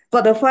there,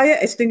 got the fire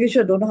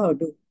extinguisher, don't know how to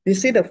do. You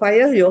see the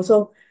fire, you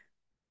also,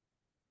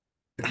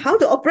 how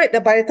to operate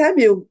that by the time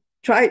you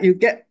try, you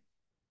get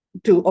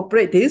to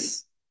operate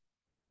this,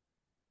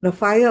 the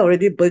fire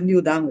already burn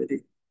you down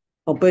already,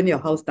 or burn your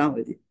house down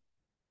already.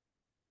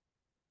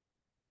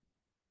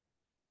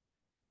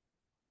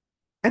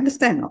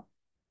 Understand? No?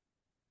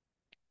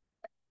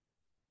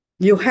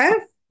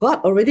 God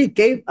already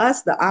gave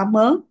us the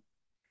armor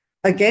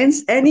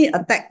against any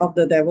attack of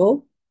the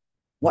devil,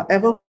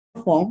 whatever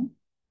form,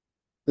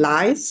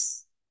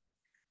 lies,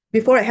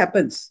 before it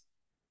happens.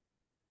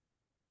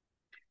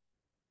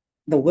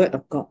 The word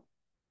of God,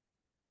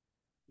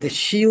 the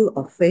shield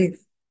of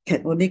faith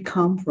can only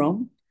come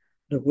from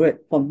the word,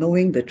 from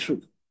knowing the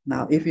truth.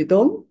 Now, if you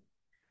don't,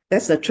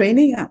 that's the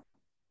training up.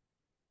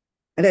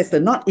 And that's the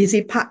not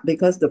easy part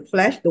because the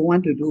flesh don't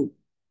want to do.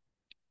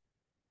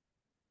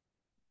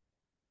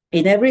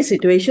 In every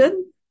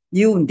situation,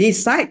 you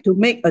decide to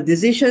make a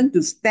decision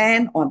to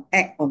stand on,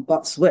 act on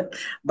God's word.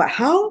 But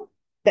how?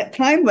 That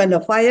time when the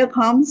fire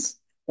comes,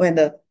 when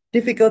the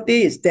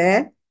difficulty is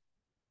there,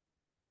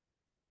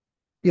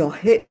 your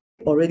head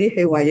already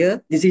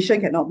haywire,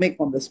 decision cannot make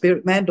from the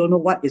spirit man, don't know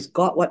what is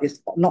God, what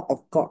is not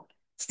of God.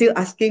 Still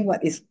asking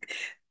what is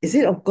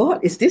it of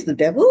God? Is this the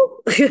devil?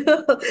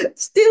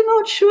 Still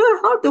not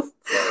sure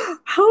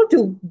how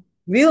to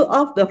wheel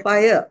off the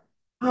fire,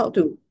 how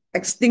to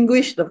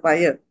extinguish the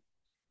fire.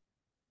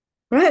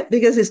 Right?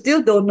 Because you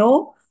still don't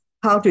know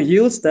how to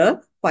use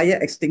the fire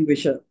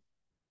extinguisher.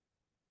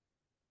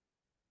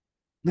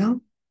 Now,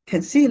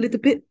 can see a little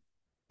bit,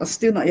 but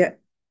still not yet.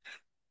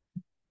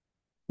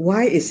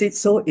 Why is it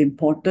so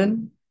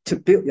important to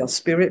build your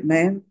spirit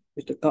man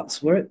with the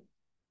God's word?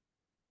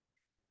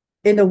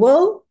 In the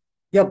world,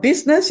 your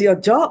business, your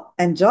job,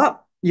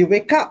 you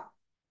wake up,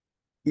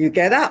 you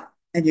get up,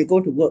 and you go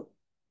to work.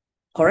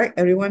 Correct,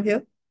 everyone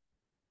here?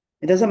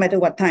 It doesn't matter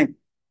what time.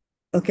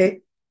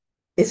 Okay?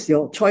 It's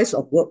your choice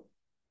of work.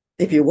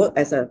 If you work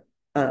as a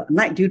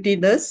night duty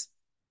nurse,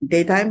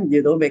 daytime,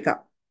 you don't wake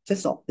up.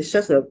 It's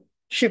just a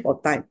shift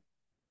of time.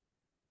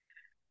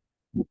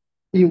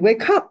 You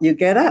wake up, you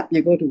get up,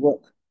 you go to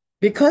work.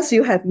 Because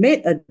you have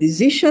made a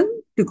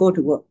decision to go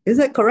to work. Is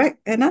that correct,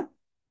 Anna?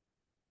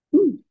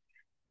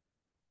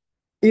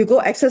 You go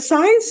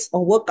exercise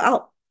or work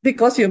out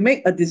because you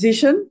make a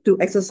decision to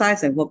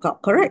exercise and work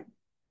out, correct?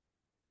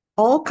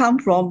 All come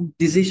from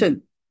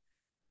decision.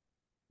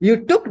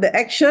 You took the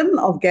action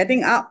of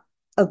getting up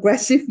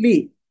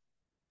aggressively,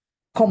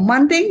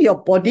 commanding your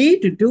body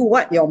to do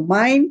what your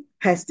mind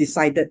has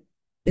decided,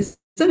 isn't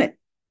it?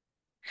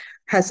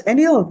 Has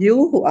any of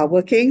you who are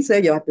working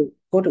say you have to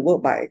go to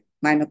work by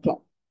 9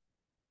 o'clock?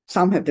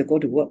 Some have to go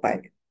to work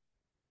by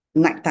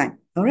night time.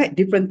 All right,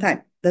 different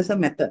time. Doesn't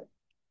matter.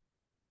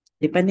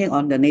 Depending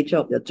on the nature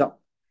of your job.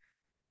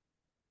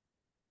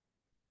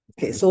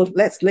 Okay, so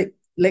let's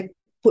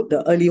put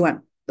the early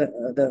one,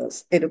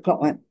 the 8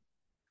 o'clock one.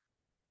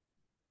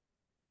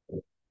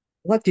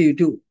 What do you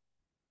do,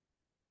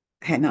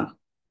 Hannah?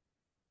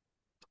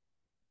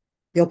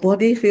 Your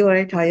body feel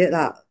very tired.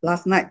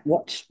 Last night,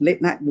 watch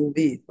late night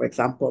movie, for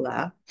example.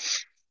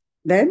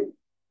 Then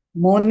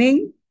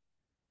morning,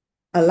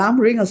 alarm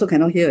ring also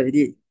cannot hear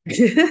already.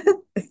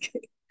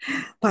 Okay.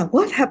 But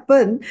what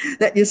happened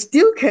that you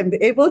still can be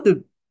able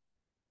to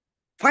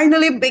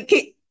finally make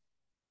it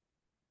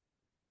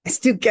and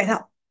still get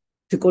up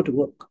to go to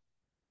work?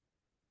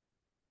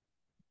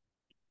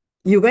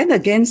 You went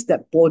against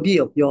that body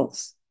of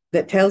yours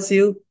that tells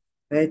you,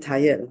 very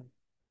tired,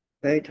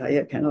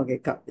 cannot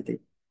get up today.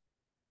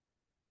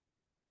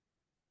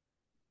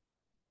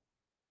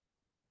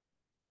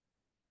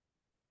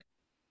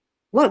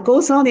 What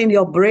goes on in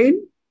your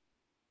brain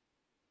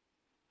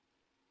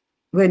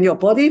when your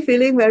body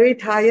feeling very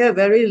tired,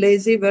 very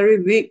lazy,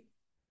 very weak,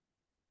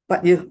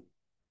 but you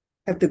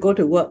have to go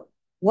to work?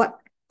 What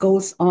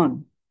goes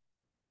on?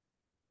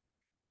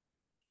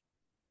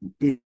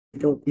 You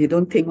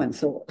don't think one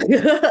so.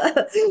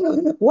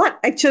 What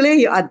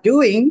actually you are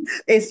doing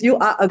is you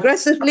are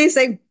aggressively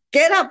saying,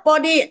 get up,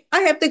 body, I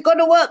have to go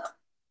to work.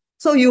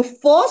 So you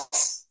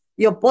force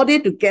your body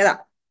to get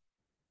up.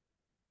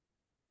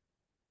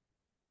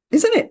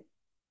 Isn't it?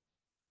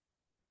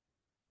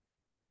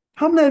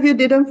 How many of you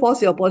didn't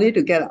force your body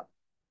to get up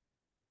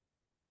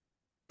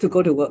to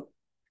go to work?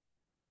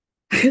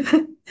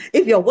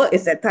 If your work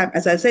is at time,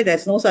 as I say,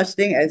 there's no such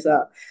thing as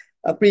a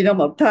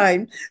freedom of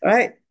time,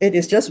 right? It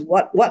is just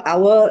what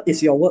hour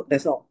is your work,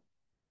 that's all.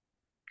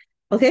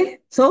 Okay,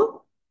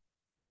 so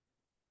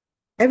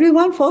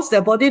everyone forced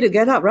their body to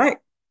get up, right?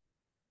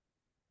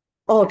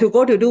 Or to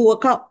go to do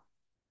workout.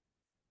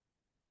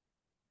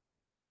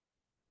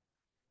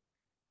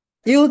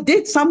 You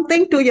did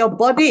something to your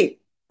body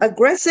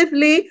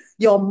aggressively.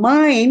 Your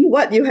mind,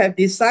 what you have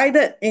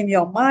decided in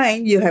your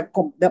mind,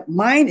 the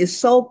mind is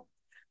so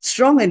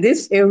strong in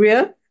this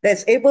area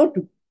that's able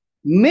to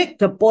make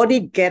the body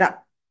get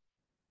up.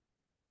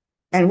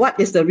 And what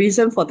is the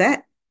reason for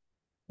that?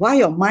 Why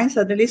your mind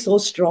suddenly so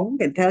strong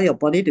can tell your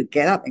body to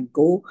get up and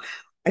go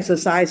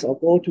exercise or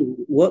go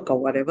to work or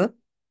whatever?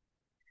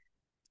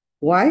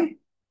 Why?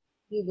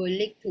 You go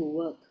late to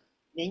work,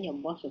 then your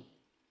boss will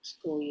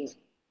scold you.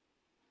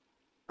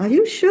 Are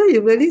you sure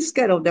you're really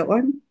scared of that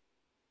one?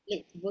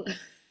 Late to work.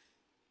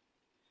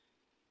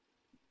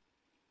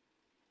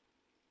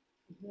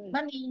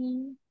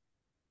 Money.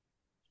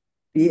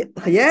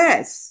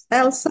 Yes,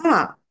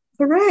 Elsa,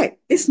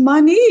 correct. It's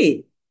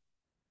money.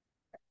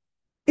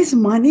 It's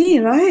money,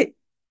 right?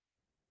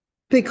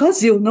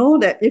 Because you know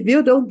that if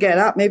you don't get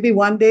up, maybe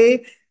one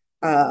day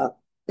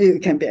you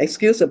can be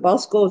excused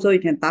about school, so you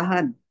can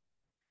tahan.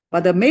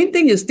 But the main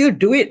thing, you still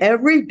do it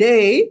every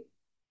day,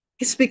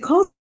 is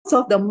because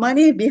of the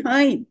money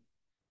behind.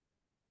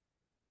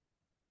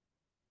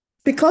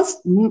 Because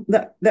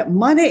that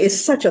money is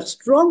such a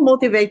strong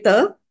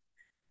motivator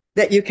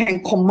that you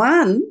can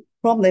command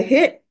from the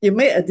head. You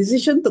make a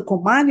decision to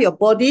command your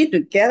body to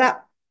get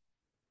up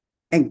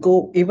and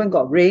go. Even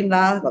got rain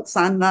lah, got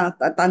sun lah,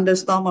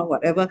 thunderstorm or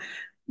whatever,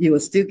 you will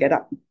still get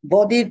up.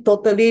 Body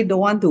totally don't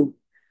want to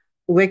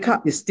wake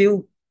up, you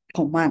still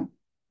command.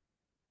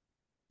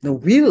 The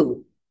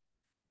will,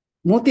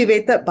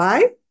 motivated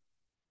by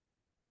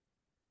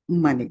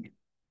money.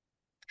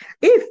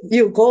 If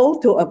you go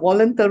to a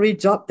voluntary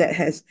job that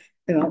has,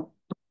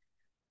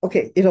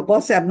 okay, if a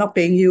boss says, I'm not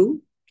paying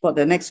you for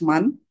the next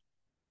month,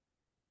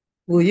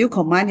 will you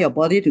command your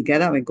body to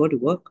get up and go to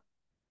work?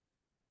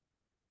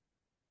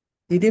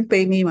 You didn't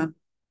pay me, man.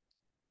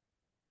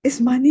 It's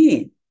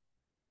money.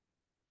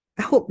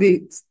 I hope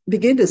we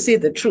begin to see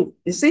the truth.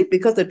 You see,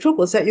 because the truth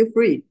will set you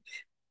free.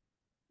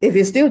 If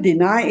you still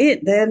deny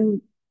it,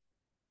 then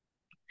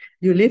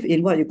you live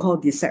in what you call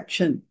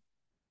deception.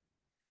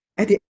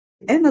 At the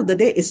end of the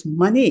day, it's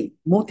money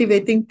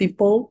motivating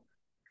people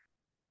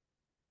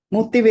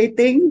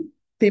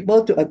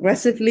to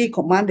aggressively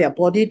command their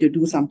body to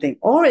do something.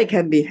 Or it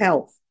can be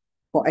health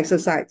for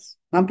exercise.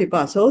 Some people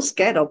are so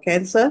scared of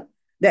cancer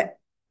that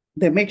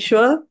they make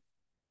sure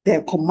they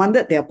have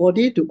commanded their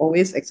body to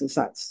always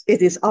exercise.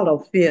 It is out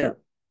of fear.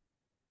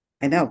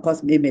 And then, of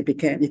course, you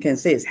can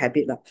say it's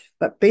habit.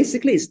 But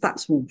basically, it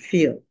starts from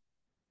fear.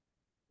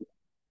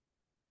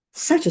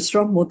 Such a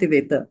strong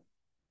motivator.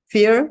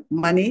 Fear,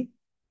 money.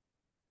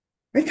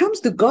 When it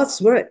comes to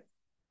God's word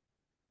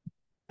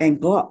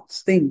and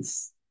God's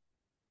things,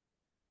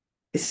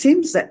 it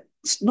seems that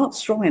it's not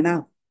strong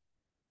enough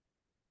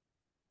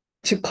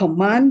to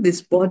command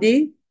this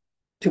body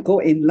to go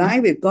in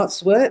line with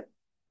God's word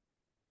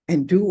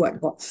and do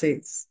what God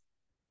says.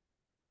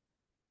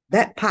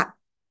 That part,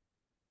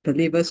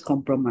 believers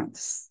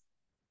compromise.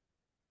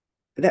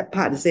 That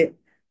part is it.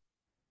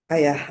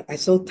 I'm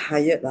so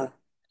tired lah.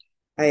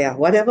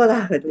 Whatever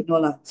lah, I don't know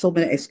lah. So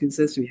many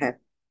excuses we have.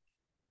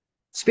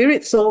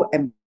 Spirit, soul,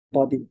 and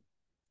body.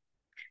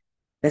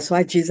 That's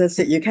why Jesus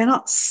said you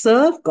cannot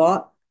serve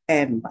God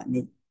and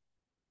money.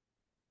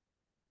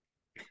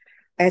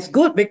 As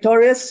good,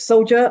 victorious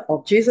soldier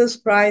of Jesus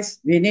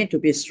Christ, we need to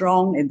be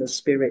strong in the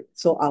spirit.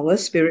 So our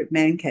spirit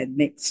man can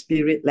make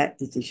spirit-led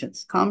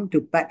decisions.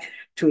 Back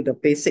to the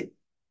basic.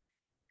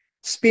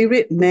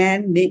 Spirit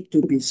man need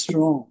to be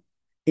strong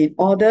in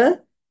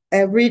order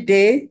every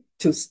day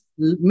to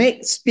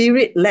make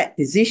spirit-led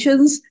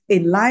decisions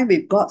in line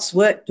with God's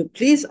word to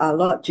please our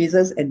Lord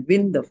Jesus and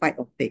win the fight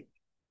of faith.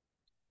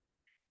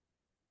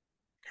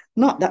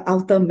 Not the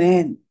outer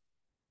man.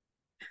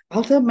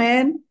 Outer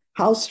man,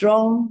 how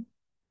strong?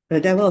 The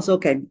devil also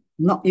can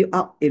knock you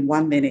out in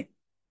 1 minute.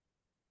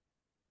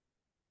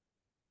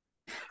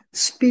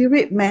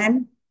 Spirit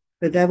man,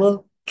 the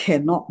devil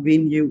cannot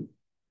win you.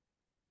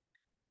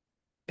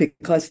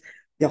 Because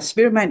your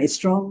spirit man is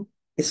strong.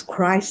 It's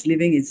Christ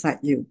living inside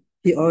you.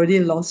 He already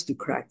lost to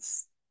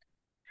Christ.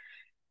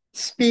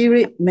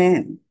 Spirit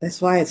man.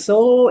 That's why it's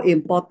so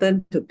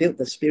important to build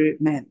the spirit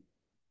man.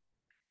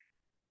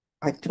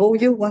 I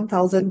told you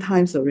 1,000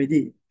 times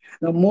already.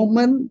 The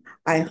moment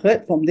I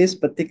heard from this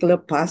particular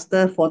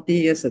pastor 40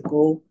 years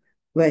ago,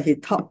 where he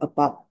talked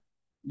about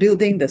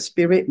building the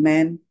spirit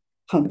man,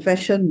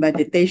 confession,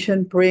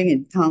 meditation, praying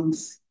in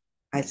tongues,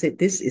 I said,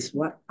 this is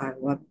what I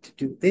want to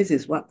do. This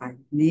is what I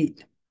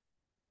need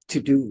to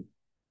do.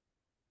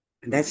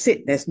 And that's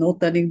it. There's no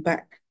turning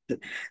back.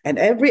 And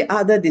every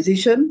other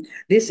decision,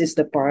 this is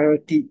the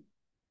priority.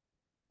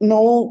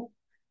 No,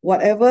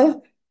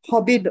 whatever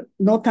hobby,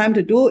 no time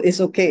to do is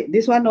okay.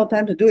 This one, no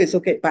time to do is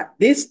okay. But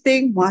this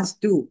thing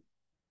must do.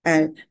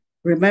 And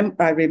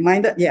I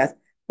reminded, yes,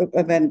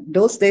 when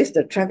those days,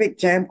 the traffic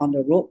jam on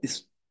the road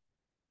is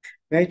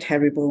very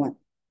terrible one.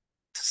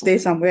 To stay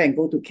somewhere and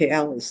go to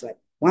KL is like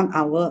 1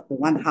 hour or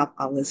 1.5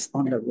 hours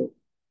on the road.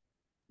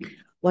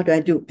 What do I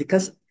do?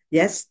 Because,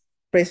 yes,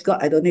 praise God,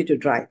 I don't need to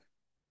drive.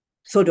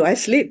 So do I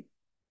sleep?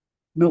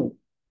 No.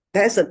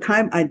 That's the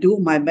time I do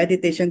my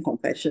meditation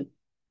confession.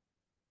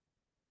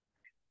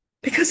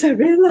 Because I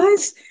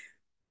realized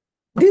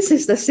this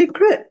is the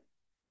secret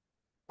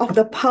of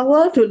the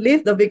power to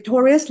live the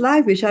victorious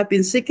life, which I've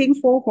been seeking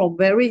for from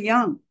very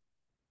young.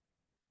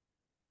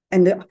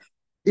 And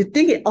you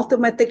think it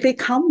automatically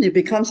comes, you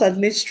become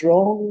suddenly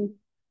strong.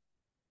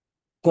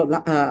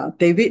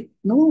 David,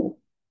 no.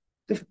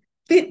 To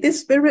feed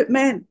this spirit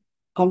man,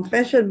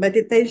 confession,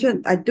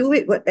 meditation, I do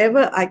it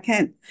whatever I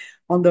can.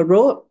 On the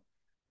road,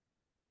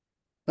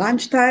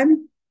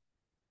 lunchtime,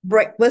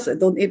 breakfast, I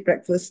don't eat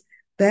breakfast.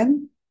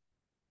 Then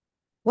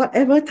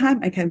whatever time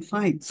I can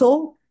find.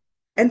 So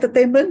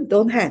entertainment,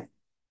 don't have.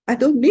 I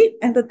don't need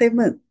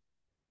entertainment.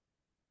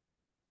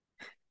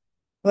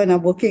 When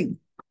I'm working,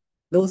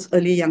 those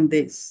early young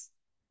days.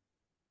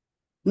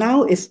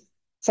 Now it's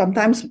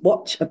sometimes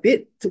watch a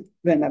bit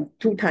when I'm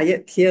too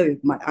tired here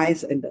with my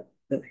eyes and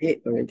the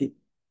head already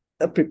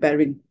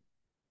preparing.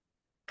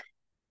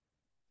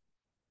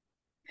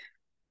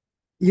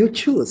 You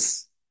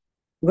choose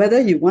whether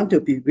you want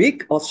to be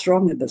weak or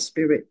strong in the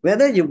spirit,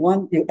 whether you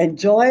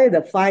enjoy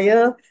the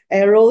fire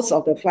arrows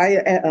of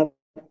the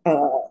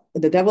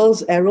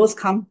devil's arrows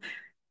come,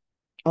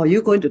 or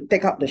you're going to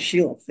take up the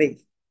shield of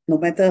faith, no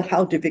matter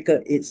how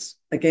difficult it is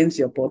against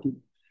your body.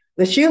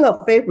 The shield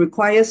of faith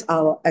requires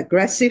our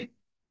aggressively,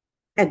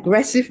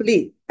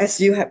 as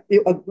you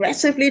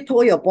aggressively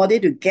told your body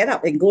to get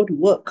up and go to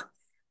work.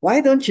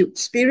 Why don't you,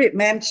 spirit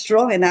man,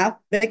 strong enough,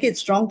 make it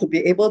strong to be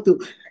able to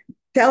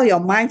tell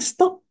your mind,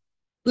 stop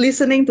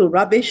listening to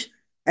rubbish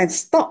and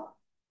stop.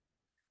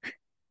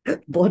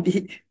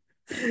 Body,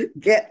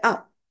 get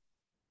up.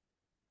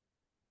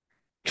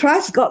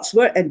 Trust God's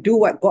word and do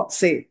what God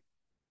says.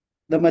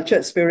 The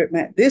matured spirit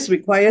man. This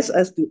requires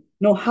us to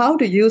know how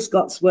to use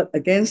God's word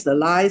against the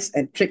lies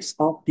and tricks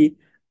of the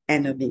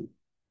enemy.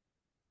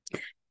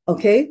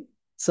 Okay,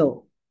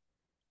 so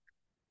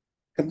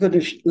I'm going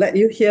to let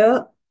you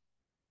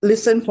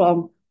listen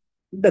from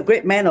the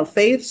great man of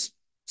faith,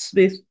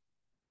 Smith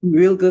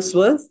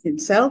Wigglesworth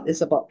himself. It's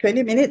about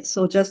 20 minutes,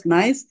 so just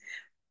nice.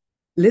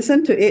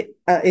 Listen to it.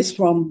 It's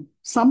from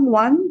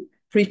someone,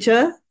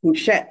 preacher, who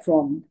shared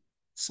from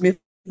Smith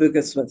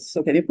Wigglesworth.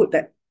 So can you put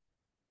that?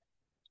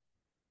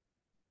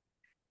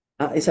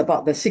 It's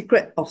about the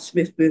secret of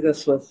Smith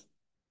Wigglesworth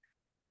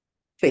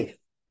faith.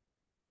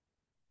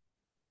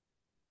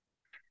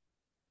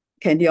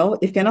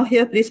 If you cannot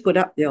hear, please put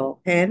up your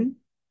hand.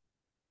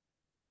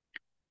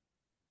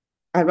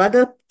 I'd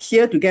rather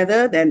hear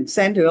together than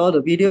send you all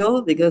the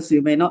video because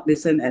you may not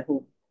listen at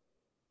home.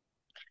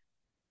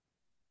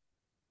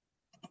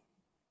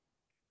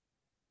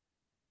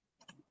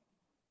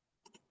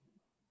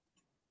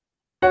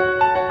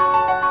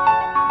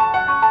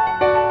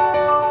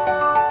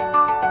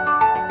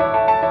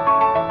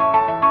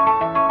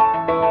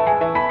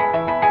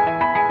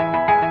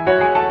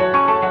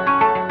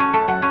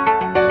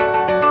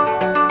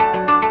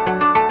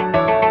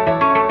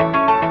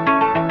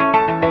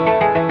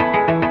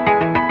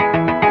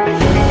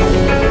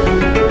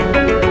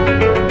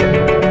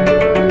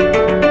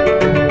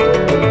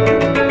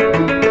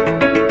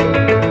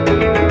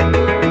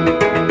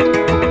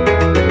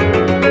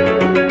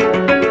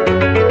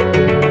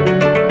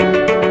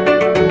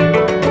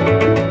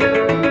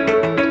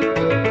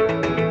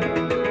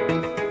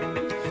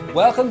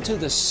 Welcome to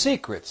the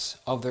secrets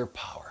of their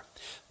power.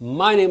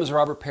 My name is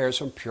Robert Pears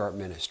from Pure Art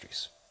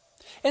Ministries.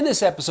 In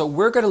this episode,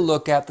 we're going to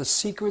look at the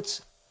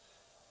secrets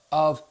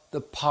of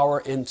the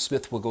power in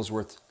Smith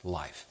Wigglesworth's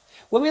life.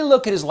 When we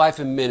look at his life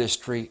and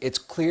ministry, it's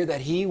clear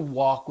that he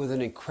walked with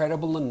an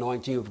incredible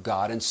anointing of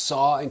God and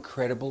saw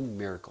incredible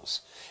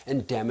miracles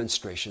and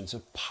demonstrations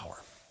of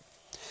power.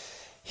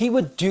 He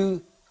would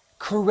do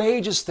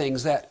courageous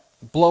things that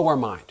blow our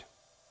mind.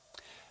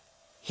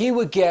 He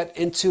would get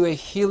into a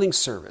healing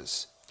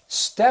service,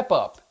 step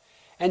up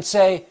and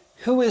say,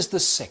 who is the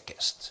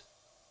sickest?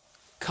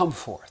 Come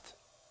forth.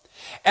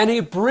 And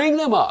he'd bring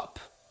them up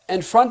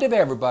in front of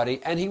everybody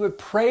and he would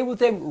pray with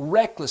them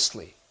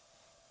recklessly.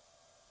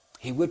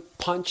 He would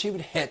punch, he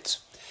would hit,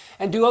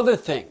 and do other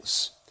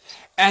things.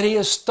 And he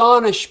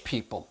astonished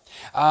people.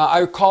 I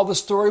recall the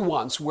story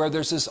once where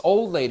there's this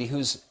old lady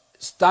who's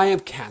dying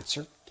of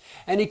cancer,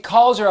 and he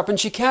calls her up and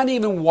she can't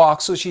even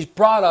walk, so she's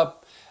brought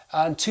up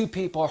and two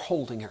people are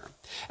holding her.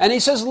 And he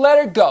says, let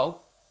her go.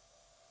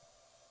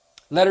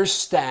 Let her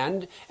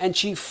stand, and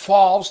she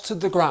falls to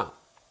the ground.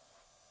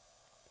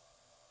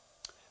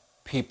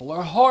 People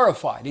are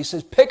horrified. He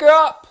says, pick her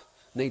up.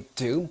 And they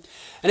do.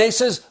 And he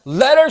says,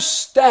 let her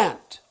stand.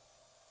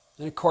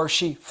 And of course,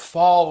 she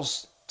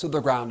falls to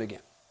the ground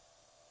again.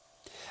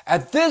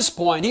 At this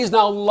point, he's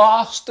now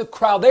lost the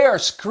crowd. They are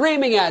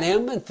screaming at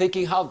him and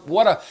thinking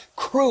what a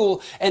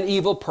cruel and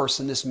evil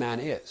person this man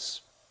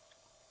is.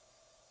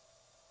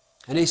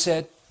 And he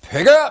said,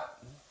 pick her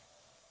up.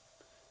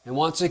 And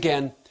once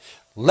again,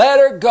 let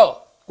her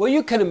go. Well,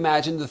 you can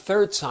imagine the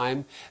third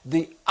time,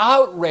 the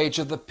outrage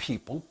of the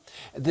people,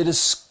 the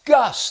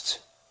disgust,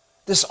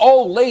 this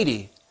old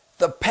lady,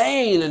 the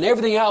pain and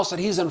everything else that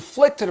he's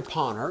inflicted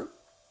upon her.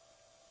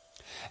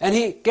 And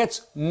he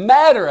gets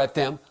madder at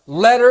them.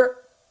 Let her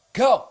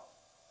go.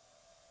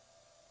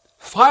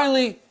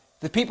 Finally,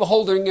 the people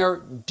holding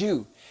her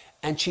do.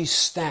 And she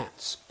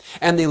stands.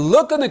 And they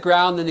look on the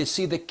ground and they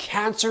see the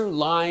cancer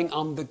lying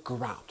on the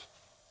ground.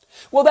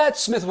 Well,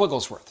 that's Smith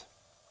Wigglesworth.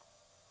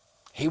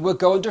 He would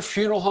go into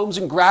funeral homes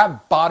and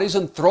grab bodies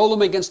and throw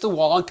them against the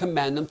wall and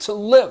command them to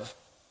live.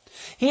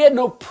 He had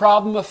no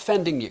problem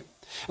offending you.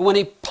 And when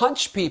he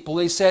punched people,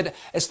 he said,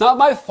 it's not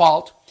my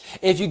fault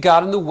if you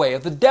got in the way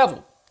of the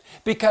devil.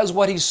 Because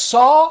what he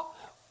saw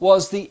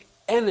was the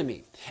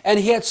enemy. And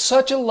he had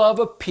such a love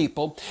of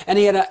people, and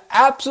he had an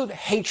absolute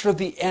hatred of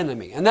the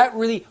enemy. And that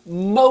really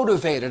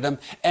motivated him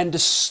and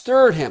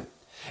stirred him.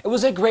 It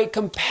was a great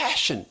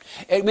compassion.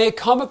 It may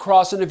come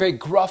across in a very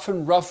gruff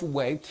and rough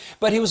way,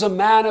 but he was a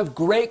man of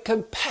great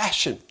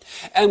compassion.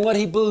 And what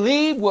he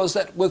believed was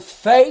that with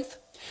faith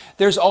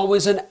there's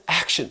always an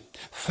action.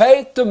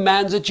 Faith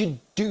demands that you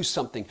do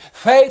something.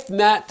 Faith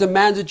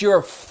demands that you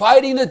are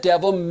fighting the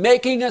devil,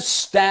 making a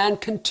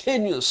stand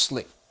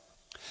continuously.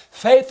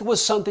 Faith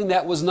was something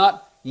that was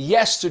not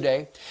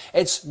yesterday.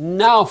 It's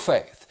now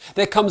faith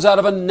that comes out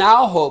of a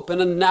now hope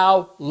and a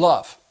now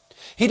love.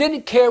 He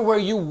didn't care where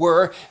you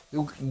were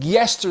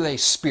yesterday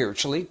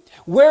spiritually.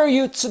 Where are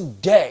you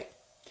today?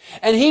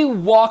 And he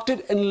walked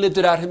it and lived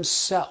it out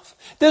himself.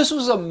 This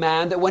was a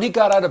man that when he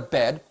got out of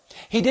bed,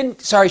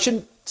 I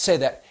shouldn't say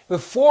that.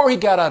 Before he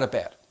got out of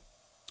bed,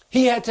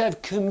 he had to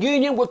have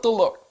communion with the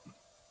Lord.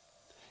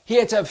 He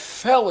had to have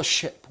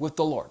fellowship with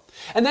the Lord.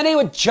 And then he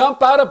would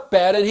jump out of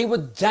bed and he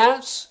would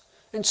dance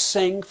and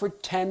sing for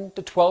 10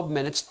 to 12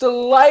 minutes,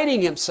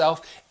 delighting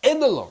himself in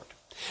the Lord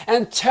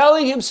and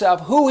telling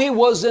himself who he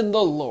was in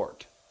the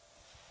Lord.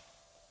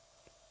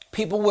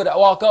 People would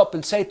walk up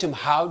and say to him,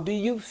 "How do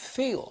you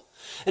feel?"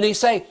 And he'd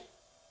say,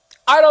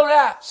 "I don't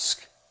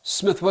ask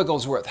Smith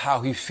Wigglesworth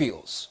how he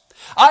feels.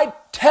 I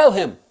tell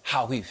him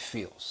how he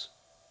feels."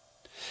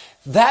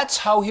 That's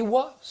how he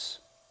was.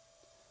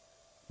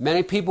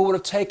 Many people would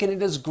have taken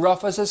it as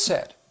gruff as I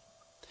said.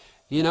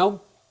 You know,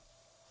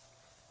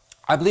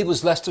 I believe it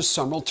was Lester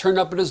Summerall turned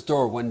up at his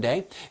door one day.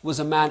 It was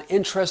a man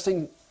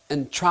interested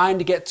in trying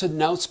to get to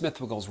know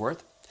Smith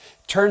Wigglesworth.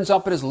 Turns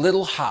up at his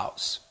little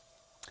house.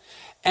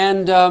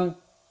 And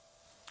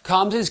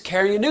comes, he's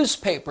carrying a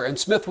newspaper. And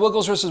Smith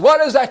Wigglesworth says,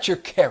 "What is that you're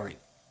carrying?"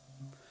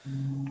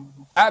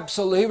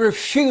 Absolutely, he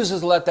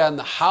refuses to let that in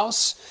the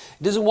house.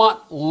 He doesn't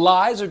want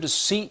lies or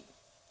deceit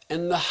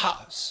in the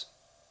house.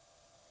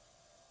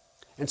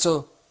 And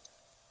so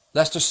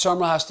Lester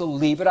Summerall has to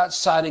leave it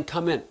outside and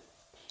come in.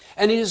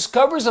 And he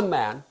discovers a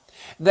man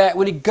that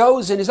when he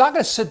goes in, he's not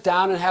going to sit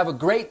down and have a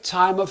great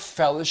time of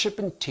fellowship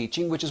and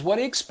teaching, which is what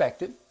he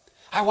expected.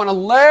 "I want to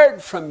learn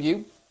from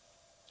you."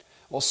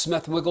 Well,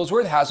 Smith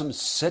Wigglesworth has them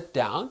sit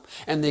down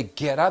and they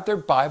get out their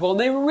Bible and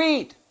they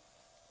read.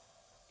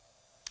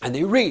 And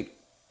they read.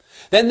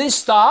 Then they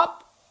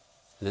stop,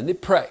 and then they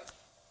pray.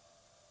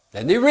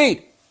 Then they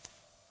read.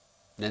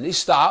 Then they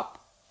stop,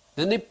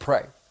 then they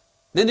pray.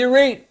 Then they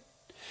read.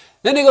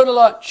 Then they go to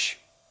lunch.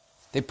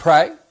 They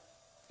pray,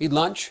 eat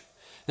lunch.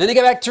 Then they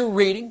get back to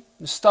reading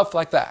and stuff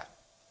like that.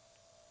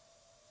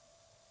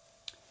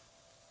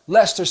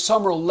 Lester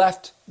Summerall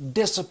left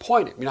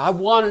disappointed. I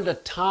wanted a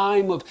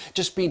time of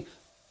just being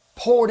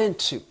poured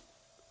into.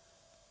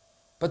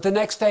 But the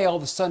next day, all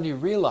of a sudden, he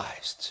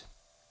realized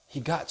he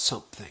got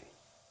something.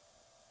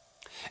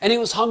 And he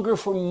was hungry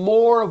for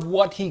more of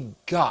what he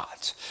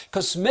got.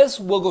 Because Smith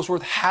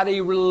Wigglesworth had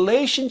a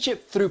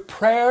relationship through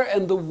prayer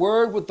and the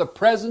Word with the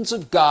presence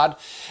of God.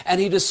 And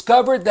he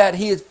discovered that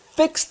he had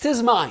fixed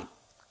his mind,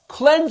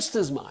 cleansed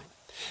his mind.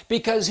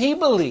 Because he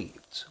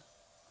believed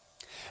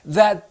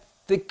that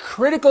the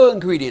critical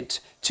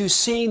ingredient to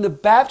seeing the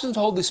baptism of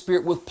the Holy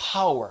Spirit with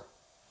power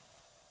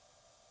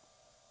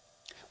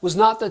was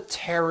not the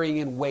tarrying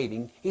and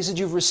waiting. He said,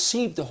 "You've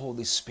received the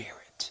Holy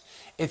Spirit.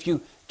 If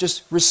you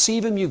just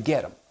receive him, you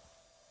get him."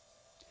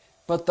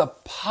 But the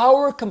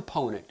power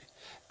component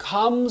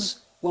comes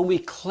when we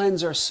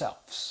cleanse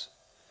ourselves,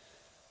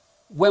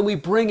 when we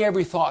bring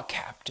every thought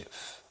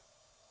captive,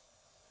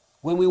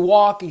 when we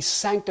walk a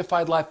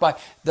sanctified life by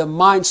the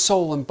mind,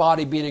 soul, and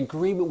body being in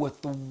agreement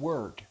with the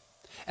Word.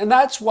 And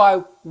that's why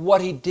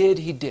what he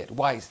did.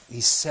 Why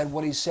he said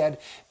what he said,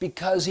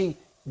 because he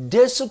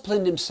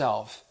disciplined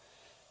himself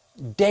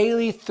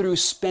daily through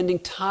spending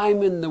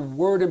time in the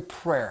Word and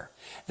prayer,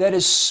 that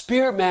his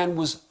spirit man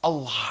was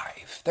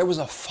alive. There was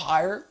a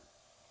fire.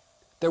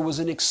 There was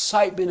an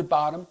excitement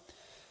about him.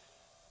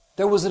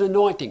 There was an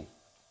anointing.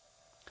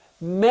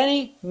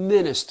 Many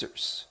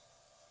ministers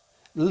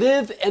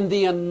live in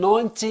the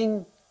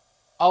anointing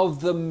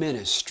of the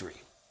ministry.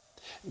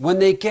 When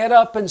they get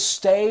up on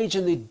stage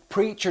and they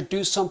preach or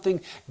do something,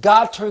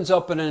 God turns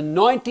up an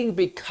anointing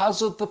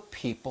because of the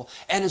people.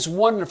 And it's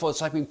wonderful.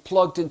 It's like being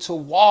plugged into a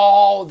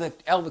wall, the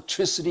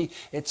electricity.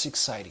 It's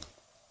exciting.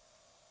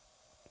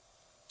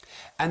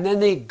 And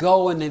then they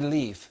go and they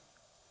leave.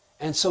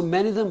 And so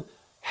many of them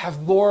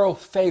have moral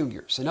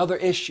failures and other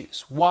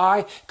issues.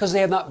 Why? Because they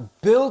have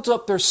not built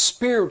up their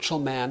spiritual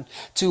man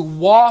to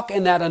walk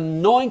in that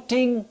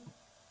anointing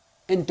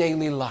in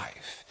daily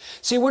life.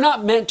 See, we're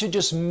not meant to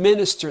just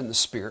minister in the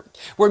Spirit.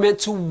 We're meant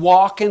to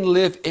walk and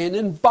live in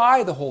and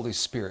by the Holy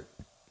Spirit.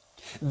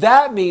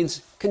 That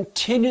means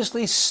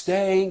continuously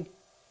staying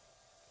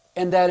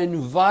in that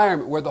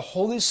environment where the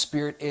Holy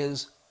Spirit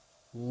is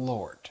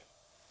Lord.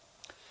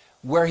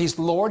 Where He's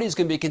Lord, He's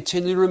going to be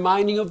continually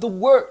reminding you of the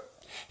Word.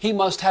 He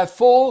must have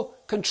full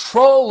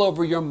control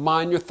over your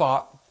mind, your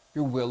thought,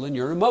 your will, and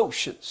your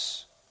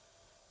emotions.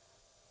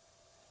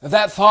 If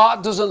that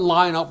thought doesn't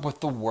line up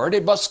with the Word,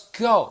 it must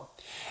go.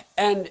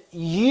 And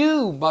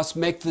you must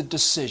make the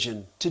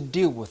decision to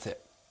deal with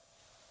it.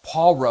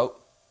 Paul wrote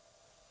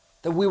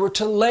that we were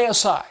to lay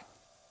aside,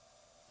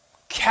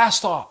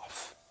 cast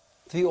off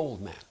the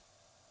old man.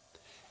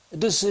 A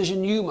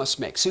decision you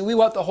must make. See, we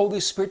want the Holy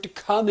Spirit to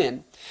come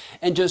in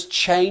and just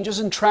change us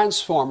and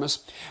transform us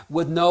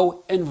with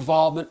no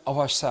involvement of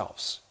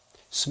ourselves.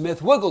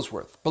 Smith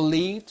Wigglesworth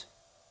believed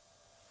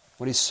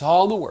what he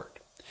saw in the Word,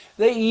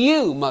 that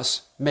you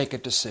must make a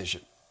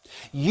decision.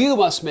 You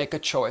must make a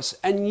choice,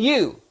 and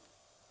you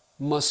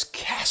must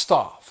cast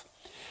off,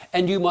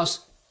 and you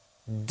must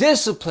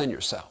discipline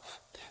yourself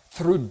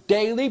through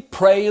daily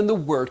praying in the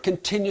Word,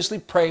 continuously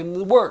praying in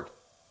the Word.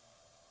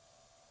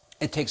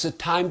 It takes a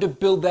time to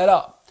build that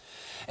up.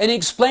 And he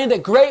explained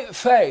that great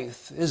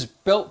faith is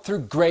built through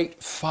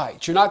great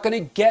fights. You're not going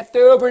to get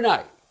there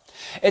overnight.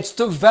 It's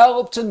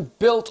developed and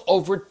built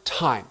over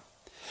time.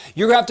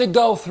 You're going to have to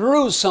go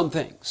through some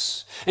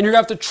things. And you're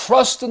going to have to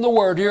trust in the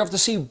Word. You're going to have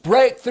to see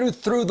breakthrough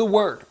through the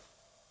Word.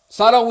 It's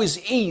not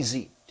always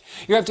easy.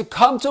 You have to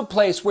come to a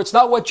place where it's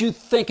not what you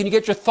think and you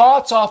get your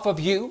thoughts off of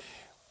you.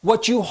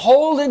 What you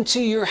hold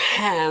into your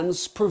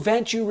hands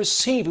prevents you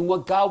receiving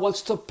what God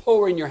wants to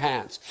pour in your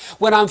hands.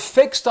 When I'm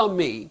fixed on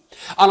me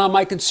and on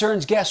my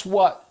concerns, guess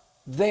what?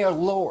 They are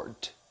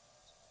Lord.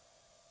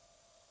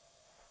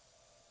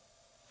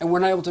 And we're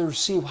not able to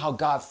receive how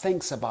God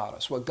thinks about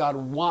us, what God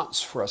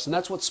wants for us. And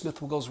that's what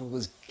Smith Wigglesworth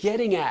was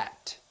getting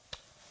at.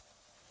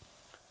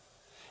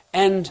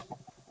 And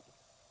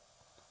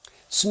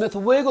Smith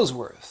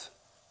Wigglesworth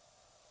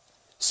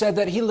said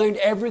that he learned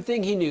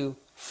everything he knew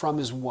from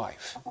his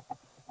wife,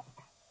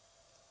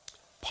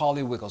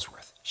 Polly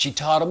Wigglesworth. She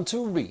taught him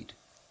to read.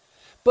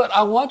 But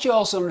I want you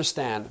also to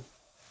understand,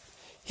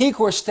 he, of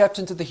course, stepped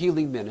into the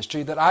healing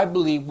ministry that I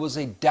believe was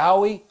a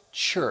Dowie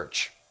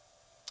church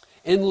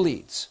in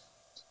Leeds,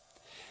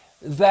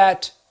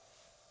 that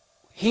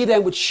he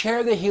then would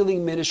share the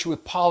healing ministry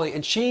with Polly,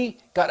 and she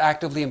got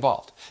actively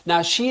involved.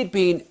 Now, she had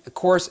been, of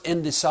course,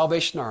 in the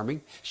Salvation Army.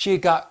 She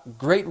had got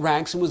great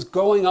ranks and was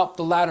going up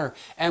the ladder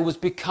and was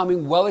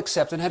becoming well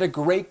accepted and had a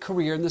great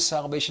career in the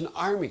Salvation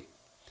Army.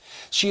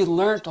 She had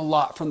learned a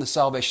lot from the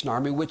Salvation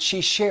Army, which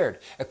she shared.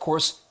 Of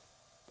course,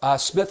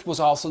 Smith was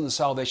also in the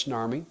Salvation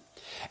Army,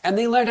 and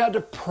they learned how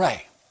to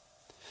pray.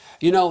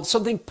 You know,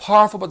 something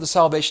powerful about the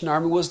Salvation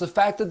Army was the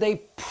fact that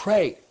they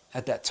prayed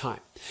at that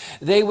time.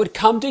 They would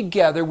come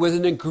together with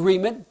an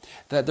agreement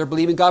that they're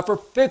believing God for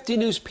 50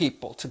 new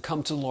people to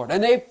come to the Lord.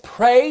 And they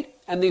prayed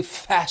and they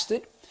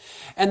fasted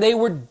and they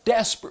were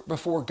desperate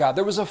before God.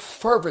 There was a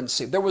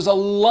fervency. There was a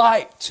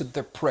light to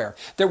their prayer.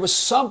 There was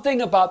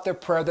something about their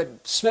prayer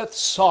that Smith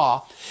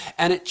saw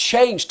and it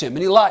changed him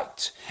and he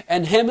liked.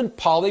 And him and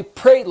Polly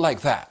prayed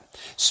like that.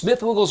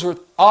 Smith Wigglesworth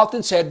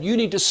often said, you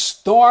need to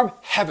storm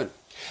heaven.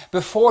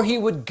 Before he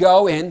would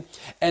go in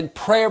and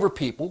pray over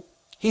people,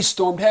 he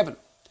stormed heaven.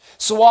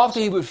 So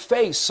often he would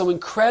face some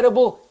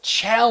incredible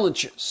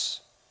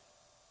challenges,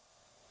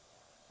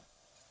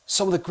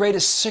 some of the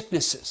greatest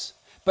sicknesses.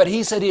 But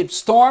he said he had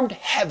stormed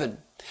heaven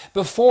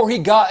before he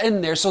got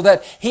in there so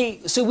that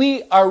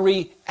we are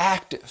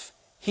reactive.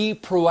 He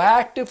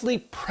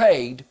proactively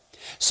prayed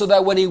so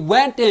that when he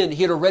went in,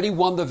 he had already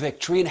won the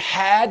victory and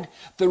had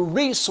the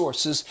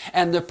resources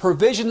and the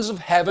provisions of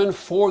heaven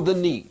for the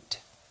need.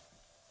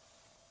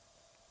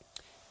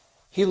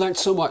 He learned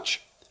so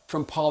much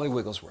from Polly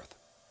Wigglesworth.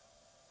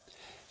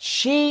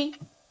 She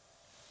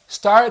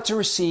started to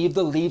receive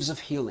the leaves of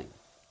healing.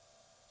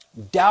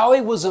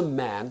 Dowie was a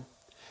man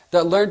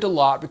that learned a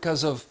lot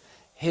because of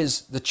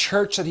the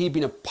church that he'd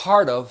been a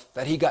part of,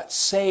 that he got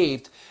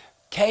saved,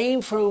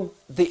 came from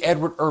the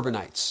Edward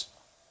Irvinites.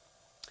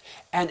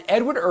 And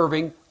Edward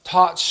Irving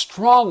taught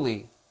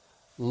strongly,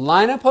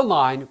 line upon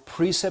line,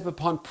 precept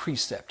upon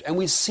precept. And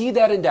we see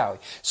that in Dowie.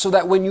 So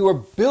that when you are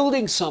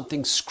building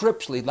something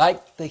scripturally,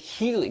 like the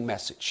healing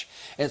message,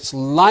 it's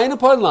line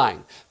upon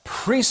line,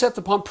 precept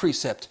upon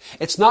precept.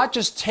 It's not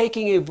just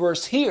taking a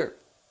verse here,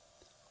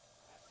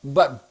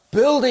 but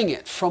building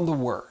it from the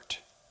Word.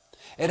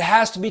 It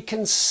has to be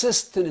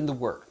consistent in the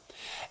Word.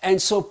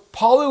 And so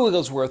Polly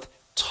Wigglesworth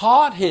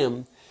taught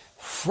him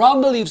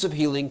from the leaves of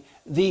healing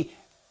the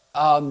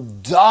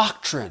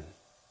doctrine,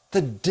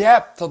 the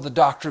depth of the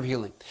doctrine of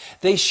healing.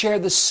 They share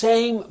the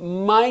same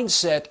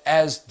mindset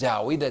as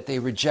Dowie, that they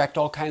reject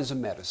all kinds of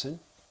medicine.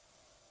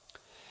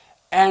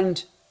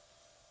 And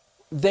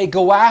they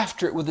go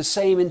after it with the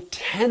same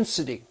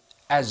intensity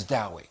as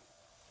Dowie.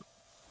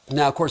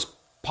 Now, of course,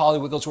 Polly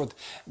Wigglesworth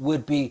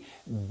would be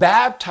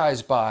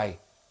baptized by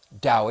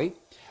Dowie,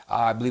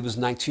 I believe it was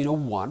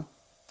 1901,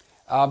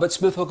 but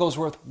Smith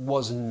Wigglesworth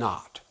was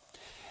not.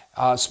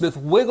 Smith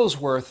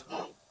Wigglesworth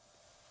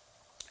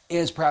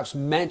is perhaps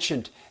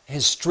mentioned,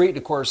 his street,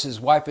 of course, his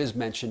wife is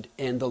mentioned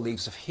in the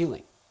Leaves of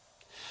Healing.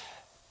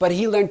 But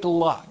he learned a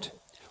lot.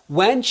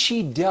 When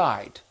she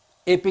died,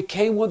 it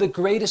became one of the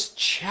greatest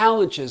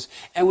challenges.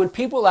 And when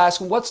people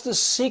ask him, what's the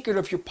secret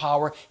of your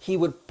power? He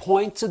would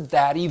point to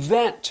that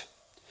event.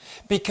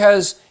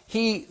 Because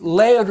he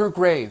lay on her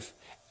grave,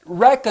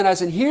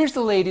 recognizing, here's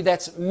the lady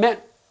that's meant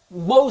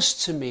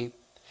most to me,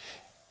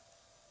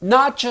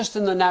 not just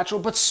in the natural,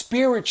 but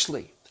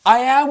spiritually. I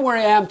am where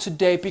I am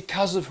today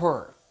because of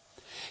her.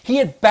 He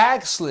had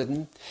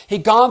backslidden.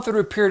 He'd gone through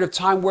a period of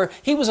time where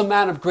he was a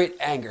man of great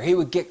anger. He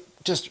would get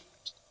just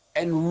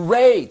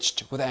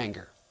enraged with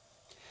anger.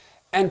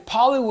 And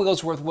Polly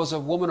Wigglesworth was a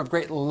woman of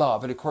great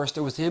love. And of course,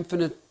 there was the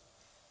infinite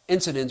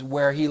incident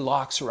where he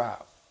locks her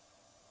out.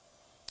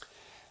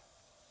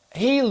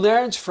 he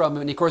learns from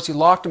him, and of course he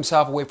locked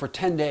himself away for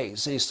 10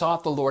 days, and he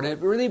sought the Lord, and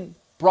it really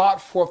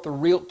brought forth the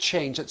real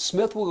change that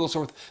Smith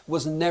Wigglesworth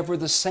was never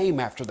the same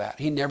after that.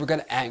 He never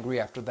got angry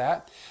after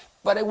that.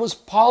 But it was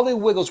Polly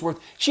Wigglesworth.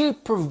 She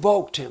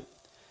provoked him.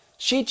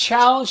 She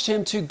challenged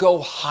him to go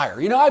higher.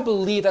 You know, I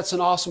believe that's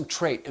an awesome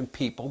trait in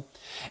people.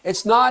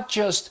 It's not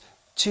just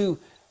to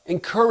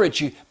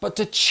encourage you, but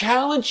to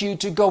challenge you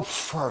to go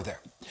further,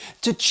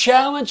 to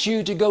challenge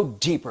you to go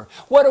deeper.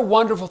 What a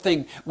wonderful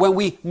thing when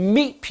we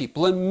meet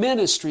people in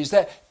ministries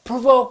that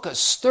provoke us,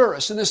 stir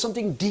us, and there's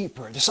something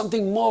deeper, there's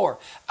something more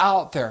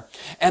out there.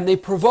 And they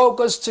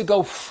provoke us to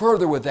go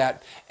further with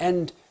that.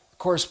 And of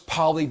course,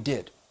 Polly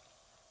did.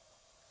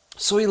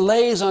 So he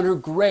lays on her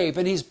grave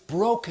and he's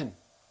broken.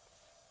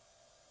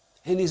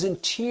 And he's in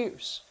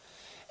tears.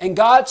 And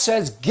God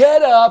says,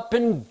 get up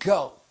and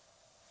go.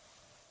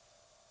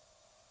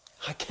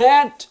 I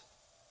can't.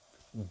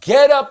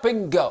 Get up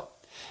and go.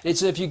 And he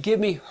said, if you give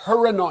me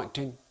her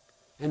anointing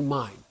and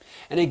mine.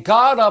 And he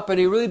got up and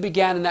he really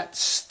began in that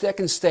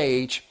second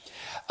stage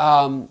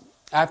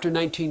after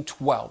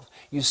 1912.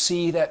 You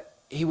see that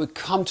he would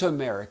come to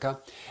America.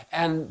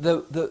 And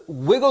the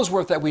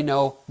Wigglesworth that we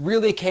know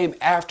really came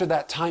after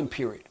that time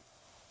period.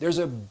 There's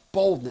a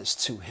boldness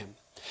to him.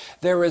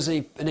 There is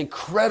an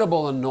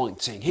incredible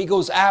anointing. He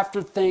goes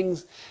after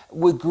things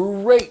with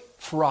great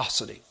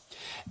ferocity.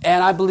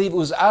 And I believe it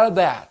was out of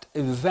that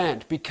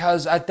event,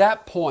 because at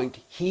that point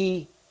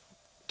he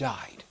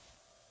died.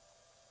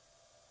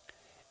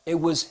 It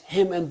was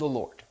him and the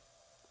Lord.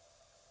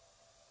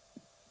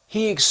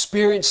 He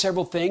experienced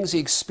several things. He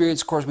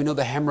experienced, of course, we know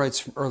the hemorrhoids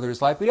from earlier in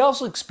his life, but he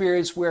also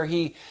experienced where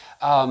he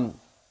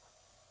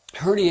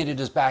herniated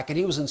his back and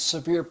he was in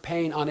severe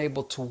pain,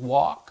 unable to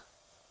walk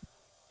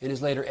in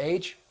his later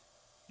age.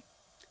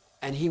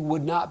 And he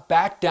would not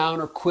back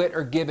down or quit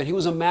or give it. He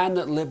was a man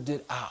that lived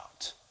it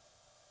out.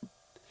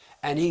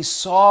 And he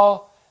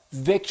saw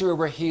victory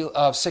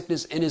over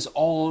sickness in his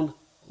own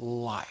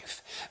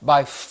life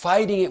by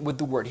fighting it with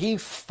the word. He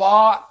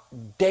fought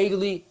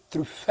daily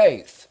through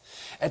faith,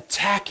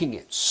 attacking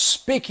it,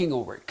 speaking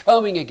over it,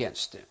 coming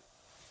against it.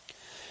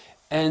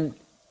 And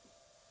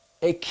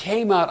it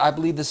came out, I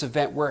believe, this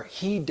event where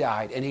he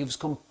died and he was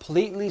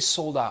completely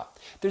sold out.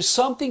 There's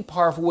something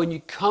powerful when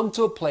you come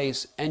to a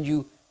place and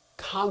you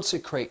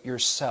consecrate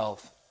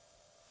yourself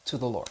to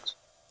the Lord.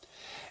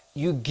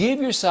 You give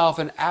yourself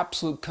an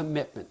absolute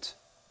commitment.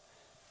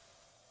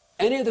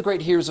 Any of the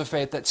great heroes of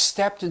faith that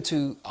stepped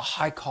into a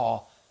high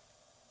call,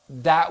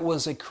 that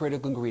was a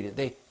critical ingredient.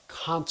 They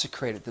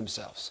consecrated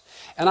themselves.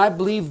 And I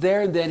believe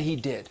there and then he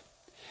did.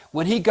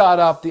 When he got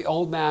up, the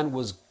old man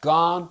was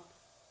gone.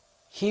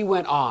 He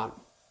went on.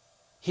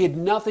 He had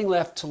nothing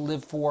left to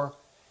live for.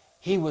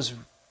 He was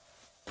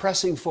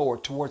pressing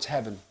forward towards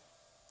heaven.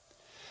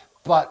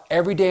 But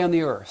every day on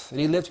the earth, and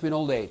he lived to an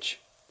old age,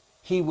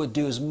 he would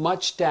do as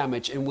much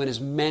damage and win as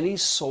many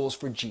souls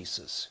for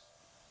Jesus.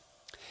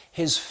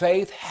 His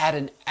faith had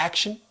an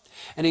action,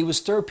 and he would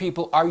stir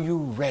people, are you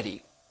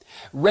ready?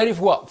 Ready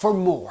for what? For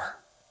more.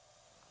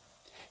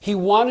 He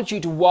wanted you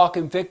to walk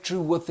in victory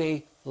with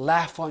a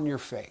laugh on your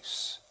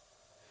face.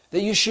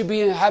 That you should be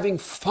having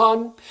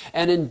fun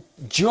and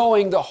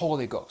enjoying the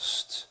Holy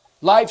Ghost.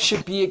 Life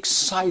should be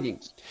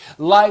exciting.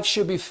 Life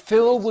should be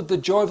filled with the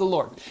joy of the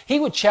Lord. He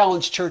would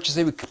challenge churches.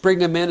 They would bring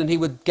them in and he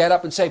would get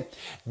up and say,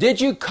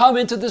 did you come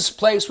into this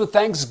place with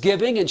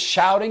thanksgiving and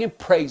shouting and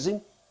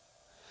praising?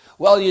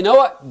 Well, you know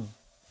what?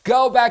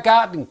 Go back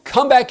out and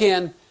come back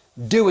in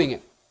doing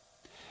it.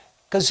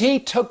 Because he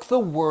took the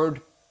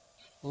word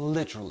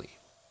literally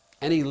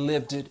and he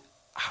lived it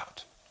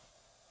out.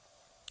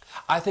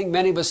 I think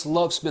many of us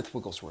love Smith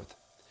Wigglesworth.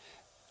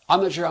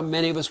 I'm not sure how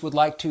many of us would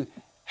like to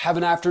have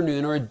an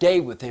afternoon or a day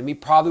with him. He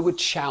probably would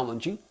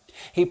challenge you.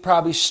 He'd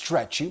probably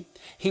stretch you.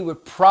 He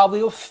would probably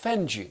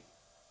offend you.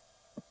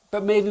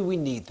 But maybe we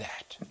need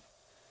that.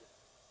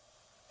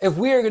 If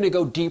we are going to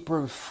go deeper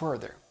and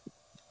further,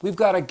 we've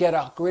got to get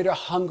a greater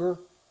hunger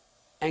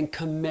and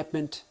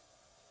commitment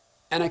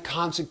and a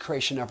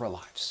consecration of our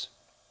lives.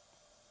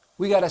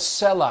 We got to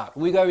sell out.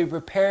 We got to be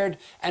prepared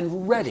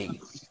and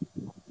ready.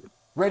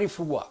 Ready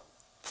for what?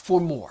 For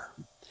more.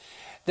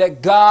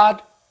 That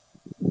God,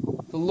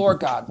 the Lord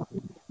God,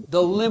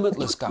 the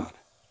limitless God,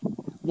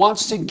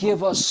 wants to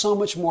give us so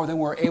much more than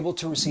we're able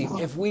to receive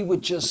if we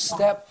would just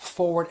step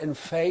forward in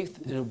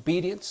faith and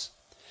obedience,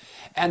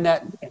 and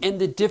that in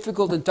the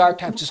difficult and dark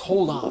times, just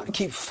hold on,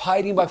 keep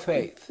fighting by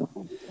faith,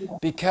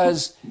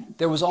 because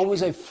there was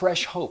always a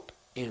fresh hope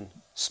in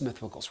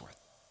Smith Wigglesworth.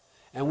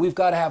 And we've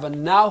got to have a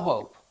now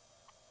hope,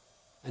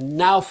 a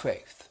now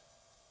faith,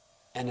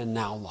 and a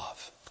now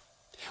love.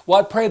 Well,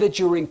 I pray that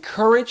you're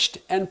encouraged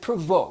and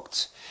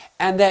provoked,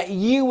 and that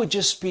you would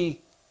just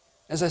be,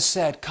 as I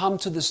said, come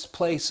to this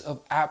place of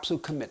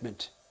absolute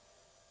commitment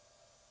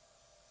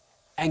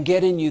and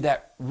get in you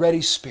that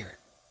ready spirit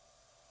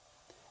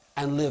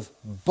and live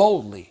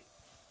boldly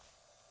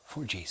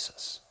for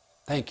Jesus.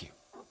 Thank you.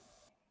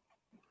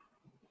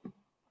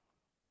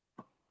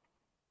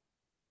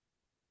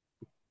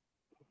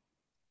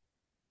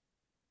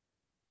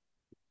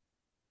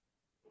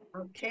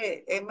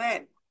 Okay,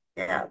 amen.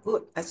 Yeah,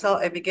 good. I saw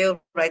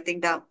Abigail writing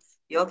down.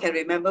 You all can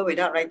remember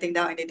without writing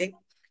down anything?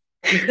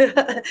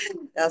 There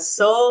are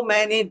so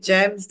many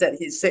gems that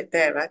he said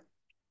there, right?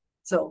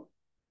 So,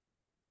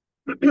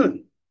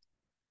 can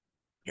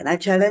I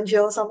challenge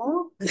you all some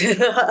more?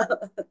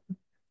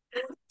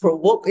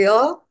 Provoke you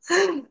all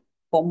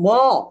for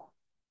more.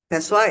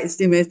 That's why it's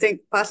you may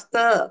think,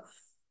 Pastor,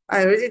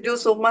 I already do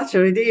so much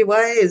already.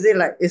 Why is it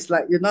like it's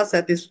like you're not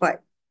satisfied?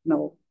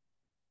 No,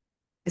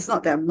 it's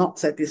not that I'm not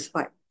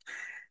satisfied.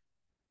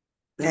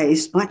 There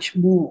is much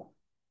more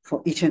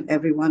for each and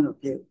every one of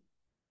you.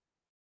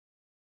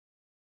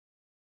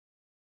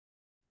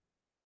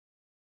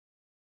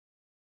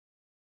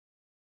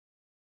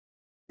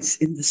 It's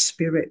in the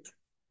spirit.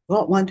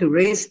 God want to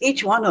raise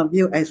each one of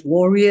you as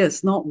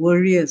warriors, not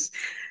warriors,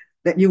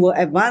 that you will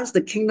advance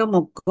the kingdom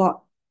of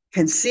God.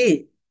 Can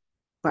see,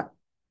 but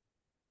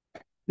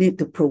need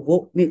to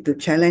provoke, need to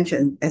challenge,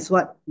 and as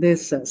what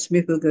this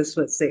Smith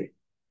Wigglesworth say,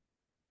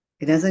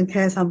 it doesn't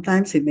care.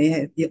 Sometimes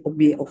it will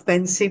be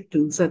offensive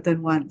to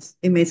certain ones.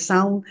 It may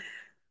sound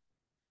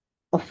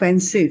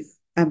offensive.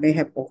 I may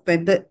have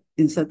offended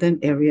in certain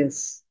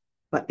areas,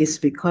 but it's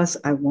because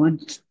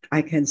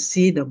I can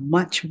see the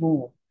much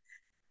more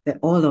that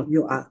all of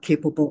you are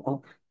capable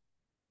of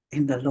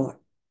in the Lord.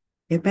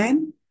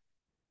 Amen?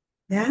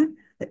 Yeah?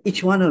 That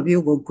each one of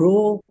you will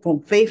grow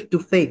from faith to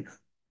faith.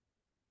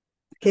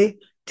 Okay?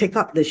 Take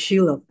up the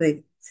shield of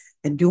faith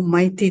and do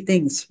mighty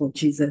things for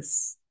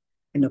Jesus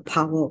in the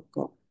power of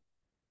God.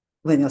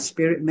 When your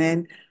spirit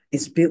man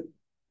is built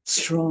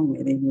strong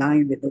and in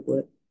line with the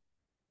word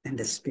and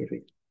the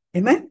spirit.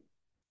 Amen?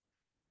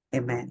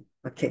 Amen.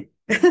 Okay.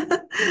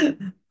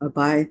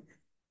 Bye-bye.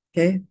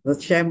 Okay. We'll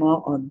share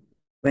more on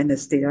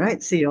Wednesday. All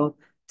right. See you all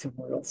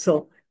tomorrow.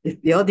 So if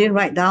you all didn't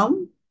write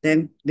down,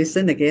 then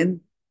listen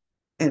again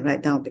and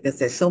write down because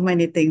there's so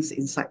many things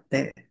inside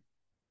there.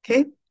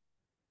 Okay.